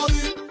was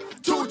somebody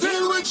to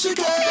deal with. She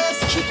cares.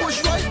 She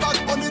push right back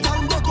on it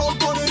and broke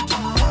out on it.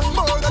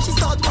 Murder, she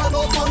start right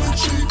up on it.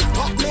 She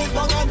up me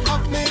down and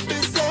up me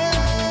busy.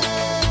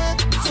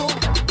 So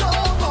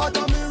don't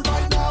bother me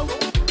right now.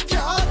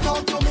 Can't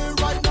talk to me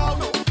right now.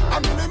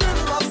 I'm in the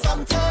middle of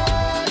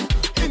something.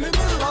 In the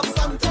middle of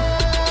something.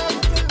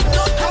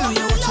 I know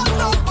you're watching me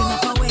walking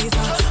up my ways.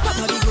 I'm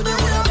not good at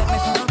when I let me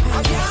feel a pain.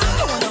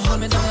 You wanna hold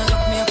me down and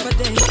lock me up for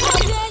days.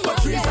 But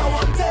please, I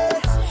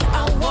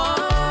want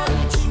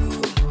you.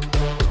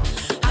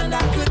 And I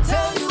could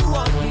tell you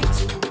want me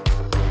to.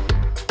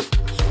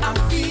 I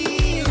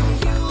feel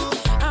you.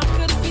 I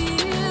could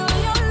feel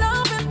your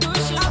love and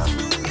push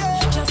you.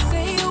 Just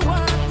say you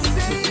want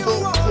me to.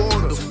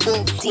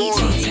 DJ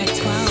Tech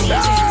 12.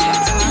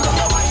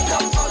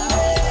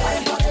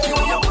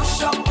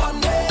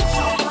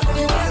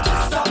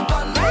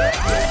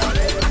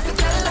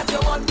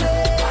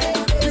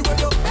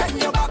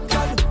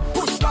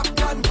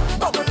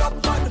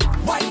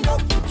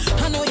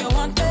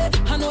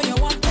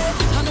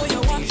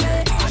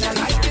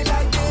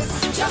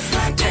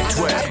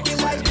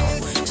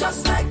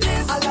 Just like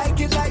this, I like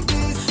it like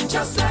this.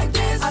 Just like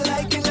this, I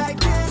like it like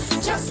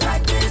this. Just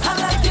like this, I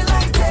like it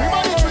like this.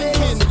 Everybody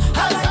drinking,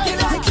 I like it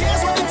like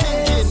this. Who cares what you're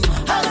thinking?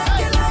 I like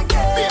it like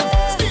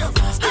this.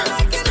 I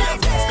like it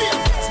like this.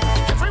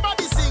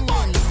 Everybody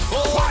singing.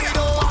 Oh, I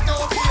don't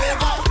know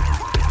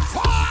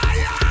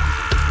fire.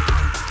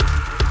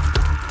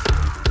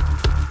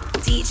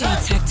 DJ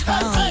Tech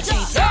 12. DJ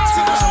Tech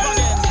 12.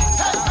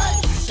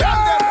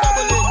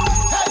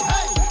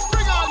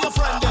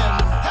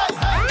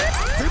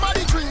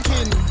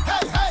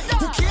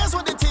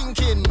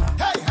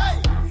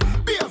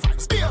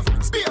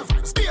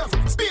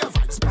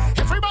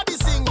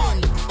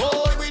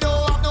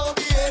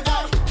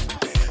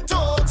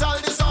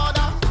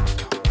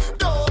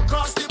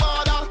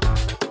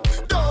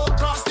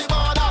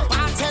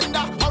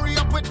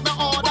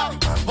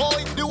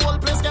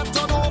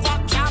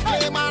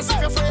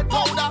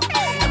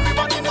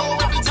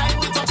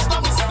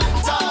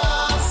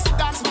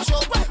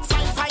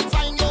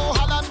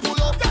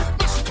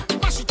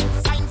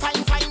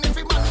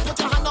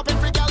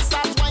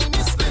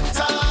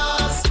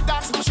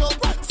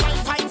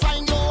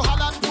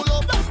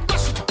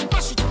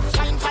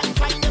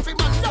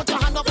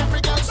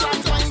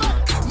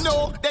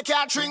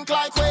 Drink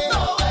like we,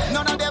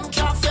 none of them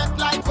can fit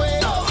like we,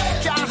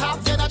 can't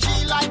have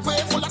energy like we,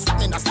 full of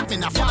stamina,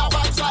 full of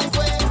vibes like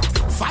we.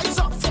 Vibes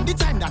up from the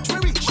time that we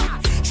reach,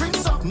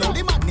 drinks up, no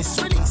the madness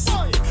release.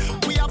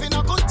 We having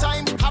a good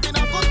time, we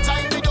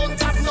don't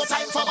have no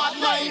time for bad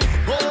mind.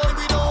 Oh,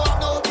 we don't have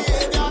no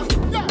behavior,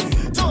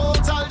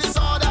 total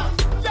disorder,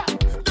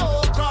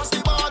 don't cross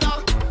the border,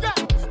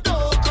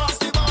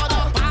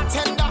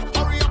 bartender,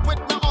 hurry up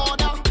with my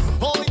order.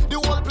 Oh, the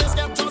whole place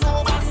get turned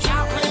over,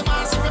 can't play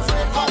mass if you're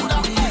afraid powder.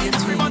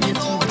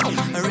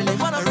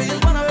 I really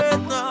wanna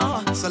hurt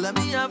now. So let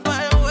me have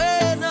my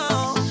way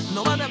now.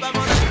 No one ever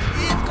wanna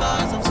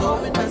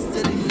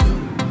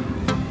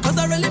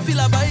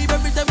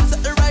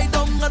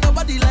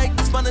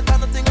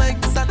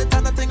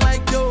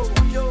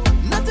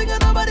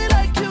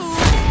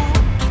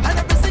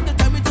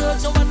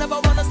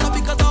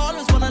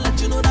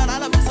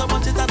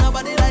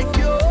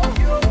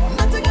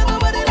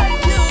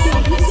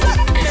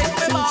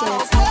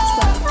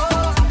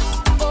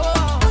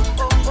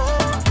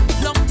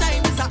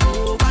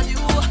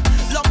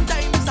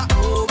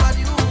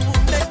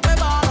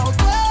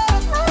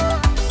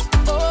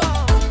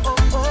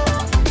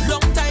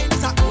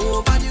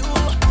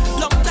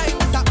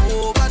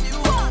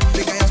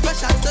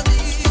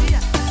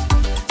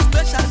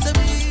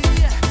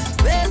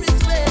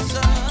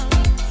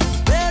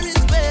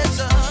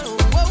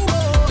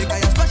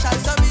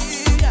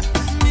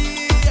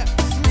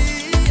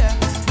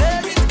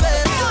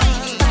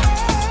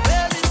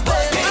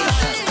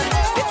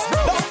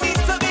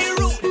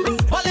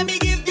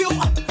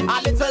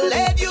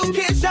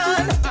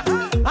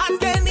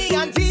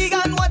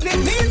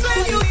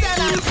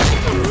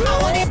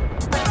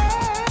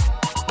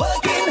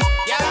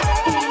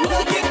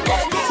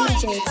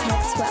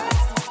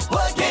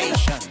Okay,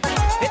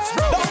 it's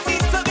wrong. Don't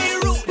need to be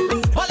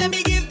rude, but let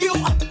me give you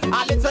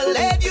a little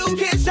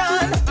education.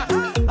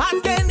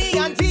 Ask any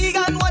auntie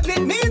and what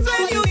it means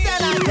when you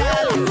tell a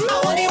girl,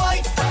 I want the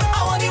wife,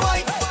 I want the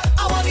wife,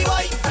 I want the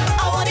wife,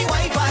 I want the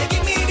Wi-Fi.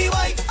 Give me the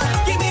wife,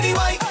 give me the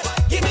wife,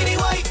 give me the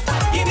wife,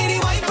 give me the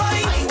Wi-Fi.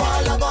 I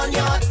want log on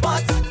your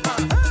spot,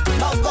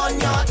 log on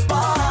your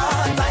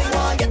spot. I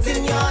want get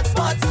in your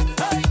spot.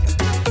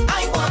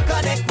 I want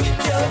connect with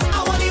you.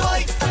 I want the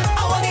wife,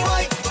 I want the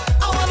wife,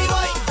 I want the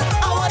wife,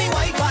 I want the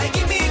Wi-Fi.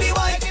 Give me the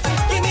wife,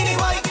 give me the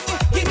wife,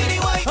 give me the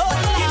wife,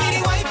 give me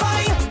the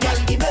Wi-Fi. Girl,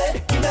 give me,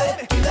 give me,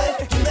 give me,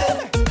 give me.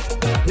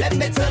 Let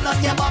me turn on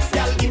your box,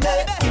 girl. Give me,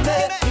 give me,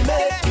 give me,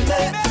 give me.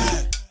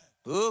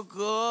 Oh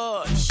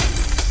gosh,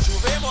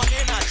 Juve money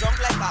in a junk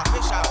like a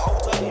fish out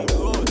on the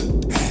road.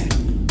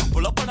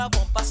 Pull up on a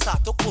bumper,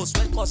 start to post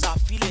well cause I'm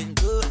feeling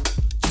good.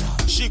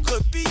 She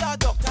could be a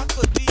doctor,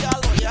 could be a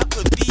lawyer,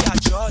 could be a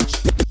judge.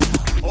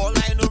 All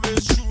I know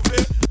is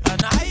Juve,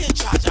 and I in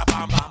charge of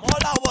Bam Bam.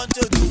 All I want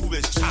to do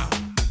is chow,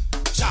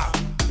 chow,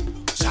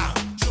 chow.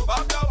 Juve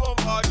up your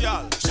bumper,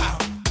 girl. Chow,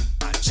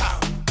 and chow,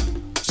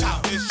 chow.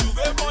 It's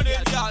Juve money,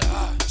 girl.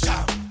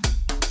 Chow,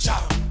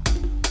 chow,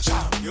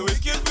 chow. You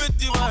wicked with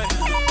the wine.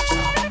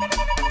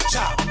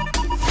 Chow, chow,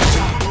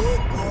 chow. Oh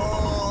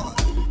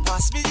God.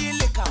 Pass me the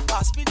liquor,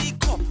 pass me the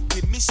cup,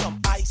 give me some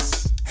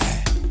ice.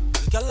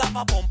 The girl have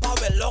a bumper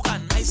well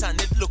organized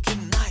and it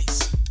looking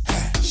nice.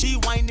 She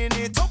whining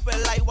it up,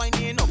 well I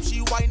whining up.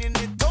 She whining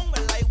it down,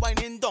 well I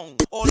whining down.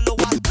 All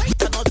over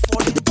tight and not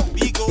falling down.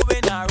 Be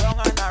going around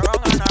and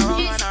around and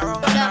around and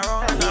around and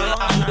around and around and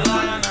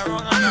around and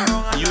around and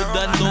around. You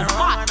done no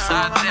hot,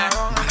 son.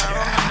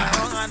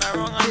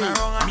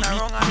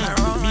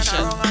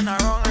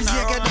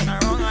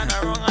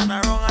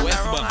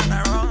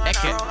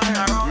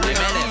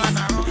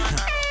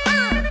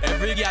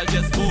 Every girl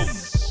just boom,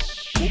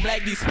 boom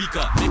like the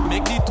speaker.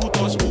 Make the two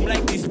touch boom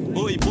like this,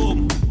 boy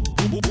boom.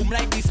 Boom boom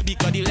like the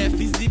speaker. The left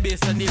is the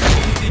bass and the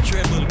right is the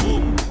treble.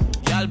 Boom,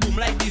 girl boom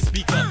like the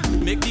speaker.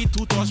 Make the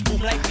two touch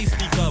boom like the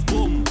speaker.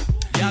 Boom,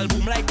 girl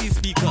boom like the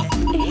speaker.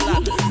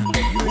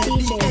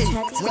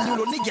 When you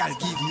lonely, girl,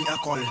 give me a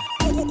call.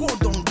 Go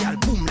down, girl,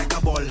 boom like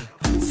a ball.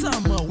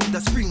 Summer,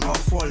 winter, spring or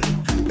fall.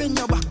 Bend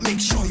your back, make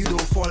sure you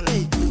don't fall.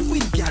 Hey,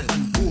 win, girl,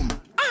 and boom.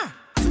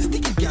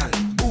 Sticky, girl,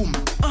 boom.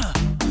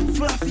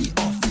 Fluffy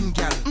or thin,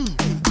 girl.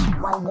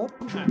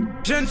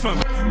 Jeune femme,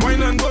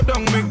 wine and go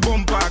down, make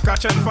bumper,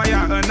 catch on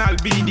fire, and I'll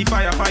be the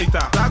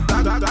firefighter.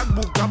 That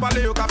book,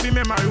 kabale yo kafi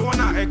me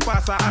marijuana, ek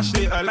pasa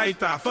acheter a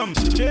lighter. Femme,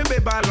 chebe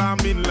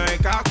balamin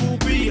like a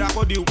coupi,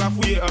 akodi yo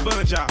kafuye a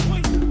banja.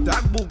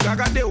 That book,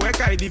 agade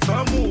weka di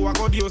famu,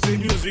 akodi yo se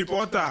news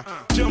reporter.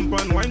 Jump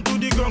and wine to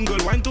the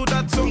grungle, wine to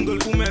that songle,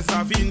 koume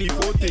sa fini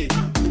fote.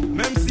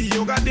 Même si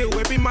yo gade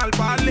wepi mal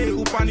parler,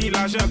 ou pani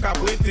l'argent ka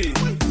prêté.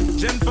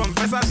 Jeune femme,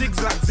 fais ça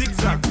zigzag,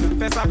 zigzag,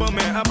 fais ça bon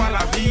mais un pas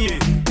la vie.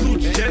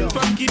 Jeune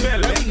femme qui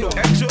belle,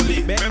 elle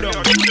jolie, bend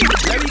down.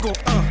 Let me go,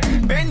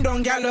 bend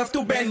down, girl, love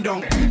to bend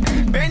down.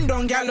 Bend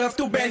down, girl, love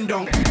to bend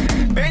down.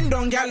 Bend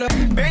down, girl,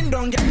 bend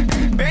down,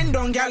 bend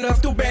down, girl,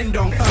 love to bend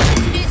down.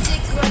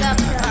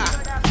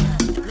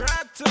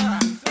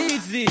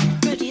 Easy,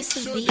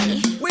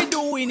 we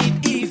doing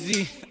it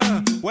easy.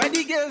 Where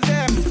the girls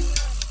them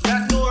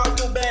that know how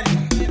to bend?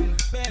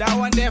 That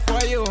one there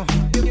for you.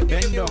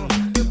 Bend down,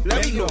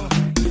 let me go.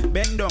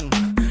 Bend down,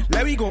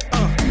 let me go.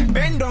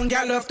 Bend down,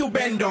 girl, love to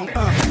bend down.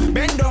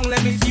 Bend down,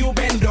 let me see you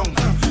bend down.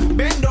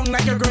 Bend down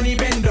like a granny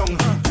bend down.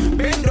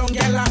 Bend down,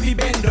 girl, happy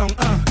bend down.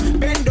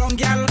 Bend down,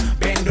 girl,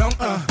 bend down.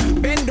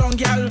 Bend down,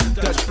 girl,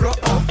 touch floor.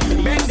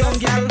 Bend down,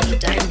 girl,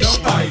 bend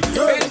down.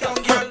 Bend down,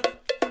 girl.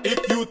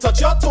 If you touch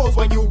your toes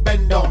when you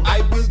bend down,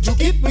 I will juke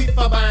it with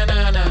a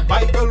banana.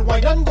 My girl,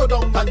 wine and go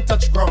down and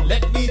touch ground.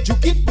 Let me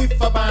juke it with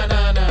a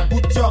banana.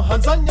 Put your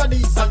hands on your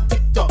knees and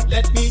tick-tock.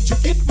 Let me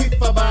juke it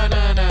with a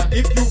banana.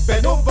 If you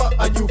bend over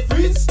and you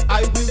freeze,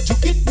 I will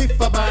juke it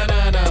with a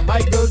banana.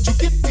 My girl,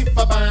 juke it with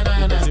a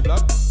banana.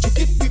 Juke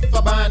it with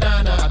a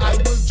banana. I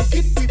will juke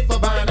it with a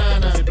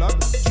banana. Juke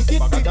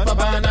it with a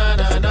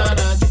banana.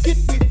 Nana. Juke it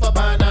with a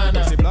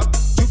banana.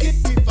 Juke it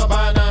with a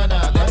banana.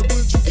 I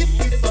will juke it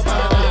with a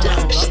banana.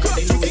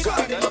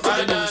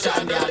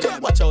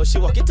 Watch how she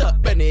walk it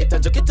up, bend it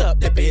and juke it up,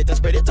 dip it and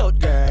spread it out,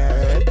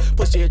 girl.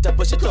 Push it up,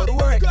 work.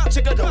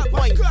 Check it out,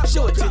 wine,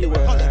 show it to the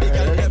world.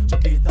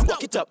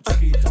 Walk it up,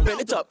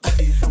 bend it up,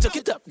 juke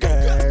it up,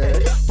 girl.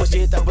 Push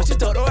it up, work.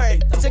 Check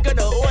it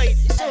out, wine,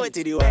 show it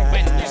to the world.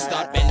 When you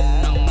start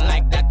bending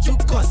like that, you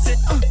cause it.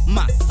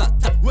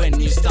 Masata. When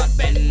you start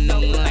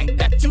bending like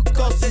that, you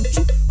cause it.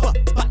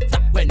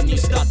 When you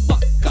start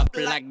back up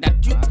like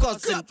that, you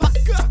cause it.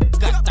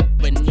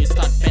 When you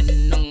start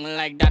bending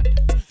like that.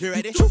 You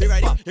ready? You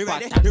ready? You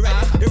ready? You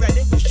ready? You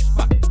ready? Push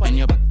back when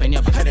you're back, when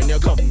you're back. And then you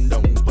come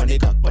down,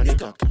 panic up.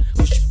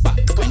 Push back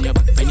when you're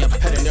back, when you're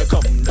back. And then you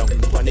come down,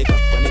 panic up.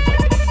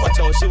 Watch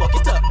how she walk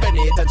it up, bend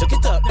it and juke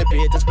it up, dip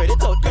it and spread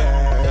it out,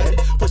 girl.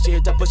 Push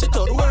it out,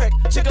 work.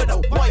 Check it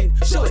out, wine,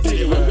 show it to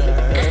the world.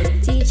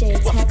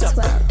 DJ Walk it up,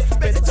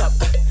 bend it up,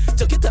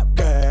 juke it up,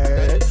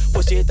 girl.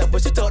 Push it out,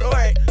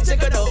 work.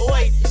 Check it don't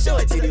wait, show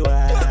it to the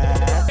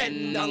world.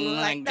 Bend down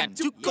like that,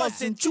 two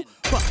cousin two.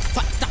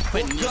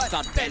 When you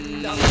start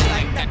bend down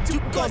like that, two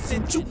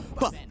cousin two.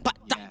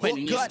 When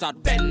you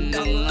start bend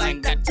down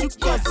like that, two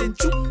cousin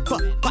two.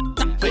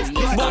 When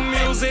you start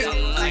music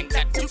like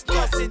that, two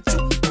cousin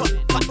two.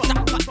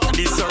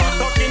 The Sarah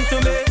talking to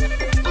me,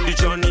 the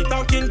Johnny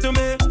talking to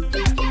me,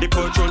 the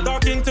Patrol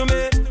talking to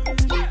me.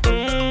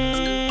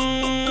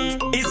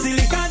 It's the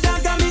liquor that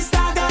got me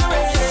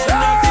staggering.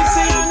 Nothing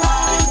saying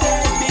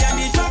haunted, behind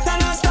the truck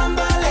and I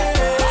stumbling.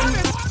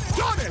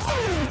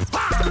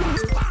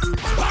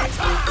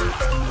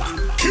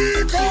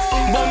 Keep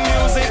on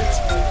music.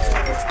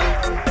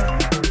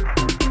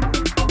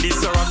 The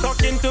Sarah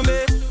talking to me,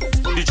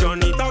 the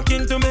Johnny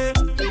talking to me,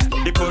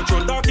 the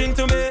Patrol talking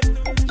to me.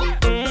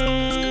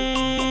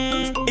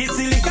 It's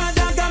the liquor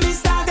that got me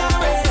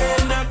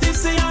staggering. Nothing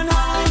saying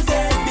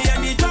haunted,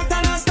 behind the truck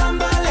and I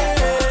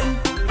stumbling.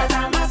 But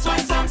I must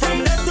find something. From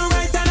left to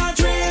right and I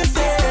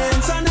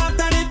drifting. Sun up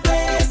and it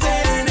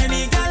blazing.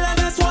 Any girl and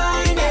us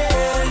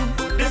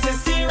whining. This is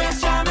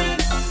serious jamming.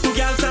 Two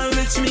girls will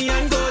reach me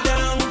and go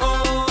down.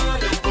 Oh,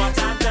 look what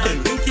I've done. Them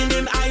thinking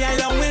them I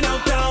long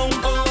without down.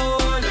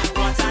 Oh, look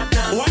what I've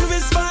done. One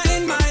whisper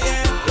in my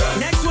ear,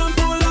 next one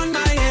pull on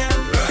my hair.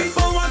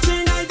 People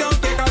watching, I don't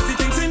care 'cause the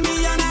things in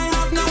me and I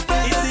have no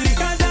fear. It's the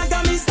liquor that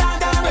got me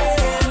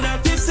staggering. Not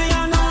tipsy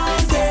and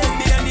haunted,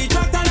 behind the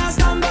truck and I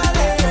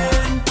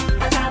stumbling.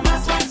 But I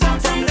must find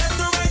something. From left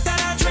to right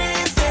and I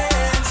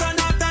drifting. Sun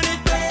up and it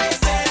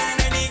blazing.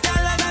 Any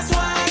girl and us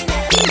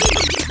whining.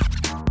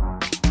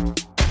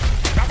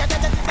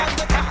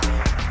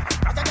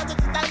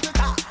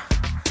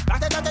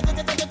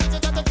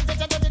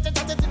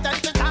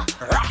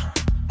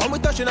 When we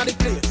touching on the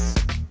place,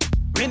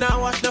 we now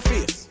wash the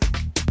face.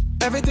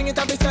 Everything it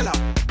have be sell out.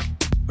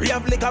 We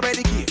have liquor by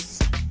the case.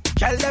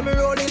 Tell them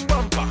rolling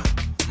bumper,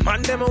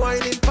 man them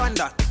whining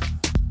panda.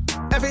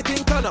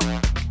 Everything turn up,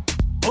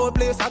 whole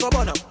place I go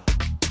burn up.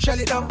 Shell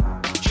it down,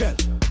 shell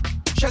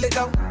it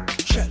down,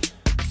 shell.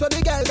 So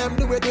the girl them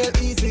do it real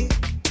easy,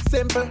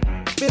 simple,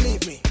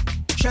 believe me.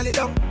 Shell it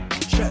down,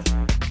 shell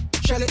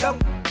it down,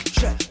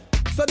 shell.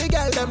 So the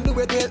girl them do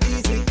it real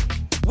easy.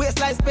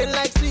 Waistline spin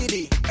like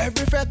CD.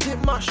 Every fret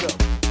tip mash up.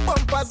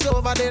 Bumpers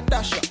over the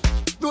dash up.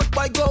 Good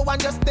boy go and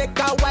just take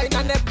a wine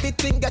and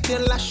everything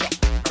getting lash up.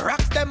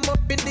 Rocks them up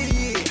in the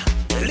air.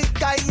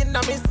 Liquor in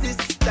my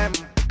system.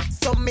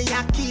 So me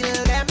a kill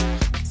them.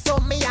 So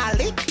me a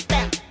lick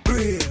them.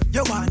 Brave.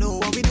 You wanna know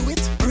how we do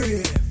it?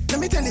 Brave. Let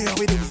me tell you how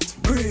we do it.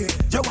 Brave.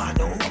 You wanna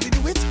know how we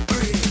do it?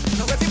 Brave.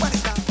 Now everybody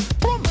stop.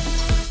 Boom.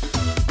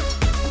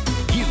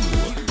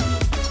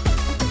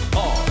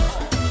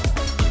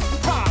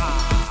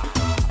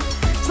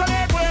 So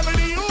make way for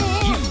the you.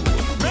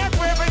 Make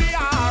way for the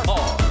R.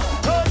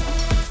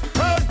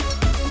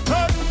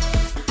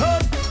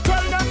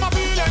 Tell them I'm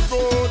feeling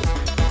good.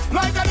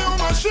 Like a new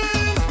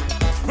machine.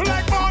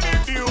 Like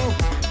morning dew.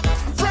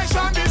 Fresh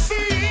on the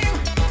scene.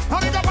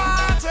 Having a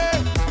party.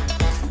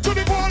 To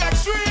the full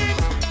extreme.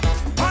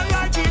 And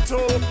light it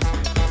up.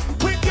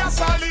 With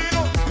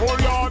gasoline. Oh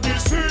Lord, the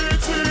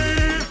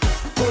city.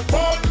 Good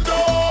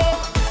bundle.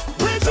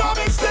 We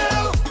jamming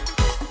still.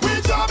 We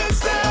jamming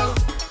still.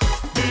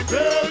 The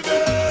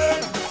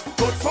building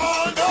could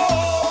fall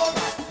down.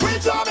 We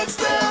jamming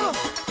still.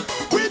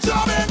 We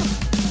jamming.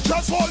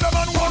 Just hold them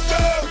and walk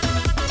them.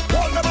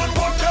 Hold them and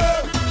walk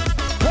them.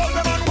 Hold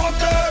them and walk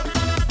them.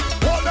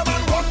 Hold them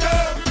and walk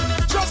them.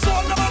 Just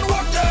hold them and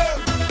walk them.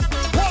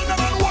 Hold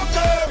them and walk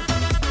them.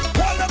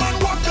 Hold them and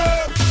walk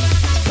them.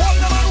 Hold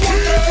them and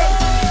walk them.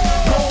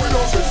 No, we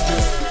no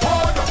business.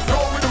 Oh, no,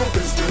 we no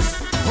business.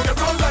 We get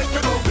on like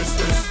you no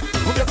business.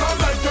 We get on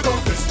like you no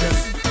business.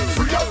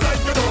 Free up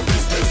like you no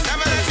business.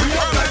 Free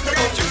up like you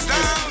no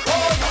business.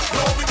 Oh,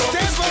 no, we no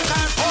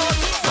business.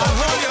 Don't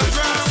hold your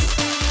ground.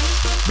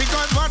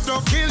 Because what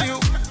don't kill you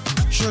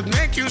should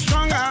make you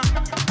stronger.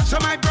 So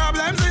my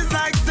problems is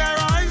like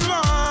steroids,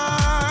 boy.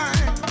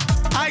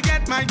 I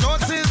get my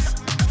doses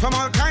from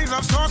all kinds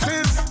of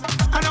sources,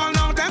 and all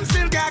of them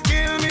still can't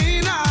kill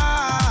me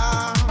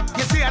now.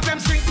 You see, as them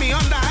sink me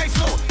under ice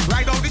flow,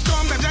 ride out the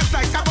storm, them just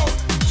like a boat.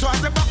 So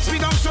as they box me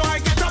down, so I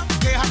get up.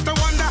 They have to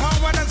wonder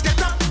how others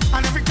get up,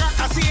 and every crack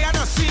I see, I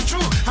just see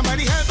through. And by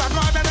the help of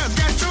God, I just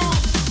get through.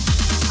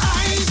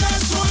 I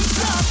just won't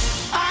stop.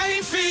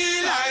 I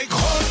feel like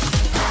Hulk.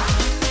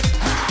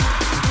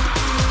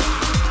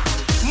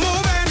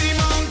 Move any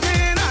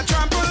mountain, I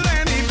trample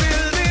any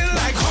building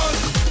like Hulk.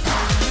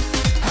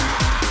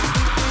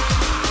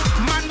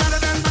 Man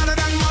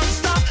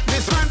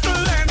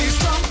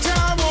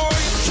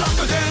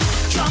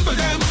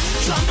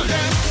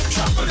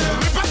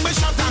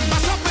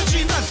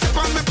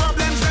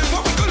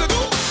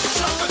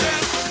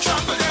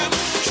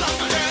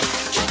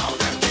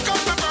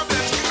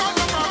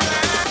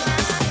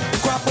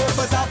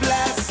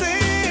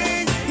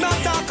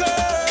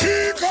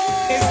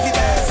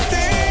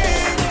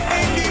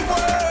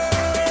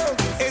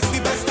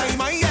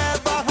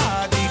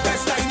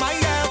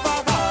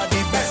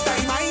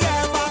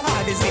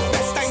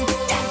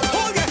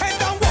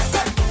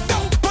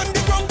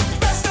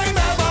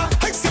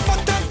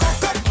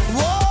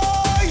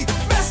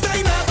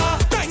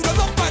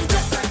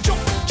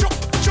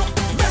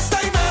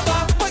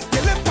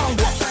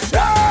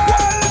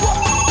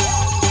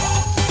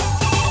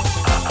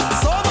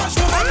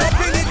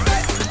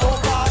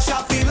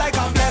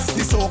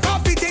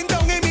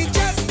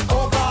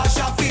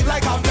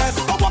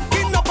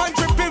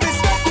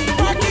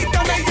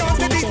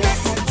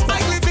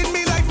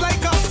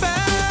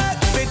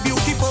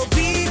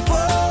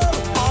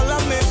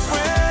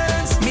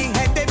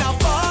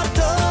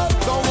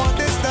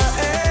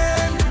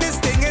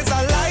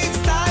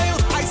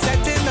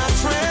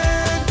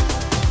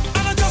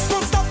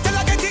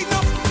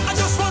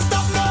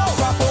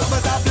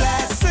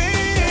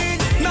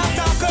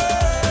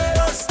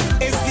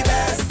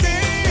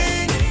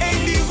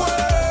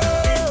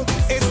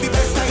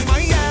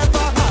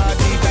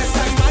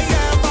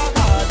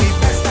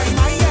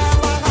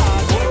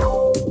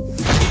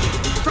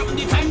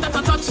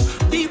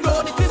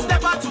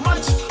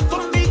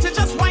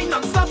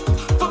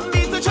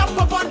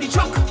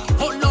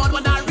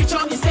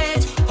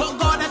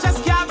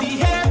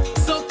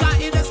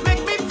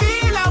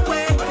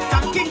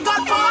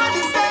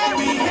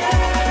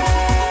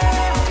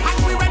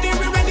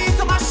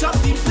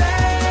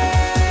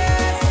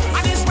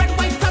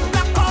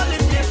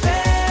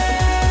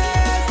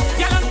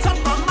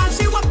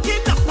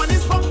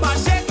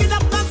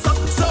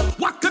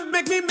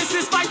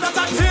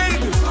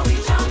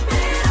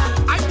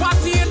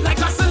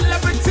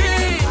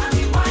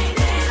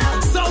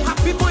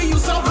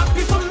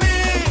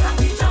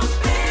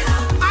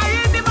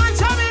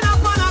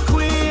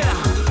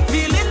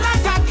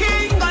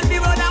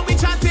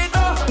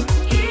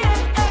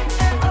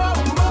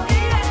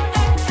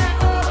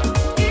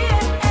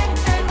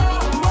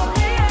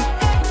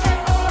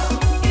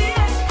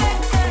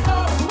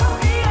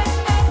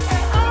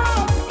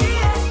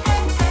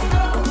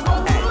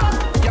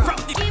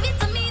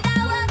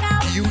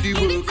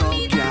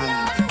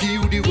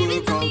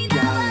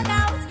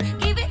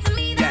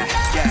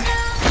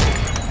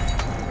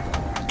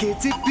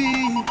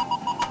recipe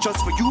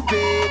just for you,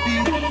 baby.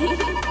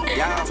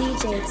 Yeah.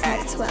 DJ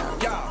Tech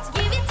 12. Yeah.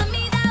 Give it to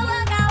me, that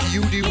workout. Give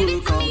you the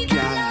workout,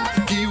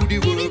 girl. Give you the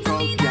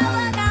workout,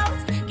 girl.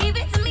 Give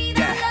it to me,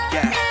 that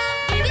Yeah.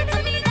 Give it to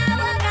me, that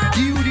workout.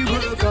 Give you the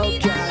workout,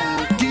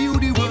 girl. Give you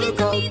the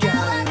workout,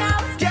 girl.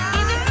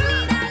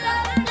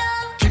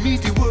 Give me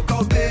the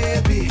workout,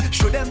 baby.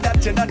 Show them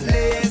that you're not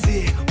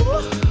lazy.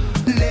 Ooh,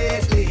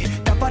 lately,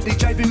 that body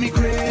driving me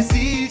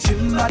crazy.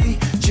 Gym body.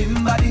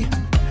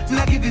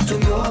 Now give it to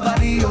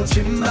nobody. Oh,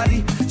 gym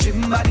body.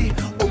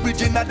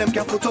 Original, them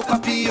can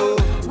photocopy, oh.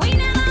 We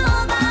never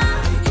over.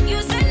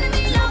 You sending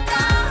me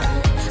loca.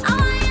 I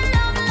want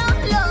your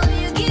love.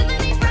 You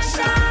giving me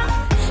pressure.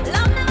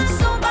 Love never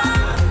sober.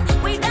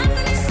 We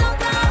dancing in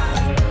soca.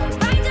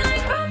 Ride you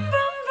like brum.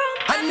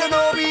 And you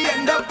know we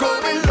end up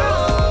going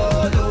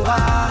low,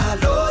 lower,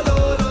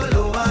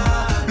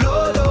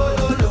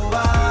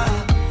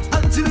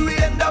 until we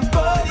end up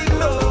going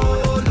low,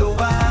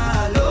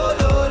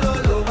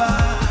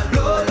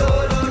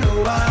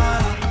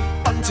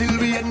 until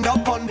we end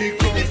up on the ground.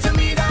 Give it to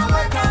me that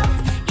workout,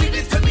 give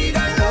it to me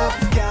that love,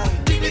 girl.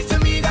 Give it to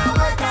me that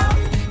workout,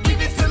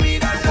 give it to me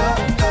that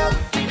love.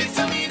 Give it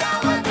to me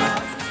that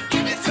workout,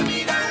 give it to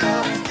me that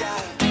love,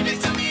 girl. Give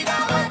it to me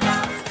that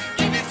workout,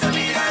 give it to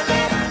me that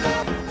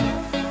love.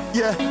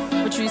 Yeah.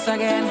 Patrice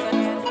again.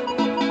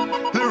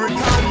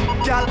 Lyrical,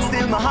 girl,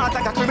 still my heart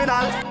like a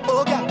criminal.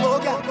 Oh girl.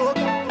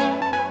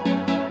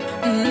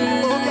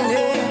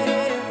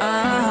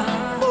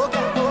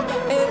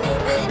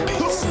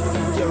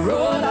 You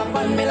roll up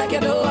on me like you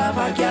don't have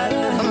a girl.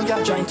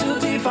 Join 2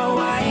 teeth for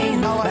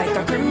wine, like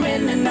a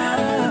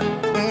criminal.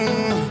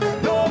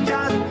 No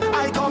girl,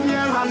 I come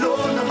here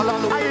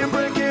alone. I ain't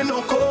breaking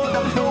no code.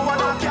 No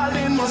other girl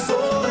in my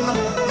soul.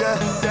 Yeah.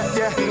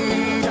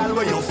 Girl,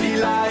 where you feel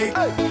like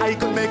I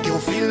could make you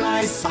feel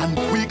nice, and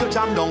we could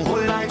jam down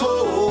whole night.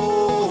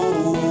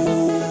 Oh,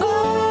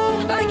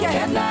 like your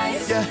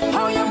headlights. Yeah.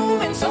 How you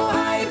moving so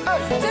high?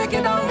 Take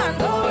it down and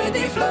go with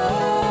the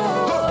flow.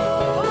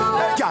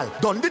 Girl,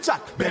 done the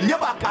chat, bend your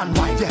back and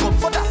wind your head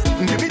for that.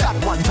 Give me that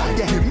one time,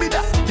 yeah, give me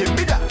that.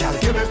 Girl,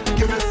 give me.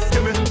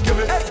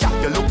 Hey, girl,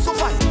 you look so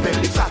fine,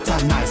 belly fat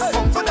and nice.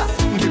 Come for that,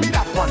 give me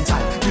that one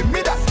time, give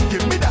me that. Girl,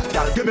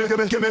 give me.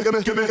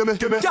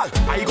 Girl,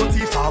 I go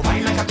too far,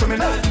 wine like a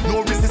criminal.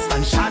 No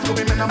resistance, shot to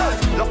be minimal.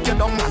 Lock you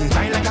down and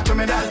grind like a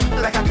criminal.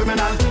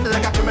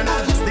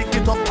 Stick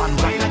it up and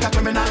grind like a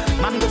criminal.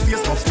 Man, go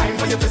face tough time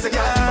for your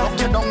physical. Lock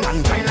you down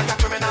and grind like a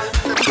criminal.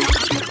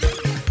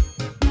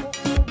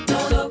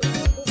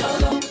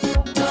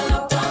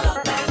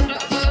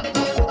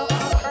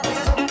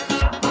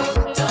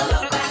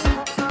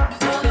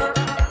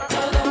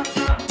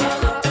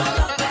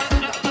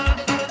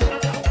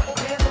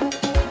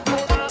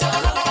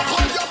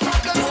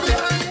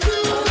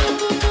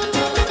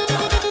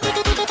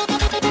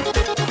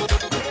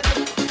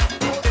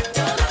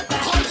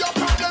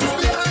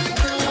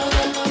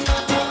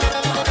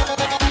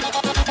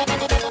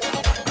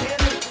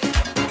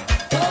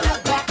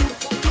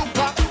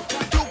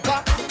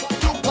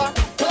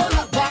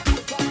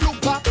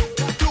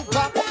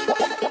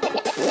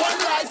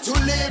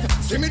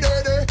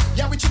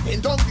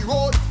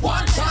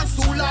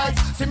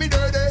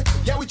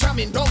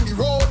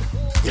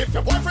 If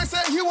your boyfriend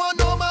say he want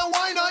no man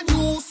wine and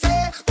you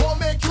say go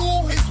make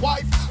you his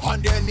wife,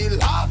 and then he'll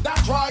have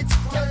that right.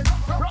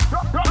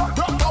 Rock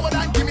forward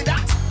and give me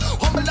that.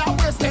 Humble that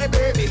waist, hey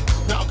baby.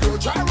 Now girl,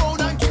 try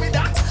round and give me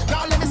that.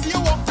 Now let me see you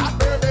walk that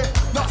baby.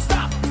 Now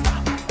stop.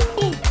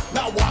 Ooh.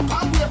 Now walk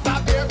and wave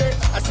that baby.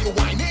 I see you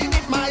whining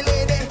it, my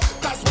lady.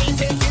 'Cause we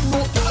taking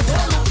no girl.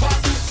 Don't look back.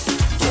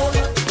 Don't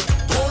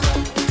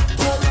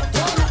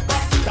look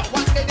back. That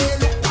one day they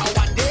look. That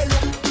one day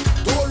look.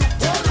 Don't look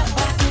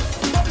back.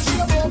 Bubble she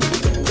a bubble.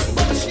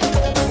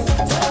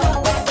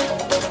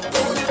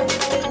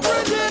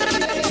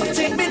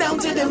 Take me down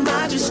to the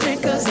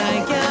magistrate, 'cause I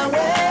can't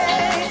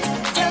wait.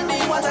 Tell me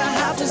what I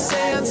have to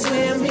say and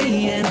swim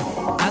me in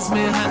as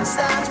my hands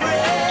start red.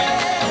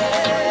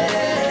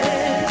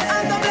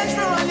 And the best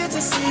for all you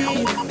to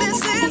see. This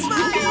is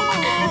my own.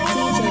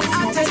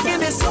 I'm taking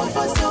this song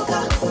for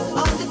soca.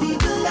 All the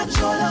people that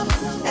show love,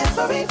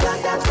 every flag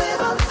that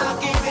wave up, I'm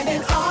giving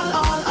it all.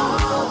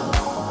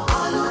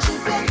 All who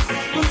should beg,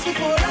 once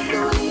before I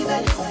do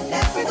even.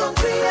 Every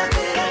country and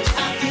village,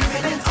 I'm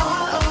giving it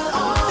all.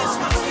 This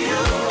one's for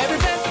you. Every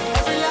breath,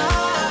 every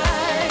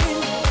line.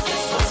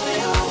 This one's for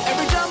you.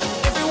 Every jump,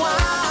 every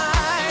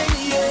wine.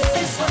 Yeah.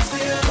 This one's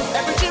for you.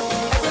 Every chip,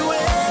 every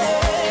way.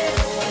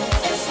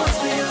 This one's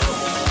for you.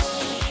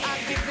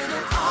 I'm giving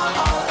it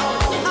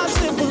all. A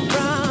simple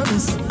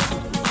promise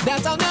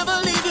that I'll never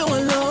leave you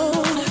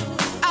alone.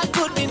 I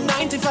could be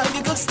 95,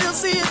 you could still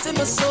see it in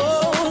my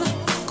soul.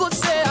 Could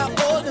say I'm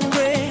old and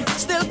gray,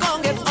 still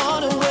can't get on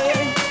the way.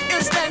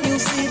 Instead you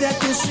see that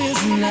this is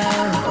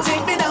love.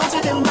 Take me down to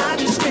the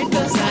magistrate,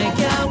 'cause I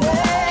can't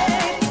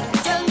wait.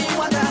 Tell me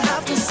what I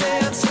have to say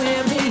and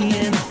swim me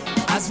in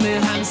as my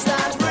hands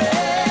start red.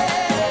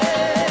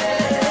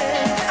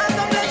 And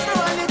the best for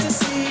all you to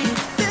see.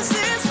 This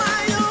is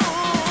my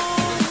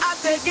own. I'm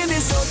taking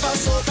this out for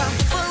soca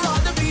for all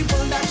the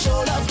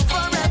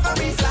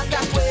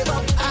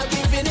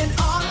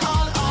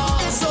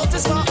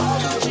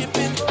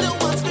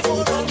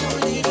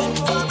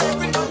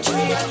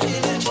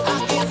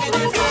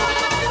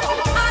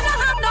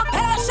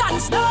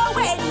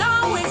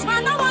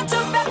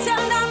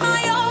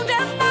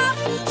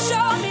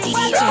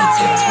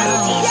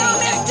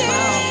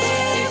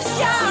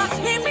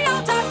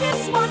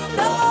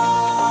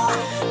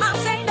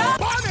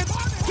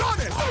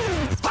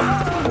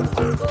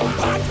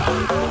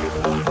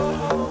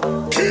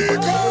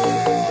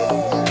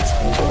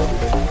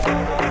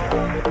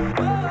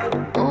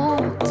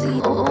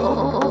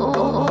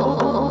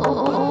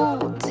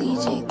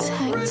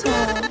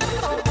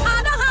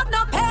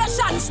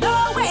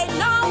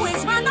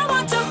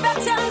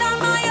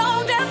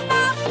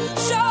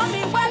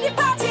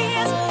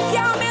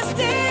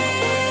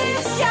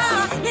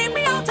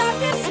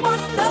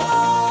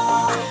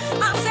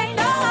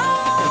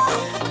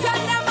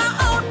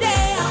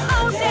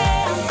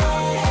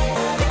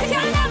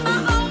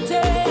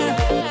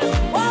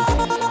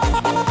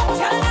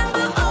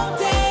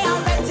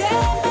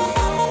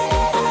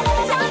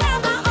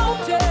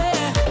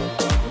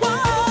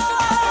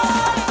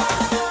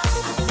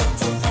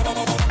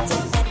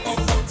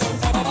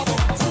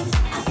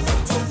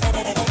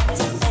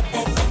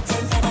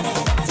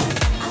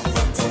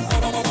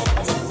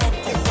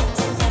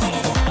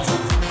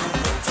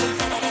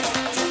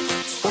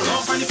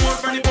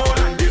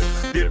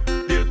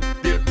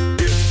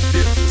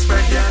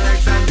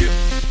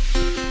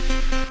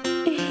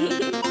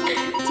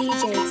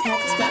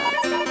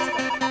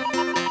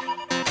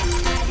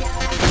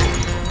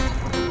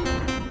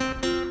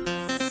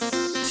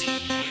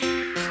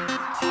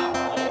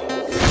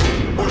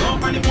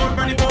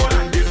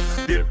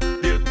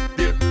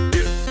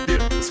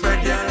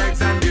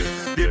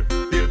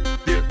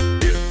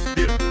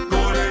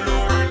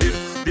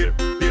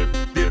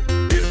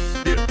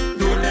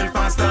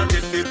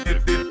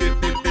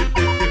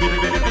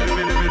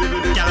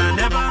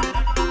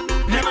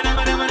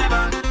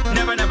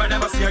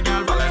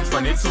dance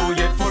on it, so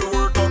yet full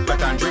workout,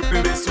 but I'm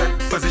dripping with sweat.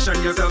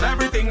 Position yourself,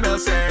 everything will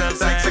say.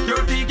 Like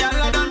security, gal,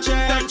 I don't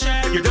check.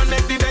 You don't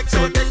make the deck,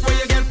 so take where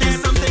you get be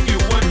something you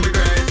won't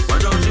regret.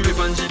 Watch how she whip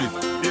and she dip,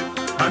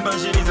 and when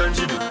she knees and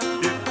she dip.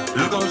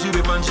 Look how she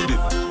whip and she dip,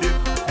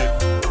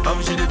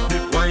 how she dip,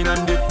 wine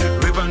and dip,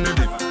 whip and the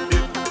dip,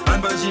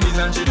 and when she knees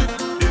and she dip.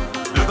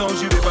 Look how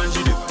she whip and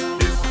she dip,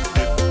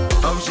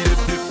 how she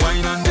dip,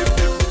 wine and dip.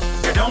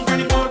 Get down on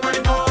the pole,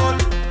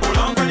 hold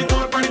on on the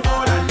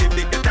pole, and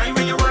dip, the time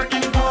when you're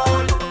working the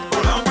pole.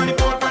 Hold on on the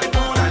pole,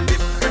 and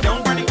dip. Get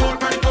down on the pole,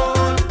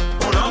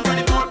 hold on on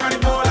the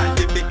pole, and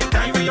dip, the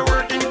time when you're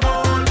working the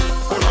pole.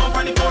 Hold on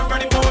on the pole,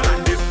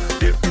 and dip,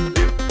 dip,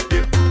 dip,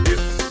 dip,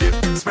 dip,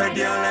 dip. Spread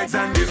your legs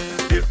and dip,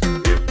 dip,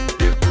 dip,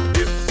 dip,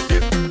 dip,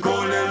 dip. Go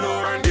a little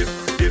lower and dip,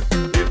 dip,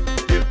 dip,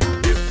 dip,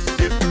 dip,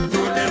 dip. Do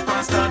it then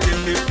faster, dip,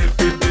 dip, dip,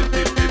 dip, dip,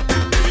 dip, dip,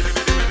 dip.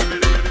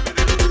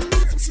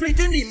 Split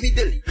in the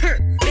middle,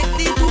 make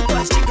the two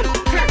boys jiggle,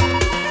 clap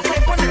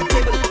on the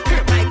table,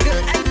 my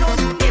girl, I know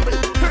you able,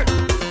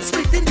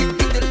 split in the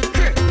middle,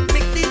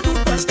 make the two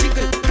boys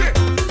jiggle,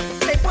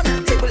 clap on the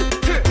table,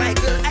 my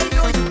girl, I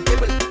know you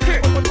able,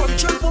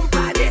 control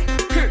bombade,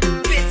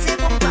 place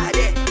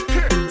bombade,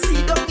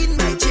 sit down in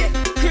my chair,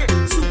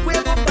 super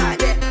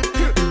bombade,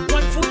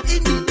 one foot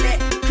in the air,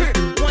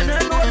 one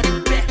hand on the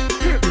bed,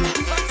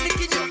 one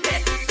stick in your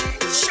head,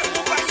 show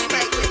your body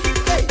my way,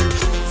 hey,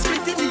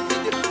 split in the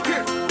middle,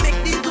 make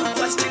the two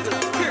boys jiggle,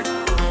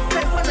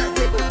 clap on the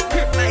table,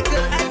 my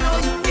girl, I know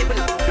you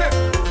able,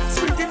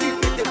 split in the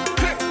middle,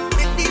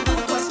 make the two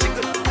boys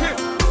jiggle,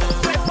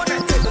 clap on the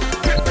table,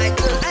 my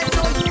girl, I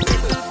know you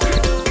able,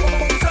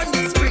 bounce on the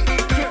spring,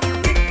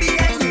 pick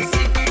behind you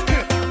sing,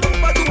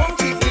 bumper to one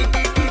kick,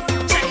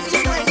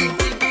 Chinese whining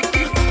thing,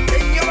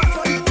 then you back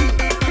for the thing,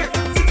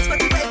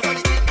 645 for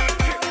the thing,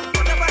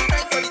 whatever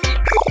style for the thing.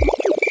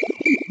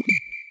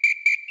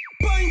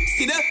 Point,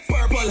 see the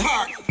purple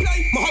heart.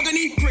 Like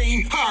mahogany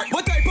green heart.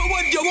 What type of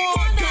wood you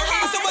want, girl?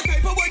 I said what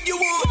type of wood you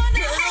want,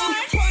 girl?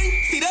 Point,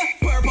 see the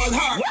purple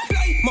heart.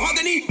 Like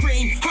mahogany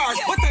green heart.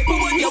 What type of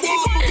wood you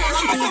want, girl?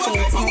 I said what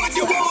type of wood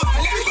you want.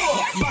 Let me go.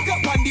 Back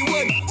up on the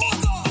wood.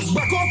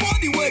 Back off on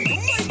the wood.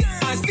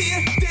 And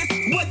say this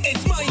wood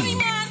is mine.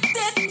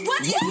 This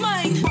what is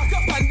mine? Back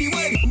up on the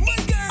wood.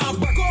 And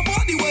back off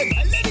on the wood.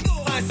 Let me go.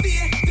 And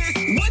say this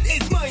wood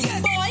is mine.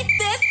 Boy,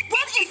 this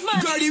what is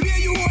mine? Girl, the way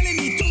you holding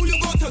me too, you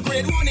go to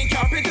grade 1 in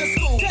carpenter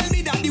school. Tell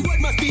me that the word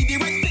must be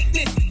direct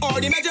fitness,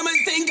 or the measurement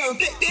saying girl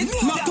fit this.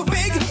 Not too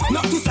big,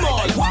 not too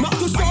small, not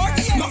too short,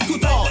 not too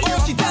tall. All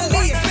she tell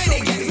me is when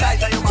it gets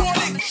like call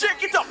it.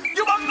 Shake it up,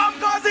 you bang up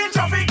causing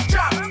traffic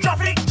jam,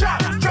 traffic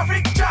jam,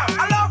 traffic jam.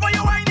 I love when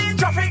you whining,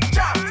 traffic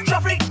jam,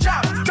 traffic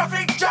jam,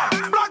 traffic jam.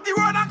 Block the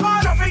road and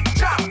call traffic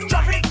jam,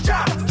 traffic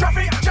jam,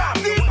 traffic jam.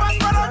 Deep and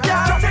spread out,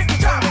 yeah, traffic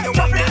jam,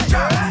 traffic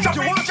jam,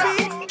 traffic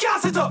jam.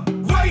 Gas it up,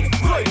 right,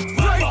 right,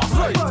 right,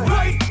 right,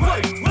 right,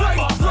 right, right,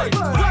 right,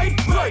 right,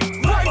 right,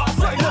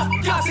 right.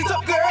 Gas it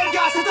up, girl,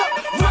 gas it up,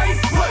 right,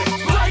 right,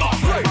 right,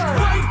 right,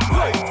 right,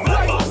 right,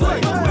 right,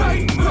 right, right,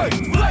 right,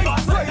 right,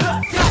 right.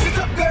 Gas it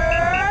up,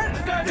 girl.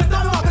 Get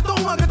down, get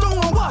down, get down,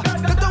 what?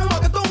 Get down,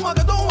 get down,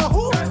 get down,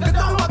 who? Get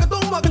down, get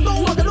down, get down,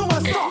 get down,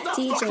 stop.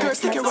 Girl,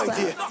 stick it right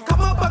there.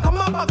 Come up, what? Come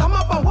up, who?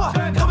 Come up.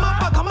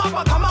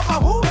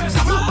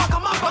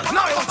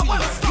 Now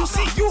you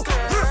see you,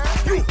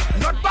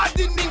 not bad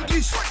in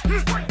English,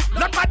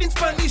 not bad in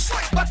Spanish,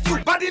 but you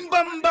bad in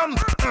bum bum.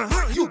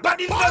 You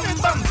bad in bum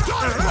bum.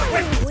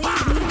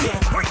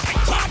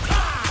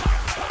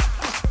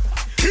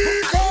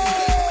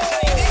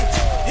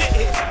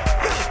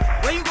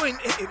 Where you going?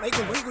 Hey,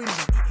 Michael, where you going?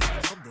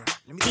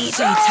 DJ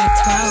Tech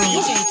 12.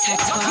 DJ Tech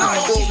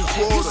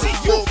 12. You see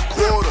you,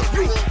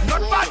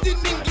 not bad in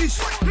English,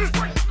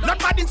 not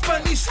bad in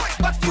Spanish,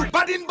 but you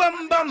bad in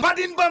bum bum, bad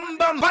in bum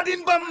bum, bad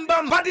in bum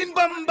bum, bad in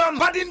bum bum,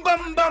 bad in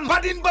bum bum,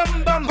 bad in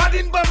bum bum, bad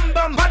in bum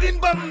bum, bad in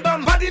bum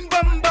bum, bad in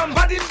bum bum,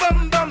 bad in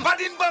bum bum,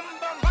 bad in bum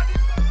bum.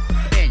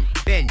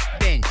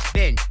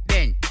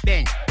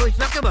 Bend. Push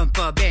back your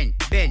bumper, bend.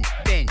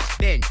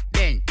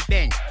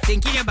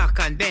 Sink in your back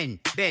and bend.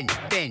 Hands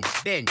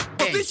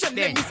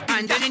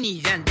on the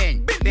knees and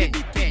bend.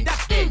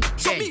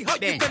 Show me how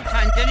you can.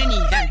 Hands on the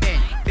knees and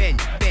bend.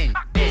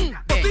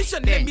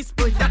 Position, let me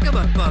push back your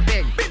bumper,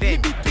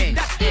 bend.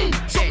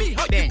 Show me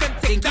how you can.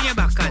 Sink in your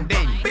back and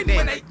bend.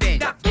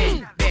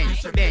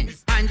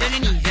 Hands on the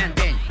knees and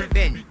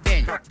bend.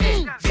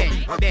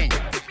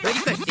 Ready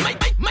first,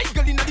 my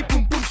girl inna the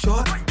pum pum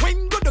shot.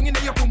 When go down inna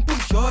your pum pum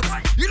shot,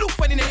 you look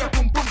fine inna your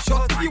pum pum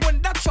shot. If you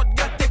want that shot,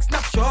 girl, take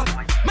snapshot.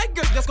 My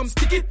girl just come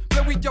stick it,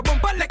 play with your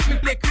bumper like me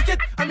play cricket.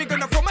 And me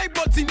gonna throw my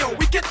balls in your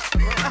wicket.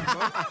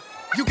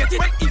 You get it?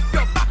 Well, if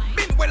your back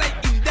bend, well I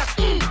in that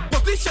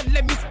position,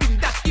 let me spin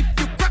that. If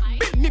you crack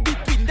bend me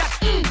between that,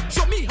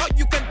 show me how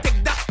you can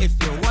take that. If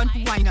you want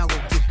wine, I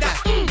will give that.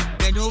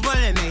 Bend over,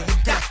 let me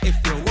hit that. If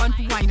you want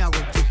wine, I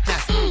will give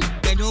that.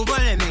 Bend over,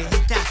 let me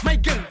hit that. My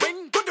girl,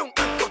 when go down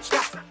and touch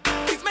that.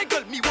 Please, my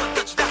girl, me want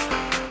touch that.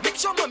 Make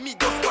sure mommy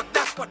go squat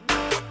that.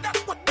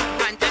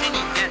 Hands on the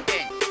knees and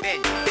bend.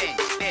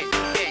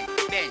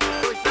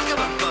 Push back your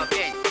bumper,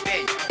 bend.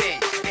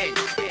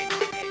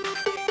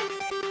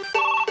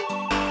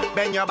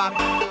 Bend your back.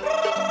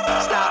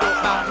 Start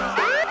look back.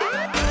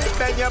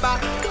 Bend your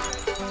back.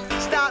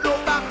 Start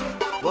look back.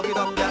 Walk it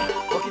up, girl.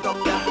 Walk it up,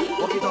 girl.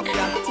 Walk it up,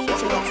 girl.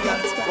 Walk it up, girl.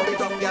 Walk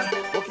it up, girl.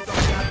 Walk it up,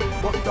 girl.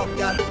 Walk it up,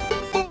 girl.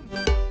 Boom.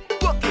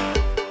 Walk it.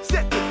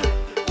 Set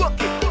it.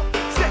 Walk it.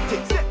 Set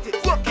it. Set it.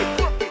 Walk it.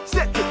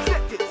 Set it.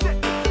 Set it. Set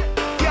it.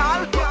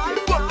 Girl,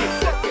 walk it.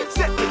 Set it.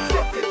 Set it.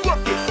 Set it.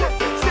 Walk it. Set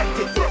it. Set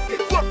it. Set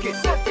it. Walk it.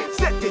 Set it.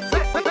 Set it.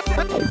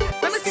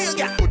 Let me see you,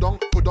 girl. Pudong,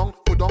 pudong,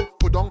 pudong,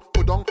 pudong,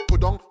 pudong,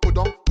 pudong,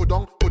 pudong,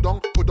 pudong, pudong,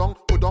 pudong,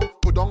 pudong,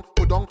 pudong,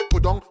 pudong,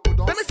 pudong,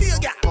 pudong. Let me see you,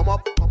 girl. Come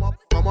up, come up,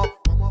 come up,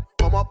 come up,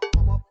 come up,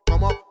 come up,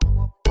 come up,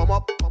 come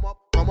up, come up,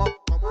 come up.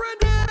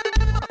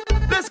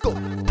 Let's go.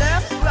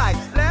 Left, right,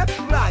 left,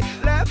 right,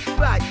 left,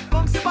 right.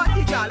 Bounce your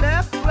body, girl.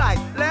 Left, right,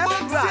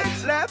 left,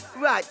 right, left,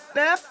 right,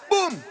 left.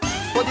 Boom.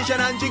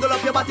 Position and jiggle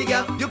up your body,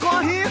 girl. You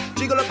come here,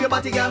 jiggle up your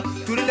body, girl.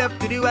 To the left,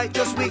 to the right,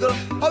 just wiggle.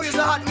 How is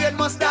the hot red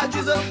mustard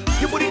drizzle?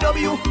 You put the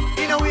W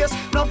in a waist,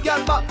 no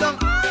girl back down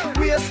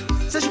waist.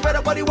 Say she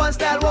better body one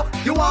style walk.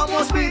 You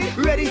almost speed,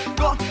 ready,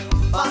 go.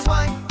 Fast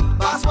wine,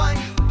 fast wine,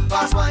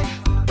 fast wine,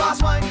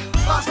 fast wine,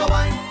 faster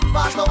wine,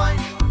 faster wine,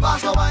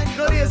 faster wine.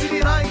 No lazy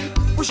behind.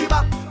 Push it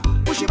back,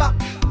 push it back,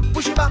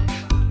 push it back,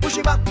 push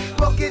it back.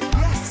 Rock it,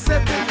 yes,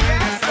 set it,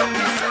 yes, rock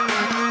it, set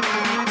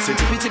it. So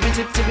tippy tippy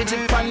tip tippy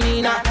tip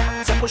panina.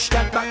 So push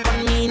that back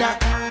panina.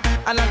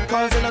 And that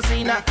calls in a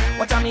scene.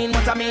 What I mean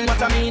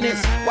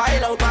is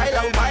wild out, wild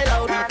out,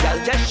 wild out.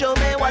 Girl, just show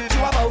me what you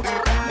about.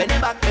 Bend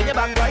it back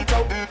right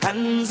out.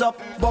 Hands up,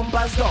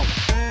 bumpers down.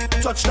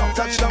 Touchdown,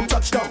 touchdown,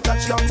 touchdown,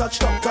 touchdown,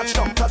 touchdown,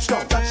 touchdown,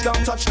 touchdown,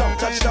 touchdown, touchdown,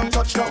 touchdown,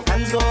 touchdown.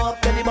 Hands go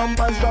up, then the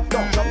bumpers drop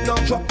down, drop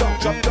down, drop down,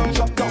 drop down,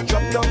 drop down,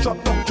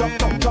 drop down, drop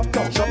down, drop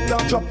down, drop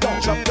down, drop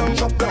down, drop down,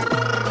 drop down, drop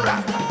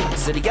down.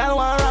 So the girl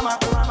want rama.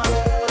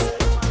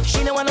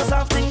 She don't want no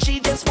soft thing, she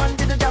just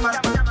wanted the drama.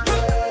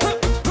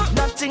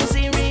 Nothing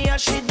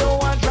serious, she don't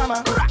want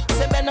drama.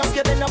 Say bend up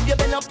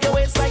your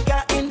waist like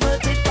a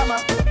inverted comma.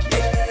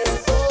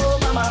 Oh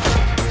mama,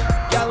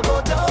 girl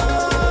go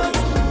down,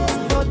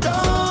 go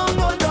down,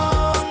 go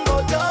down,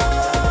 go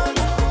down.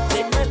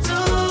 Take me to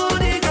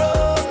the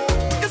ground.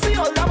 You see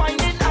all the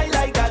whining, I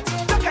like that.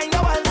 The kind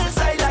of wildness,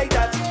 I like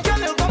that. Girl,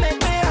 you come make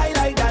me, I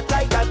like that,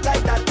 like that,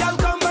 like that. Girl,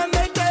 come and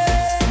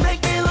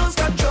make me lose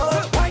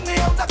control. Wind me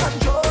out of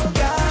control,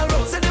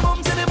 girl. Say the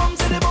bum, say the bum,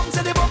 say the bum,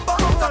 say the bum,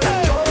 bum out of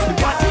control.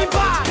 Party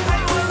bad,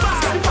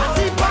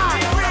 party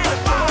bad,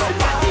 party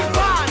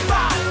bad.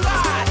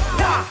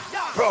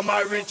 From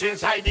my reach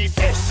inside the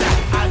session,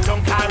 I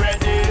drunk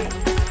already.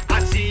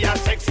 I see a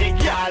sexy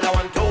girl, I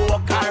want to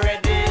walk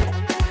already.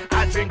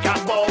 I drink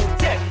about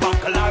 10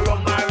 buckle of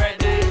rum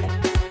already.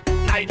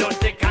 I don't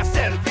take a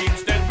selfie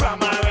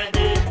Instagram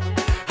already.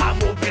 I'm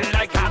moving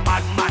like a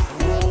madman.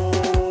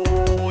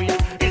 Whoa,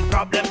 it's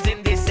problems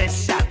in this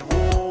session.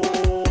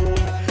 Whoa,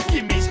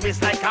 give me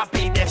space like a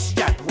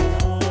pedestrian.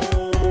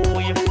 Whoa,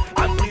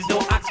 and please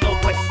don't ask no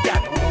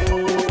question.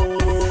 Whoa,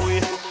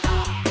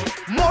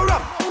 more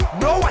up,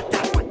 no water.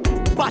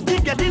 Body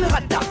getting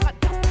hotter.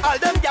 All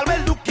them girl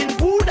well looking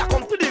good. I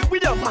come to the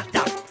with the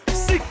matter.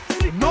 Sick,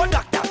 no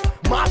doctor.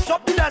 Mash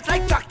up the dance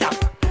like tractor.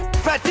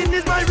 Fighting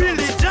is my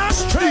religion.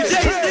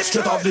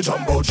 Straight off the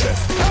jumbo jet.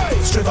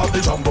 Hey, straight off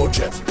the jumbo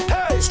jet.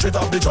 Hey, straight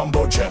off the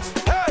jumbo jet.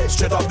 Hey,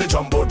 straight off the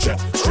jumbo jet.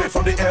 Straight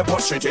from the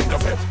airport, straight in the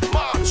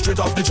vet. Straight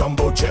off the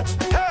jumbo jet.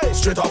 Hey,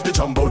 straight off the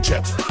jumbo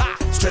jet.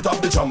 Straight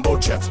off the jumbo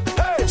jet.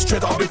 Hey,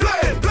 straight off the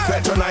plane.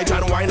 Fed tonight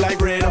and wine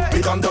like rain.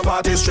 We come to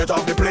party straight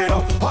off the plane.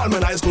 All my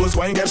nice clothes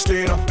wine get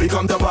stained. We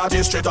come to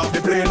party straight off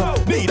the plane.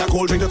 Need a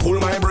cold drink to cool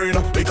my brain.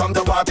 We come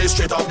to party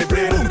straight off the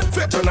plane.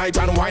 Fed tonight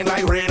and wine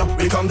like rain.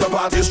 We come to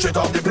party straight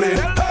off the plane.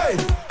 Hey,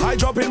 I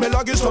drop in my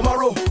luggage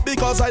tomorrow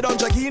because I don't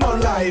check in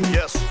online.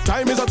 Yes,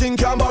 time is a thing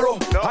can borrow.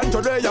 And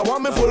today I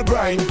want me full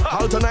grind.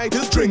 All tonight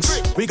is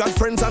drinks. We got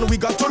friends and we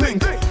got to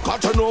link.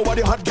 Got to know what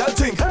the hot girl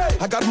think.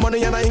 I got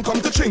money and I ain't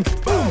come to chink.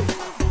 Boom.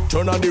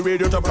 Turn on the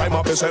radio to prime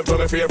up yourself to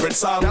my favorite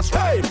song.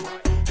 Hey,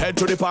 head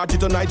to the party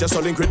tonight just to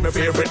link with my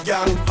favorite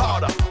gang.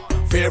 Harder,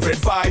 favorite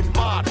vibe,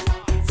 mad,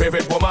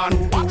 favorite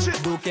woman. Watch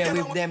it. Don't care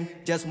with them,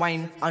 just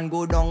whine and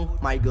go down,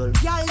 my girl.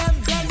 Y'all them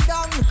bend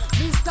down,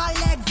 Mr.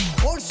 Legs.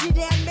 Hold she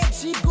there and make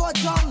she go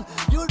down.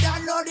 You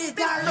don't know this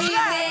the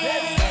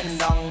remix. Bend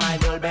down, my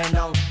girl, bend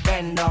down.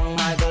 Bend down,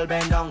 my girl,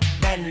 bend down.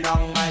 Bend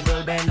down, my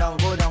girl, bend down.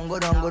 Go down, go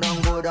down, go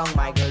down, go down,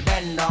 my girl.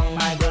 Bend down,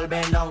 my girl,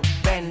 bend down.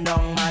 Bend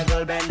down, my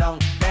girl, bend down.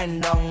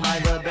 Bend down, my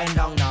girl, bend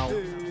down now.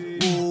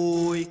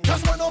 Ooh.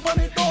 Just run up on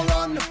it, don't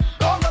run,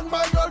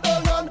 my girl,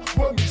 don't run.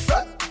 When we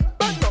set,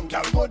 bend down,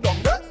 girl, go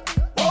down there.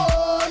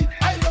 Boy,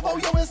 I love how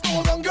you waist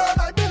so long, girl.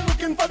 I've been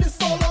looking for this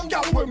so long,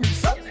 girl. When we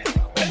set,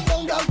 bend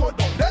down, girl, go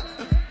down there.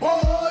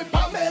 Boy,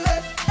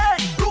 Pamela. Hey,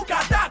 look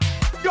at that.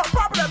 Your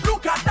problem,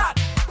 look at that.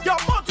 Your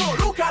motto,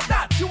 look at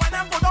that. You and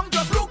them go down,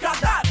 just look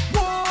at that.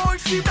 Boy,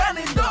 she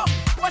bending down.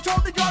 Watch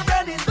out the girl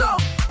bending down.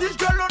 This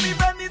girl only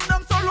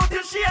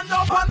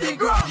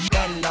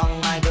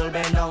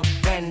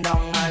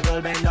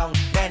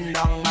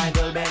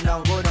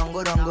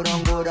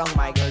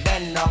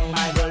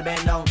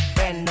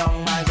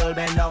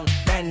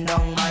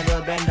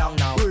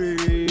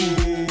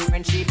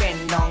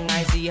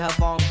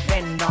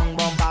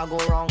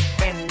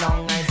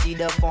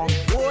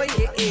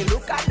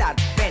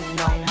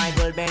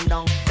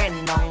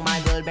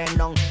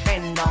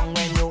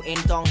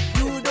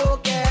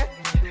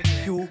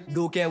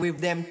care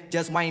with them,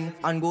 just whine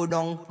and go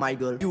down, my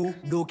girl. You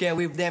do care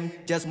with them,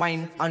 just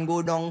whine and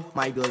go down,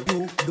 my girl.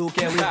 You do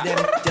care with them,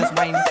 just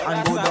whine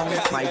and go down,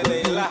 my girl.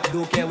 You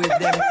do care with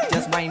them,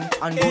 just whine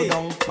and go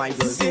down, my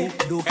girl. You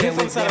do care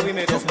with them,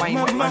 just whine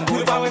and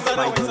go down,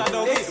 my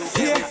girl. Yes,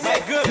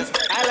 girl.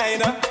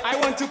 Eyeliner, I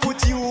want to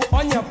put you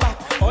on your back,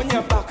 a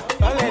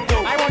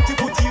little. I want to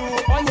put you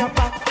on your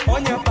back, a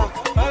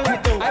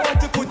little. I want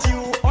to put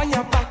you on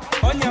your back,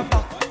 a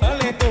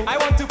little. I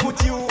want to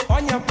put you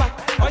on your back,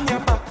 a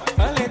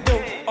little.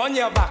 On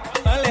your back,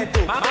 a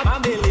little.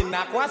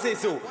 Mamelina, quase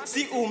so.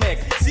 Si ou make,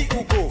 si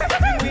ou go.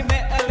 We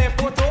met a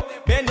lepoto,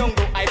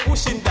 benongo, I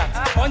pushing that.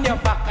 On your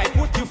back, I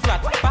put you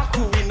flat. Back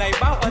who win, I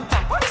bow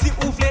attack. Si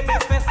ou flip the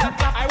first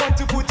attack. I want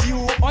to put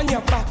you on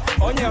your back,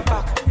 a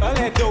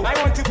little. I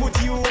want to put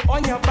you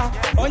on your back,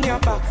 a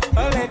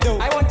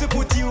little. I want to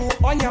put you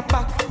on your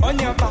back, a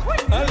little.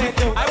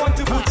 I want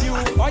to put you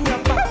on your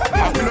back,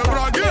 on your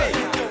back.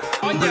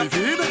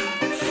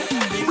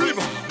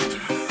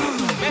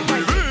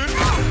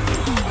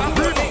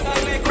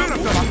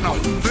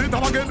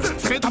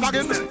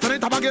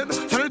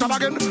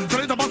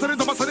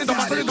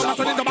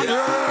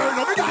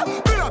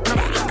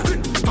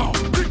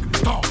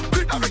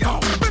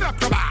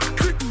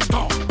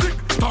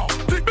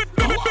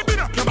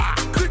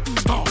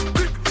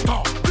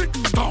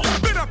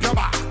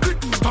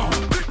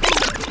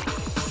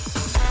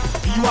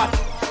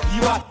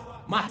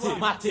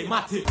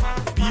 Mate.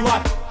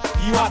 Biwat,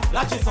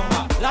 lache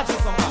songa.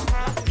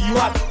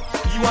 Biwat,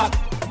 mate.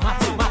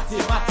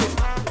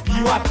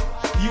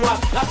 Biwat,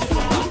 lache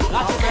songa.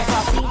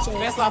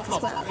 Fessa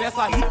flop,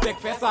 fessa hip back,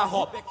 fessa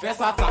hop,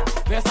 fessa tap,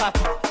 fessa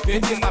tip.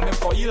 Vete sa même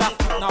pour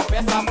elastic now,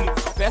 fessa flip,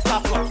 fessa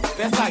flop,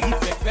 fessa hip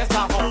back,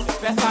 fessa hop,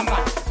 fessa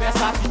tap,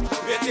 fessa tip.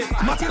 Vete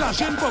sa. Mate la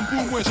jeune femme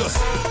pour moi juste.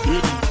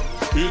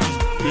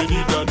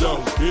 Eddie dadam,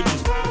 Eddie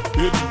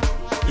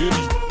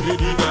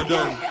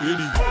dadam,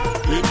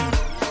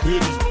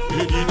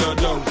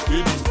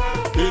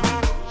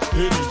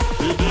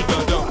 Eddie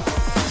dadam.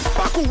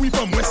 Pakou oui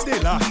pas moi c'est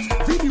là.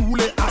 Vini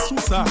roule à sous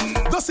ça.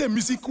 Dans ces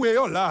musiques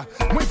créoles là.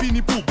 Moi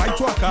vini pour bailler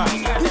toi car.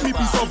 Give me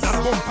piece of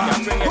that bumper.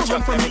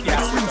 Run from me like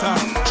sprinter.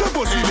 Je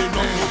bosse les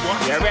noms au bois.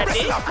 You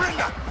ready?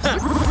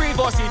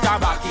 Reverse it and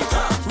back it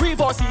up.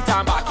 Reverse it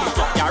and back it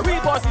up. Yeah,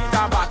 reverse it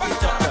and back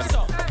it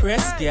up.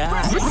 Rest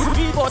yeah.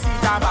 Reverse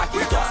it and back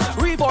it up.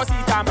 Reverse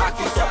it and back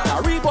it up. Yeah,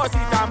 reverse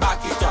it and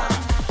back it up.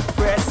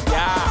 Press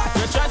yeah.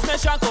 The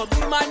transmission could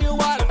be manual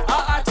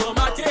or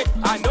automatic.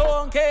 I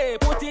don't care.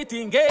 Put it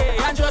in gear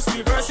and just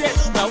reverse it.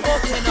 Now open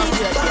up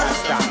your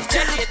gas tank.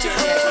 Check it in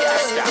your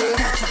gas tank.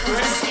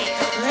 Press it.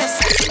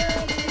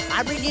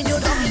 I bring in you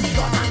down in the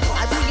gutter.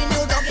 I bring in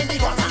you down in the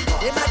gutter.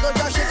 They might go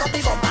just shake up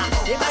the bumper.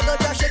 They might go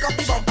just shake up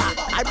the bumper.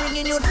 I bring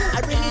in you.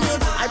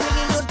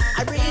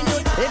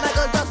 They might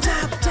go just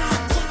tap.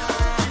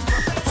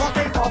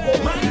 Fucking bubble.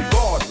 My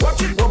God,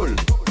 watch it bubble.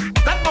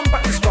 That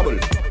bumper is trouble.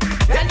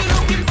 Then you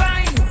looking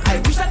fine. I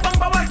wish that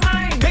bumper was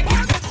mine. Make it.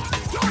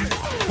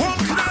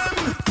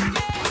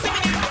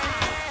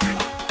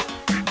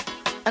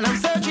 And I'm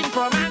searching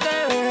for my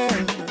girl.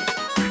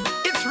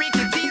 It's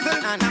Ricky Diesel,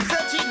 and I'm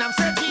searching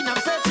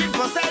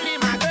for Sally,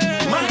 my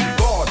girl. My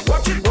God,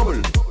 watch it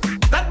bubble.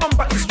 That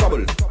bumper is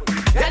trouble.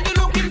 Then you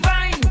looking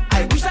fine.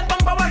 I wish that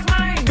bumper was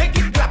mine. Make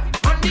it clap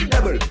on the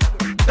double.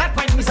 That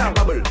might miss a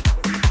bubble.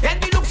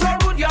 Then you look so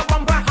rude, your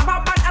bumper have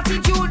a bad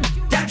attitude.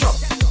 Catch up,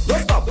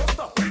 don't stop.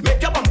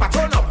 Make your bumper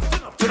turn up.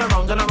 Turn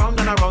around,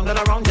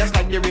 just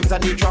like the rims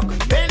on the truck.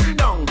 Bend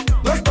down,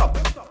 don't stop.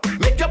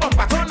 Make your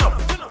bumper turn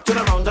up. Turn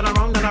around,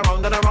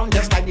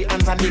 just like the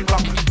hands on the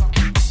clock.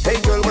 Hey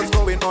girl, what's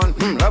going on?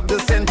 Love the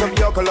scent of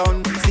your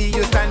cologne. See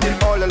you standing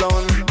all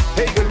alone.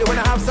 Hey girl, you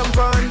wanna have some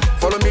fun?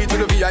 Follow me to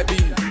the VIP.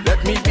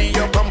 Let me be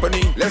your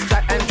company. Let's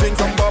chat and drink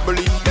some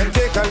bubbly. Then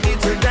take a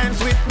little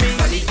dance with me.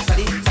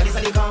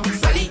 Sally, come.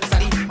 Sally,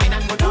 wine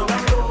and go down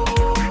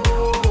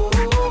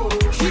low.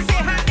 She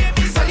say her name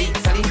is Sally,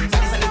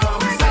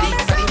 come. Sally,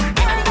 wine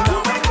and go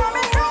down.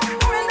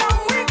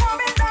 We're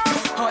coming down.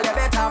 All you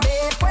better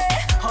make way.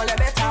 All you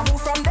better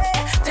move from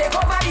there. Take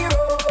over the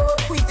road.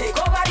 We take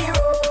over the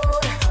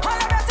road. All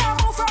you better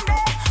move from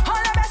there.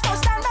 All you best to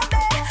stand up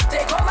there.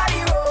 Take over the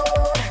road.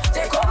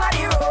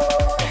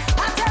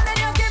 I'm telling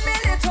you, give me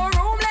little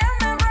room, let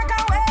me break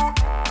away.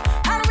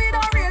 And we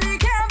don't really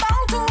care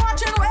about who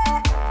watching way.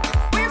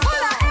 We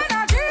full of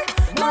energy,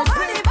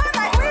 nobody bad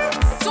like we.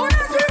 Soon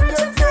as we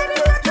reach inside, we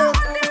get you on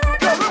the road.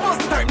 Girl, what's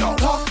the time now?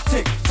 Talk,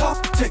 tick, tock,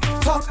 tick,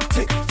 tock,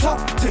 tick, tock,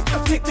 tick,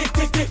 tick, tick,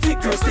 tick, tick, tick,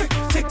 girl, stick,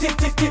 tick, tick,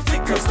 tick, tick,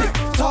 tick, girl, stick,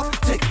 talk,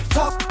 tick,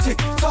 tock, tick,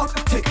 tock,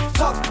 tick,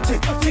 tock,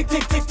 tick, tick,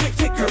 tick, tick, tick,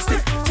 tick, girl,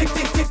 stick, tick,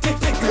 tick, tick, tick,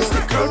 tick, girl,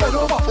 stick. Girl, bend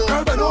over.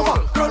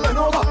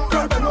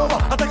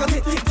 I take a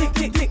tick, tick, tick,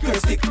 tick, tick, girl,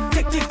 stick,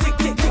 tick, tick, tick,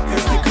 tick, tick, girl,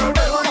 stick. Girl,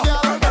 bend over.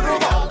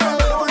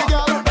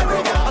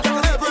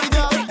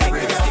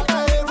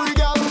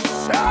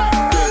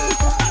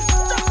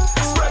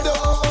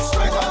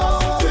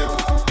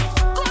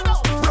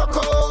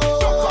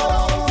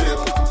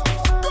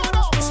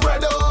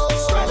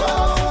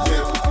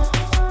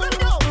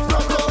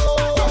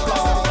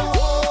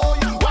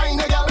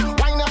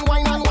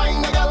 Wine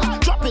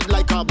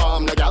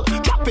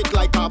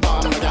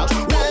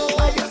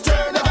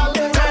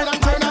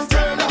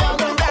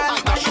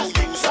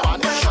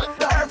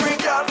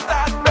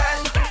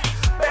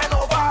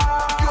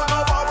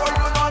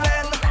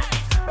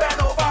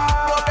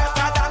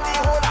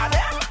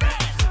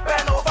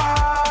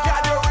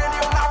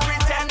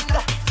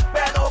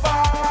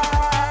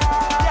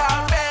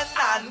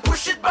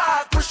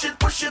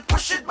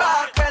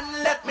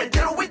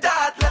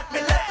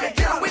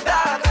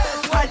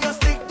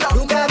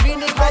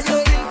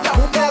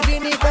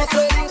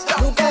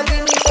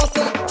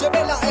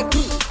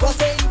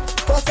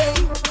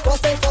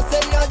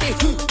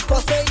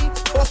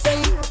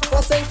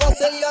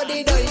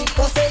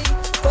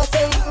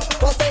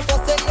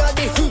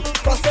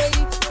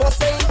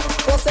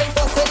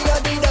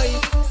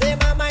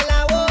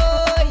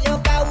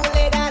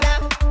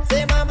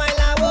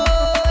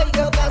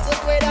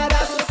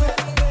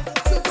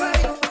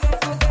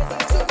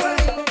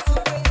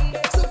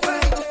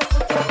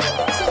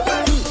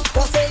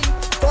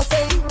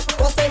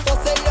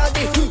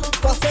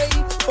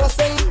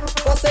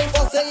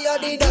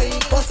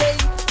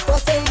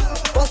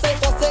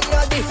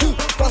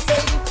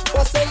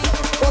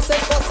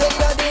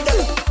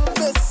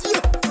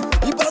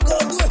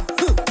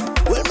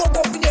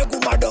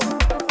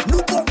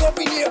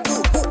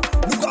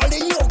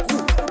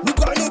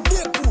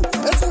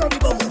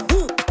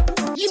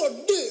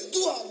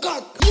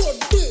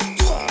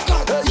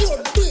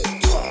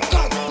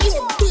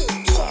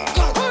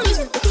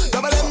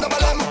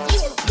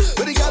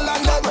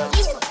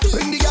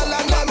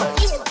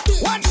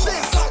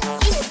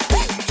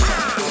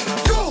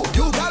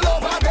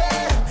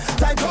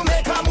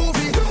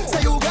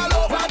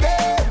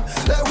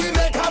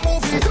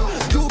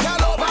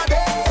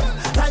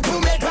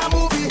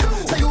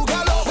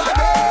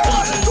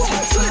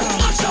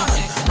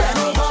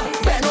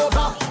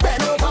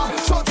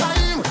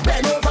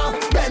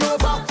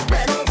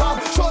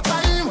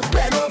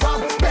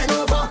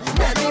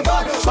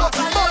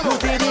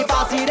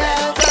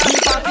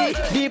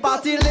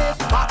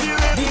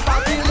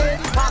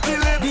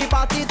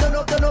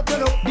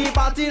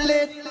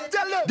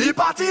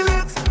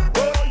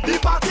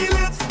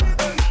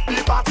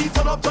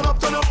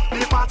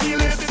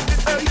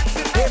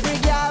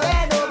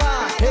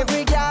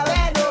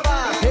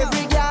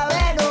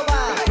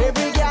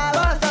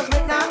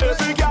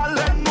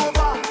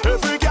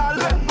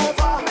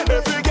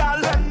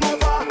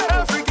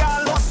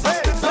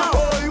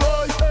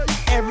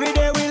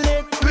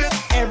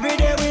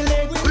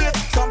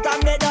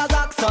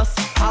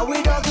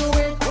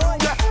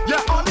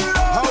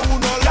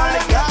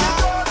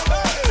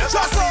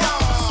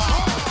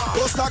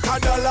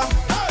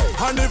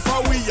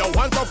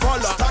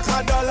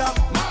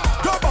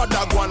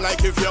man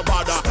like if you're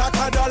bother. Stack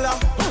a dollar,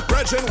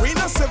 brethren, we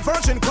not say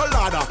virgin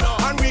colada,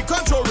 and we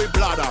control with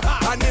bladder.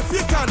 And if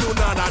you can't do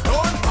nada,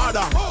 don't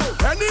bother.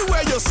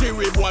 Anywhere you see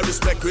we boy,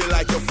 respect we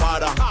like your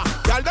father.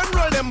 Girl, them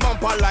roll them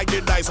bumper like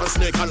the dice on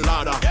snake and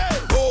ladder.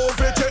 Go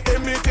over to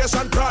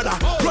imitation Prada,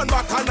 run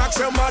back and ask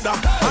your mother.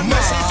 And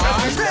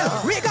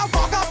we gon'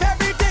 fuck up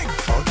everything.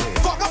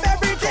 Fuck up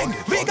everything.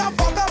 We gon'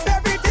 fuck up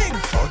everything.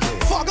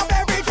 Fuck up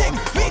everything.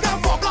 We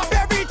gon' fuck up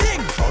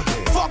everything.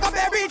 Fuck up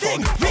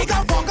everything. We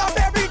gon' fuck up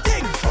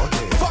everything.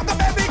 Fuck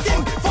up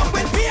everything. Fuck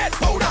with beard.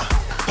 Powder.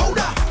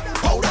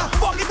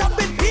 Fuck it up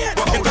with beard.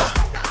 Powder.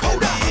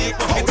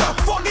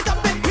 Fuck it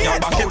up with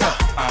beard. Back it up.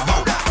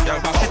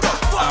 Back it up.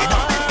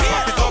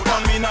 Back it up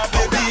on me now,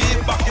 baby.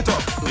 Back it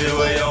up. The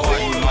way you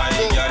wine, my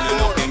girl, you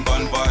looking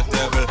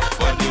comfortable.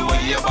 But the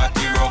way your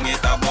body wrong, it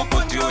about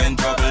put you in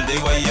trouble. The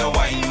way you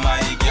wine,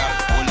 my girl,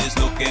 police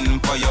looking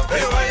for you.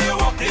 The way you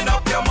walking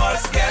up, you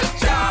must get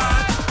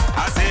shot.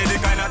 I say the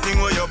kind of thing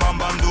where your bam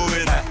bam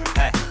doing.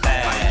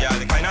 My girl,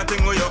 the kind of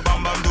thing where your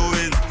bam bam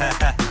doing.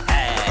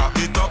 Cock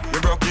it up, you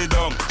broke it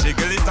down.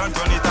 Jiggle it and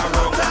turn it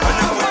around. When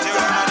you put your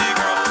hand on the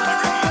ground.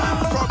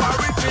 From a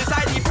rich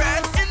inside the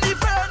fence, in the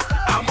fence,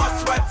 I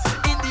must sweat.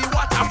 In the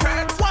water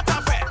fence,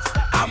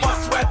 I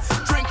must sweat.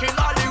 Drinking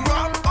all the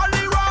rum.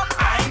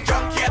 I ain't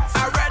drunk yet.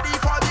 I'm ready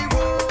for the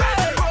road.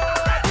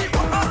 Ready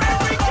for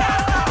every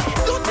girl.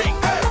 Do thing,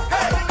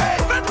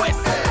 red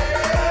west.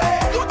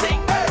 Do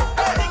thing,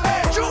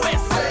 true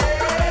west.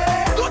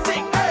 Do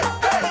thing,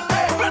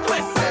 red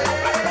west.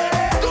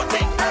 Do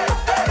thing,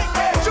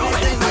 true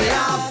west.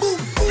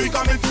 We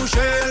coming to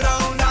shell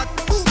down that.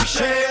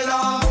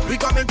 Shell. We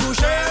coming to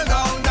shell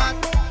down that.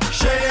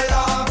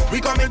 Shell. We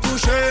coming to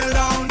shell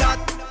down that.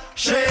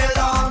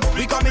 Shell.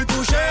 We coming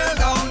to shell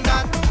down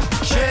that.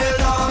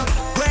 Shell.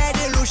 Where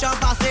the Lucian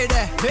pass it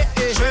there?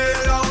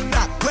 Shell down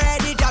that. Where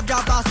the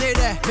jab pass it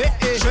there?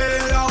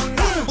 Shell down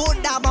that.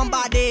 Buddha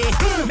bombardé,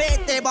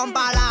 mettez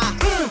bombala.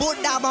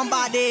 Buddha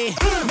bombardé,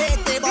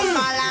 mettez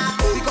bombala.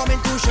 We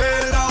coming to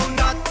shell down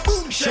that.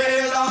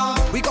 Shell.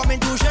 We coming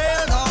to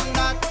shell down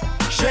that.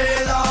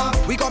 Shell.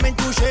 We coming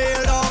to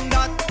shell down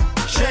that.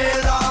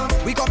 Shell.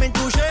 We coming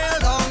to shell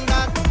down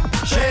that.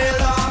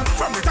 Shell.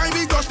 From the time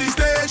we touch the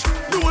stage,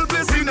 the whole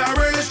place in a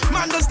rage.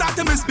 Man don't start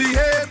to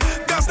misbehave,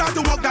 girls start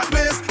to walk that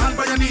place. And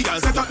by your knee, girl,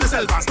 set up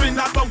yourself and spin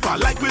that bumper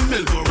like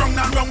windmill. Go round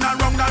and round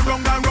and round and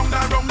round and round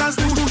and round and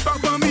push back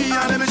for me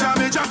and let me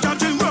jam it, jam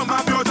chill rum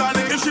and pure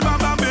tonic. If she bam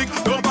bam big,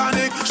 don't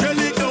panic, shell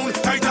it down,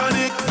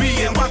 Titanic. We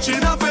ain't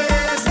watching her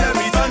face, let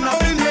me turn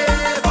up in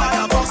here.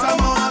 Firefox and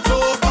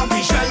Moto, come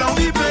we shell on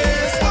the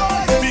place.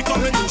 We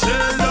coming to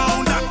shell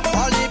down that.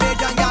 All the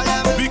Bajan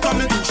gyal, We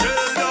coming to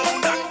shell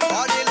down that.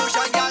 all the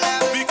Lucian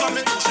gyal, We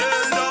coming to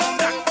shell down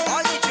that.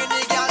 all the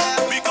Trinity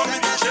gyal. We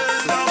coming to shell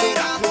down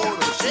that.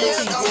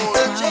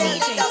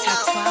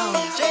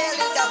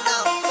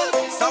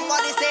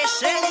 Somebody say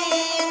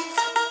shellings.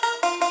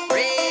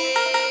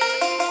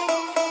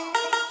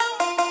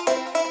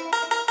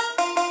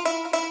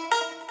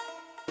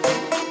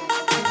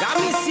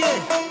 Gamissier,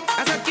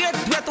 essa aqui é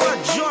duet ou a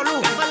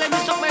jolo. Essa lê me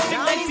só mais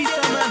fica daí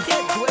pista, man.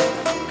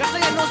 Essa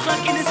aí é no só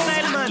aqui no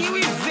style, man. Aqui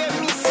we vê,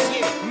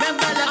 missier. Même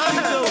dans la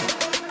photo.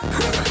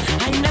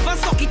 I never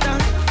suck it,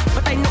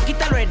 but I knock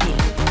it already.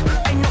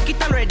 I knock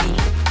it already.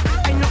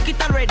 I knock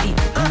it already.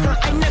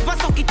 I never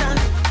suck it,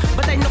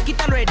 but I knock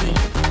it already.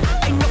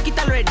 I knock it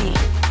already.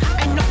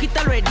 I knock it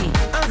already.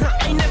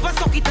 I never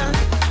suck it,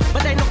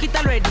 but I knock it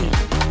already.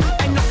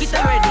 I knock it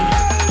already.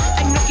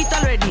 I knock it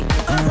already.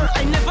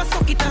 I never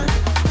suck it,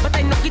 but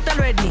I knock it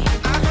already.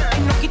 I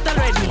knock it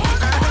already.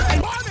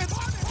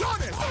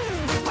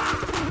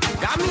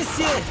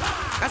 Gamissier,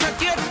 essa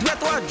aqui é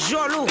duet ou a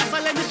jolo. Essa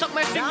lê me suck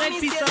my finger in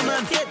pista,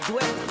 man.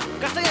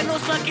 Essa aí é no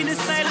só aqui no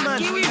style, man.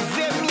 Aqui we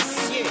vê,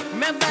 missier.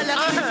 Même dans la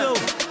photo.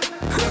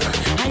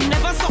 I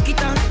never suck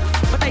it,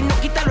 but I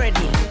knock it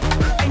already.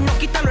 I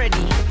knock it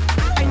already.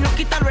 I knock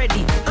it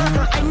already.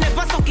 I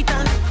never suck it,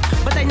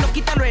 but I knock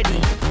it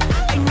already.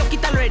 I knock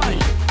it already.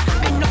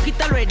 I knock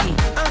it already.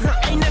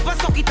 I never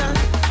suck it,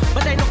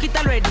 but I knock it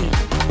already.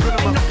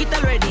 I knock it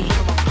already.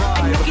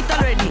 I knock it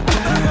already.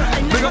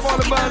 Big up all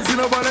the bands, you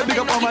know, but big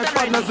up all my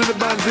partners in the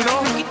bands, you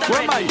know.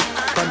 Where am I?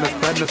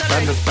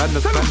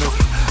 Badness.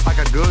 I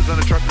got girls on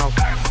the truck now,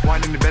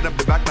 winding the bed up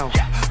the back now.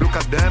 Look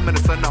at them in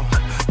the sun now.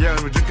 Yeah,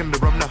 and we're drinking the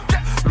rum now.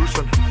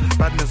 Lucian,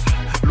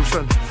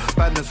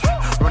 badness,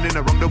 running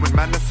around doing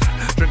madness.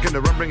 Drinking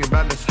the rum, bringing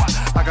badness.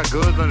 I got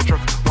girls on the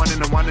truck, whining,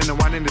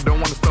 they don't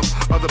wanna stop.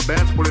 Other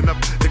bands pulling up,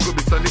 it could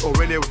be sunny or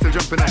rainy, we're still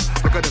jumping up.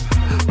 Look at them,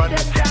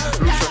 badness,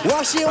 Lucian.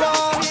 What she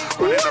want?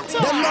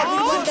 Them love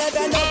you when they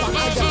bend over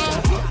and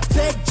jam.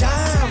 Take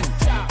jam.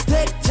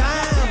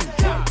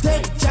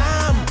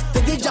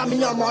 Take the jam in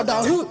your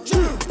mother.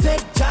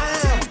 Take jam.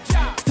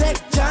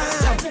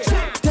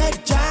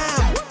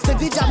 Take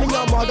the jam in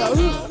your mother.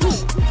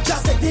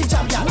 Just take the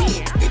jam, yeah.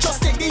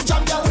 Just take the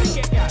jam,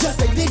 yeah. Just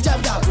take the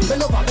jam, yeah.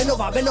 Bend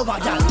over,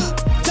 yeah.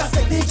 Just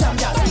take the jam,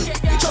 yeah.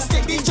 Just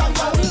take the jam,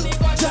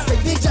 yeah. Just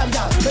take the jam,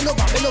 yeah. Bend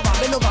over,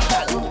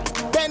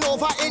 yeah. Bend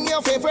over in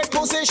your favorite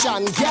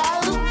position,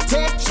 girl.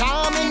 Take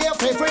jam in your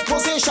favorite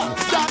position. position.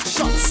 That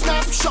shot,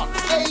 snapshot,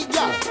 hey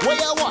girl, where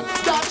you want?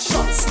 That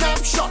shot,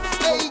 snapshot,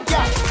 hey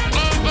girl.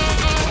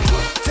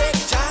 Take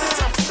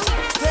time,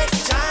 take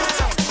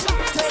time,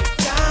 take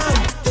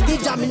time. Take the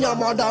jam in your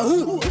mother.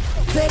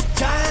 Take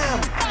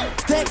time,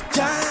 take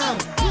time,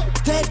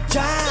 take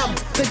time.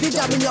 Take the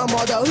jam in your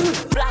mother.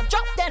 Flag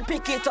drop, then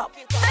pick it up.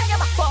 Bend your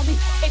back for me.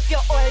 If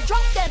your oil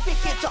drop, then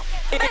pick it up.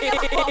 Bend your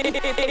back for me.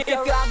 If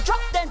your ram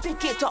drop, then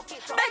pick it up.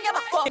 Bend your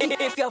back for me.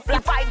 If your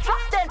flag fight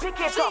drop, then pick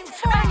it up.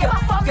 Bend your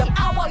back for me.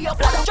 Hour your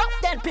flag drop,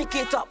 then pick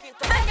it up.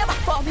 Bend your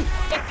back for me.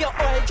 If your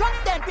oil drop,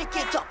 then pick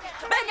it up.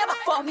 Bend your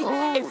back for me.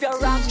 If your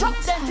ram drop,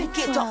 then pick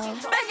it up.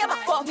 Bend your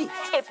back for me.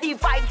 If the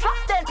fight drop,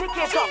 then pick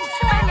it up.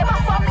 Bend your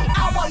back for me.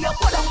 Hour your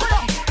put on, put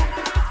on.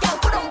 Yeah,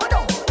 put on, put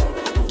on.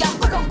 Yeah,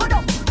 put on, put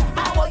on.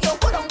 Hour your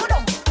put on, put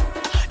on.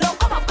 Now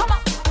come up, come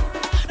up.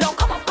 Now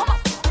come up, come up.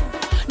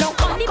 Now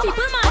come up, the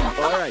people, man.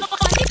 All right.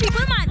 On the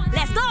people, man.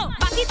 Let's go.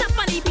 Back it up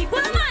on the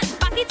people, man.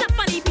 Back it up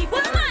on the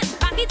people, man.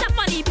 Back it up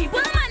on the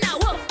people, man. Now,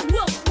 whoa,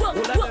 whoa, whoa,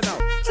 whoa.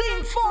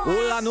 Team 4.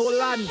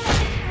 Hold on.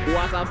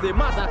 What's up, the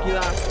matter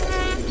killer?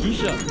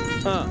 Keisha,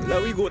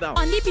 let we go down.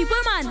 On the people,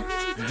 man.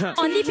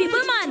 On the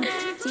people, man.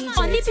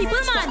 On the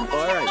people, man.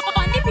 All right.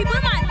 On the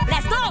people, man.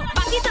 Let's go.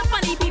 Back it up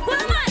on the people,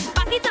 man.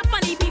 Back it up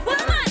on the people,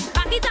 man.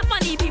 Back it up on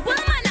the people,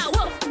 man. Now,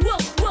 whoa, whoa,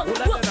 whoa,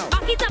 whoa.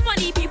 Back it up on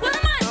the people,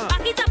 man.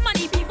 Back it up on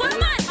the people,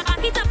 man.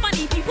 Back it up on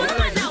the people,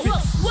 man. Now, whoa,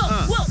 whoa,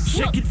 whoa.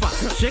 Shake it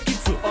fast, shake it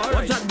slow.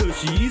 Watch that girl,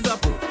 she is a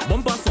pro.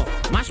 Bumper song,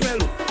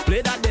 marshmallow.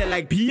 Play that there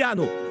like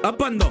piano.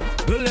 Up and down,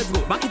 girl, let's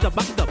go. Back it up,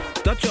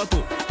 touch your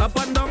toe. Up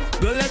and down,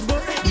 girl, let's go.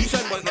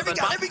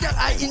 Every girl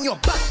eye in your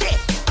back there.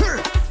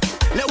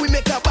 Let we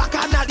make a back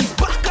and all these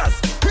backers.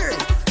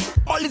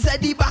 All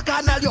inside the back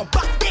and all your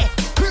back there.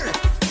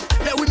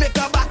 Let we make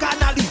a back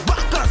and all these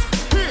backers.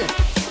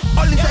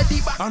 All inside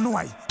the back. I know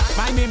why.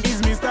 My name is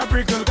Mr.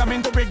 Prickle,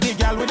 coming to break the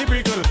gal with the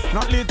prickle.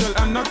 Not little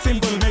and not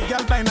simple, make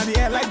gal fly in the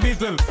air like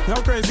beetle.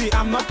 You're crazy,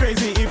 I'm not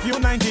crazy. If you're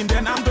 19,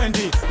 then I'm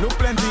 20. Look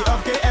plenty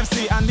of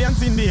KFC and then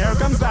Cindy, here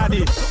comes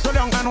daddy. Go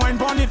down and wine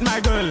pon it,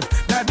 my girl.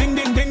 The ding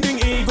ding ding ding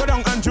e. Go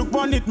down and choke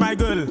pon it, my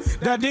girl.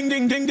 The ding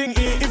ding ding ding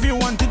e. If you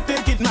want it,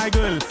 take it, my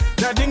girl.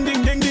 The ding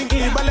ding ding ding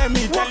e. But let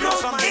me tell you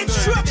something.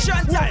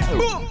 Instruction time.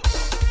 Boom.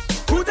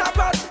 Put up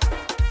at.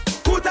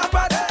 Put up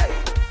at. Hey.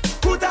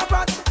 Put up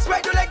at.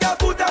 Spread your leg, girl.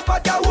 Put up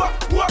at. Girl, walk.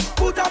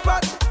 Put up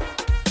at.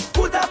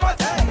 Put up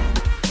at. Hey.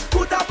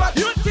 Put up at.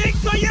 You think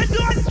so? You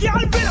don't,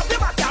 girl. Bring up your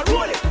back, girl.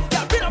 Roll it.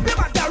 Girl, bring up your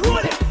back, girl. Roll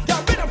it.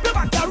 Girl, bring up your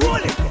back, girl. Roll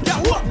it.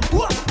 Girl, walk.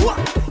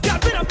 Girl,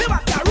 bring up your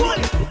back, girl. Roll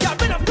it. Girl,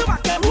 bring up your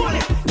back, girl. Roll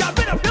it. Girl,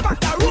 bring up your back,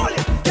 girl. Roll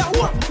it. Girl,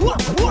 walk.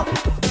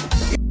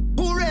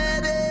 Who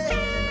ready?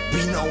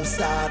 We now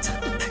start.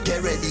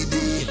 Get ready,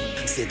 D.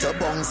 Set a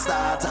bong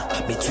start.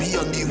 Between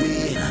on the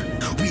way.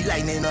 We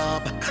lining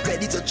up.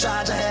 Ready to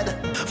charge ahead.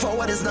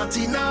 Forward is not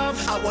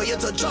enough. I want you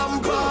to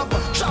jump up.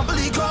 Trample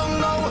the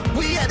ground now.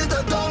 We headed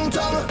to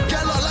downtown.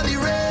 Get all of the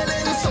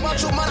railing. So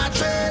much woman are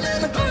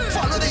trailing.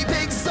 Follow the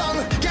big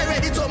song. Get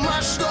ready to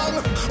mash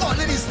down. All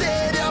in the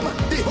stadium.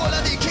 The whole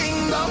of the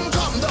kingdom.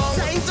 Come down.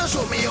 Time to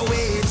show me your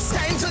waves.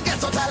 Time to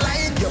get out of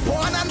line. You're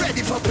born and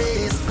ready for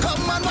pace.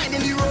 Come and wind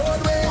in the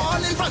roadway.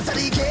 All in front of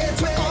the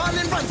gateway. All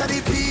in front of the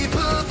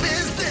people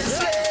business.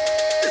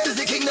 This is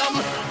the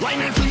kingdom.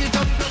 Wine and flee it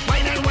up.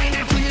 Wine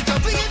and flee it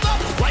up. Fling it up.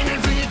 Wine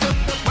and flee it up.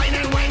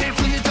 Wine and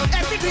flee it up.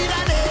 Every beat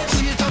and edge.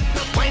 Flee it up.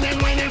 Wine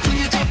and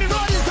flee it up. Every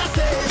road is a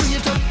stage. Flee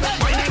it up.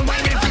 Wine and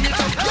flee it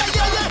up.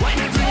 Yeah.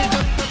 Wine and flee it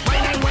up.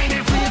 Wine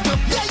and flee it up.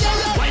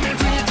 Yeah. Wine and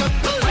flee it up.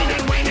 Wine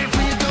and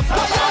flee it up.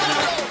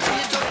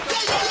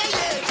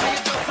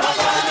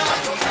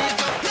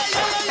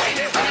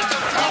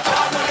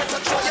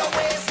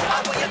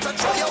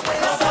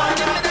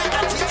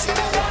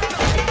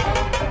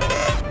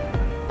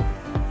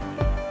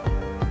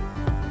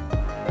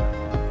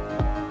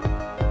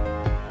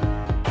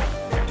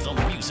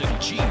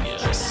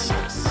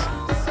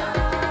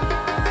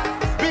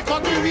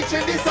 Because we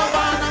reaching the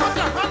savannah. Put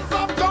your hands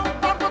up,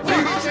 jump on, put your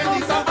hands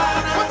up,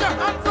 savannah. Put your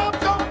hands up,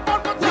 jump on,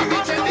 put your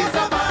hands up,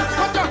 savannah.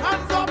 Put your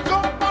hands up,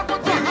 jump on,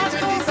 put your hands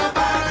up,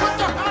 savannah. Put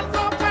your hands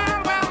up,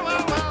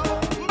 well.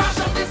 Mash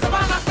up the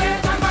savannah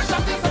state and mash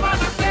up the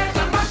savannah state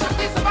and mash up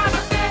the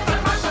savannah state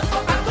and mash up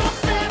Southampton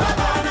state.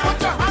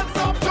 Put your hands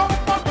up,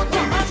 jump on, put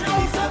your hands up,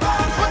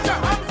 savannah. Put your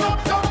hands up,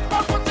 jump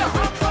on, put your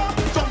hands up.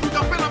 Jump it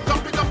up,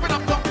 jump it up, jump it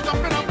up,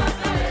 jump it up, jump it up.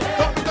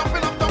 Jump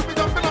it up,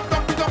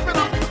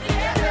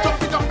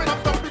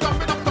 jump it up,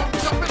 jump it up,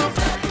 jump it up.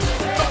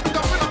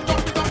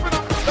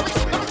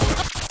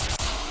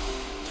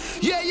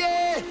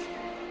 Yeah.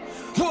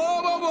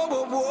 Whoa.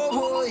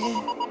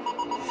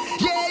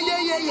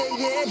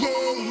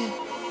 Yeah.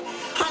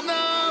 Hand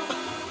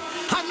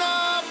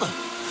up.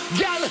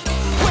 Girl,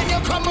 when you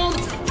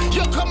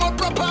come out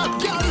proper.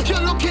 Girl,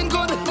 you're looking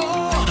good.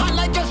 Oh, I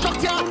like your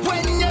structure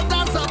when you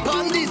dance up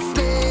on this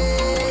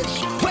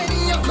stage. When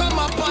you come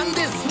up on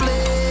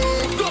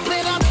display. Don't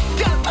play that,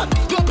 girl.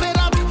 Don't play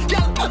that,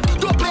 girl.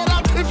 Don't play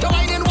that. If you're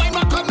whining, wine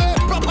back on me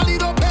properly.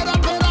 Don't play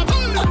that.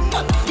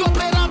 Don't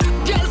play that,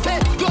 girl. Say,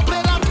 don't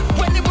play that.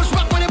 When you push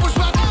back. Girl,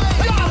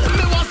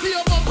 me want see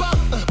your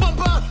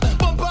bumper.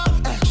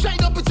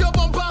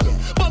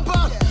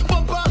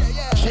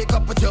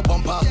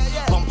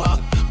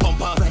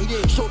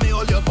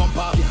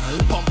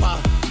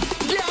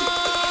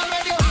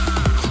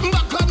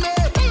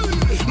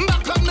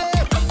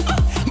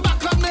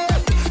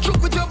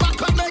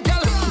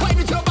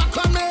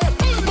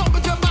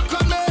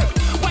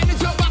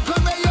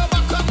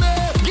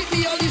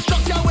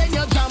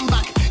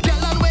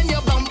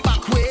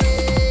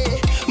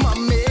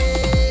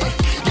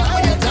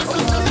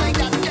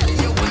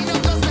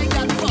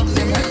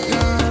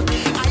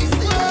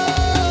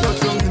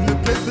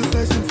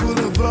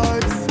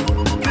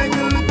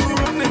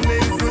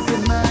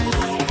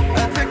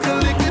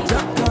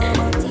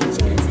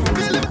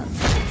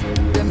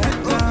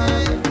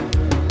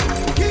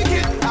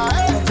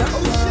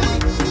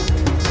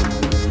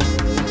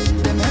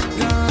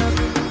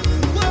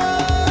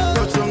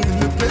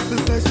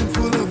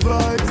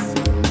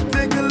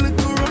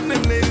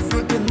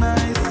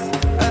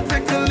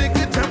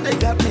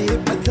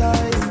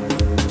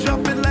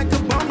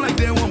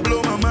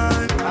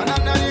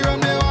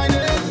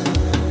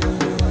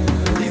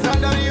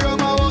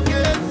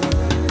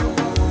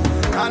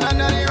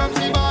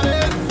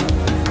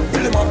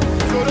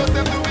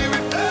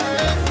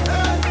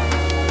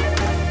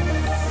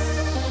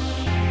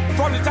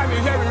 Anytime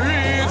you hear it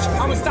reach,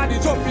 I'ma start it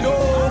jumping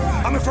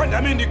up. I'm a friend,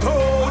 I'm in the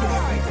code.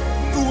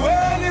 Do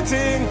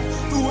anything,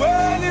 do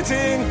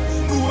anything,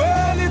 do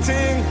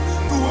anything,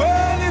 do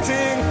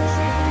anything.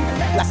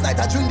 Last night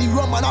I drink the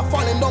rum and I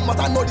falling down, but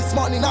I know this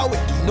morning I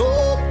waking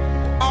up.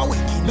 I'm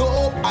waking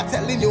up, I'm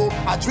telling you.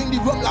 I drink the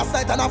rum last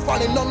night and I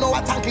falling down, now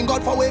I'm thanking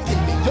God for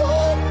waking me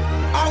up.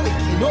 I'm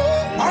waking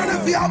up. And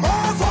if you're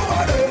mass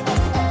over there,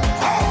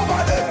 over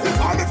there. If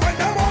I'm a friend,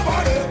 them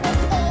over there,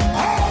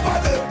 over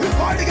there.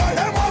 If all the girl,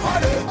 them over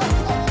there,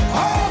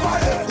 over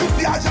there. If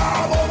you're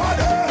job over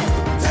there,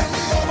 tell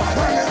me over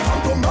there. When it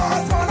come to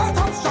mass, man, I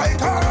top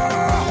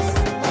strikers.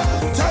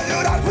 Tell you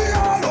that we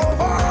all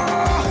over.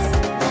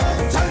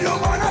 Tell you,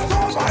 man, I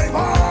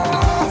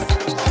survivors.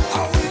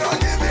 And we not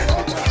giving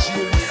up.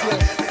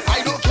 I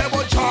don't care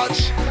about church.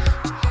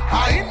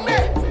 I in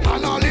there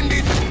and all in the.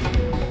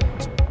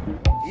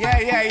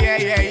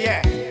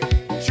 Yeah.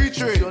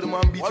 Tree.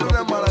 What of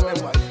them man and them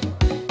man?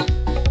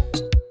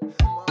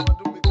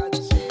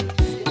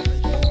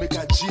 Make a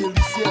jail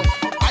this year.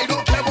 I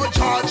don't care about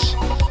church.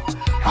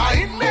 I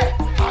in there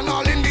and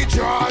all in the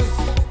drawers.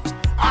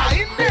 I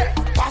in there,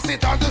 pass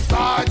it on the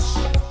Sarge.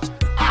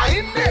 I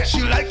in there,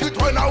 she like it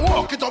when I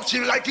walk it up. She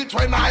like it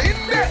when I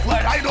in there.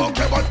 Well, I don't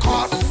care about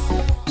cost.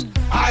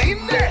 I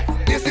in there,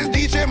 this is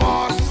DJ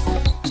Moss.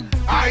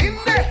 I in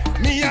there,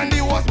 me and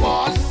the was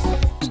boss.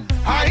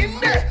 I in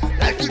there,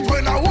 like it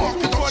when I walk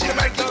it up. She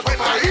like it when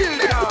I in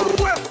there.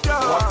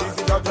 What is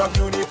it of job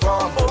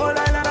uniform? Oh, la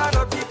la la,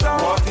 not it all.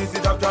 What is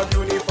it of job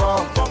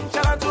uniform?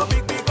 Function to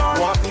big gun.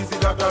 What is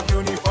it of job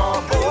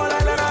uniform? Oh, la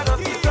la la, not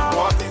it all.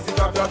 What is it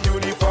of job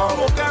uniform?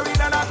 Oh, carry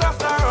down a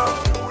cluster up.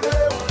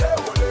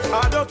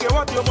 I don't care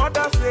what your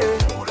mother say.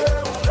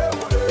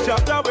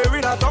 Chapter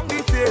wearing a tongue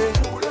this day.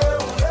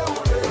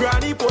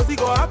 Granny pussy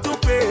go have to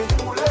pay.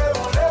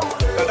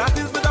 And that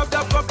is the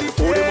job of this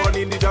day. Oh, the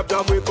money in the job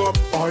wake up.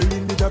 Oil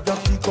in the job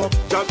pick up.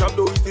 Job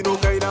do it no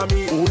kind of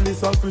me. Only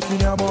selfish in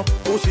him up.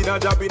 Pushing a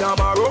job in a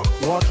marrow.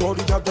 Watch all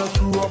the job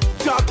screw up.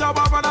 Job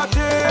up on a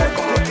chain.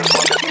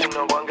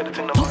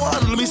 Do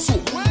handle me so.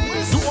 Do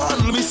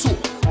handle me so.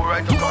 Do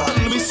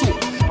handle me so.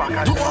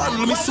 Do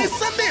handle me so.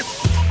 Listen this.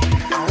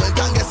 I went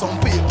and get some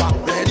paper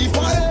ready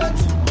for it.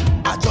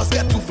 I just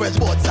get 2 fresh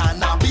boards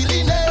and I'm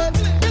billing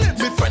it.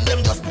 My friend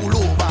them just pull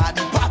over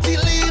the party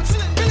leads.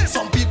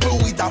 Some people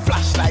with a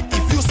flashlight.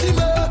 If you see me,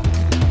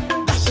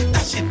 dash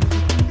it.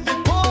 The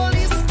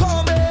police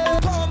coming.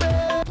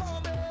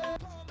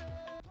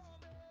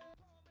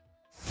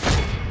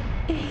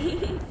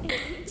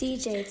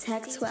 DJ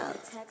Tech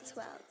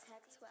 12.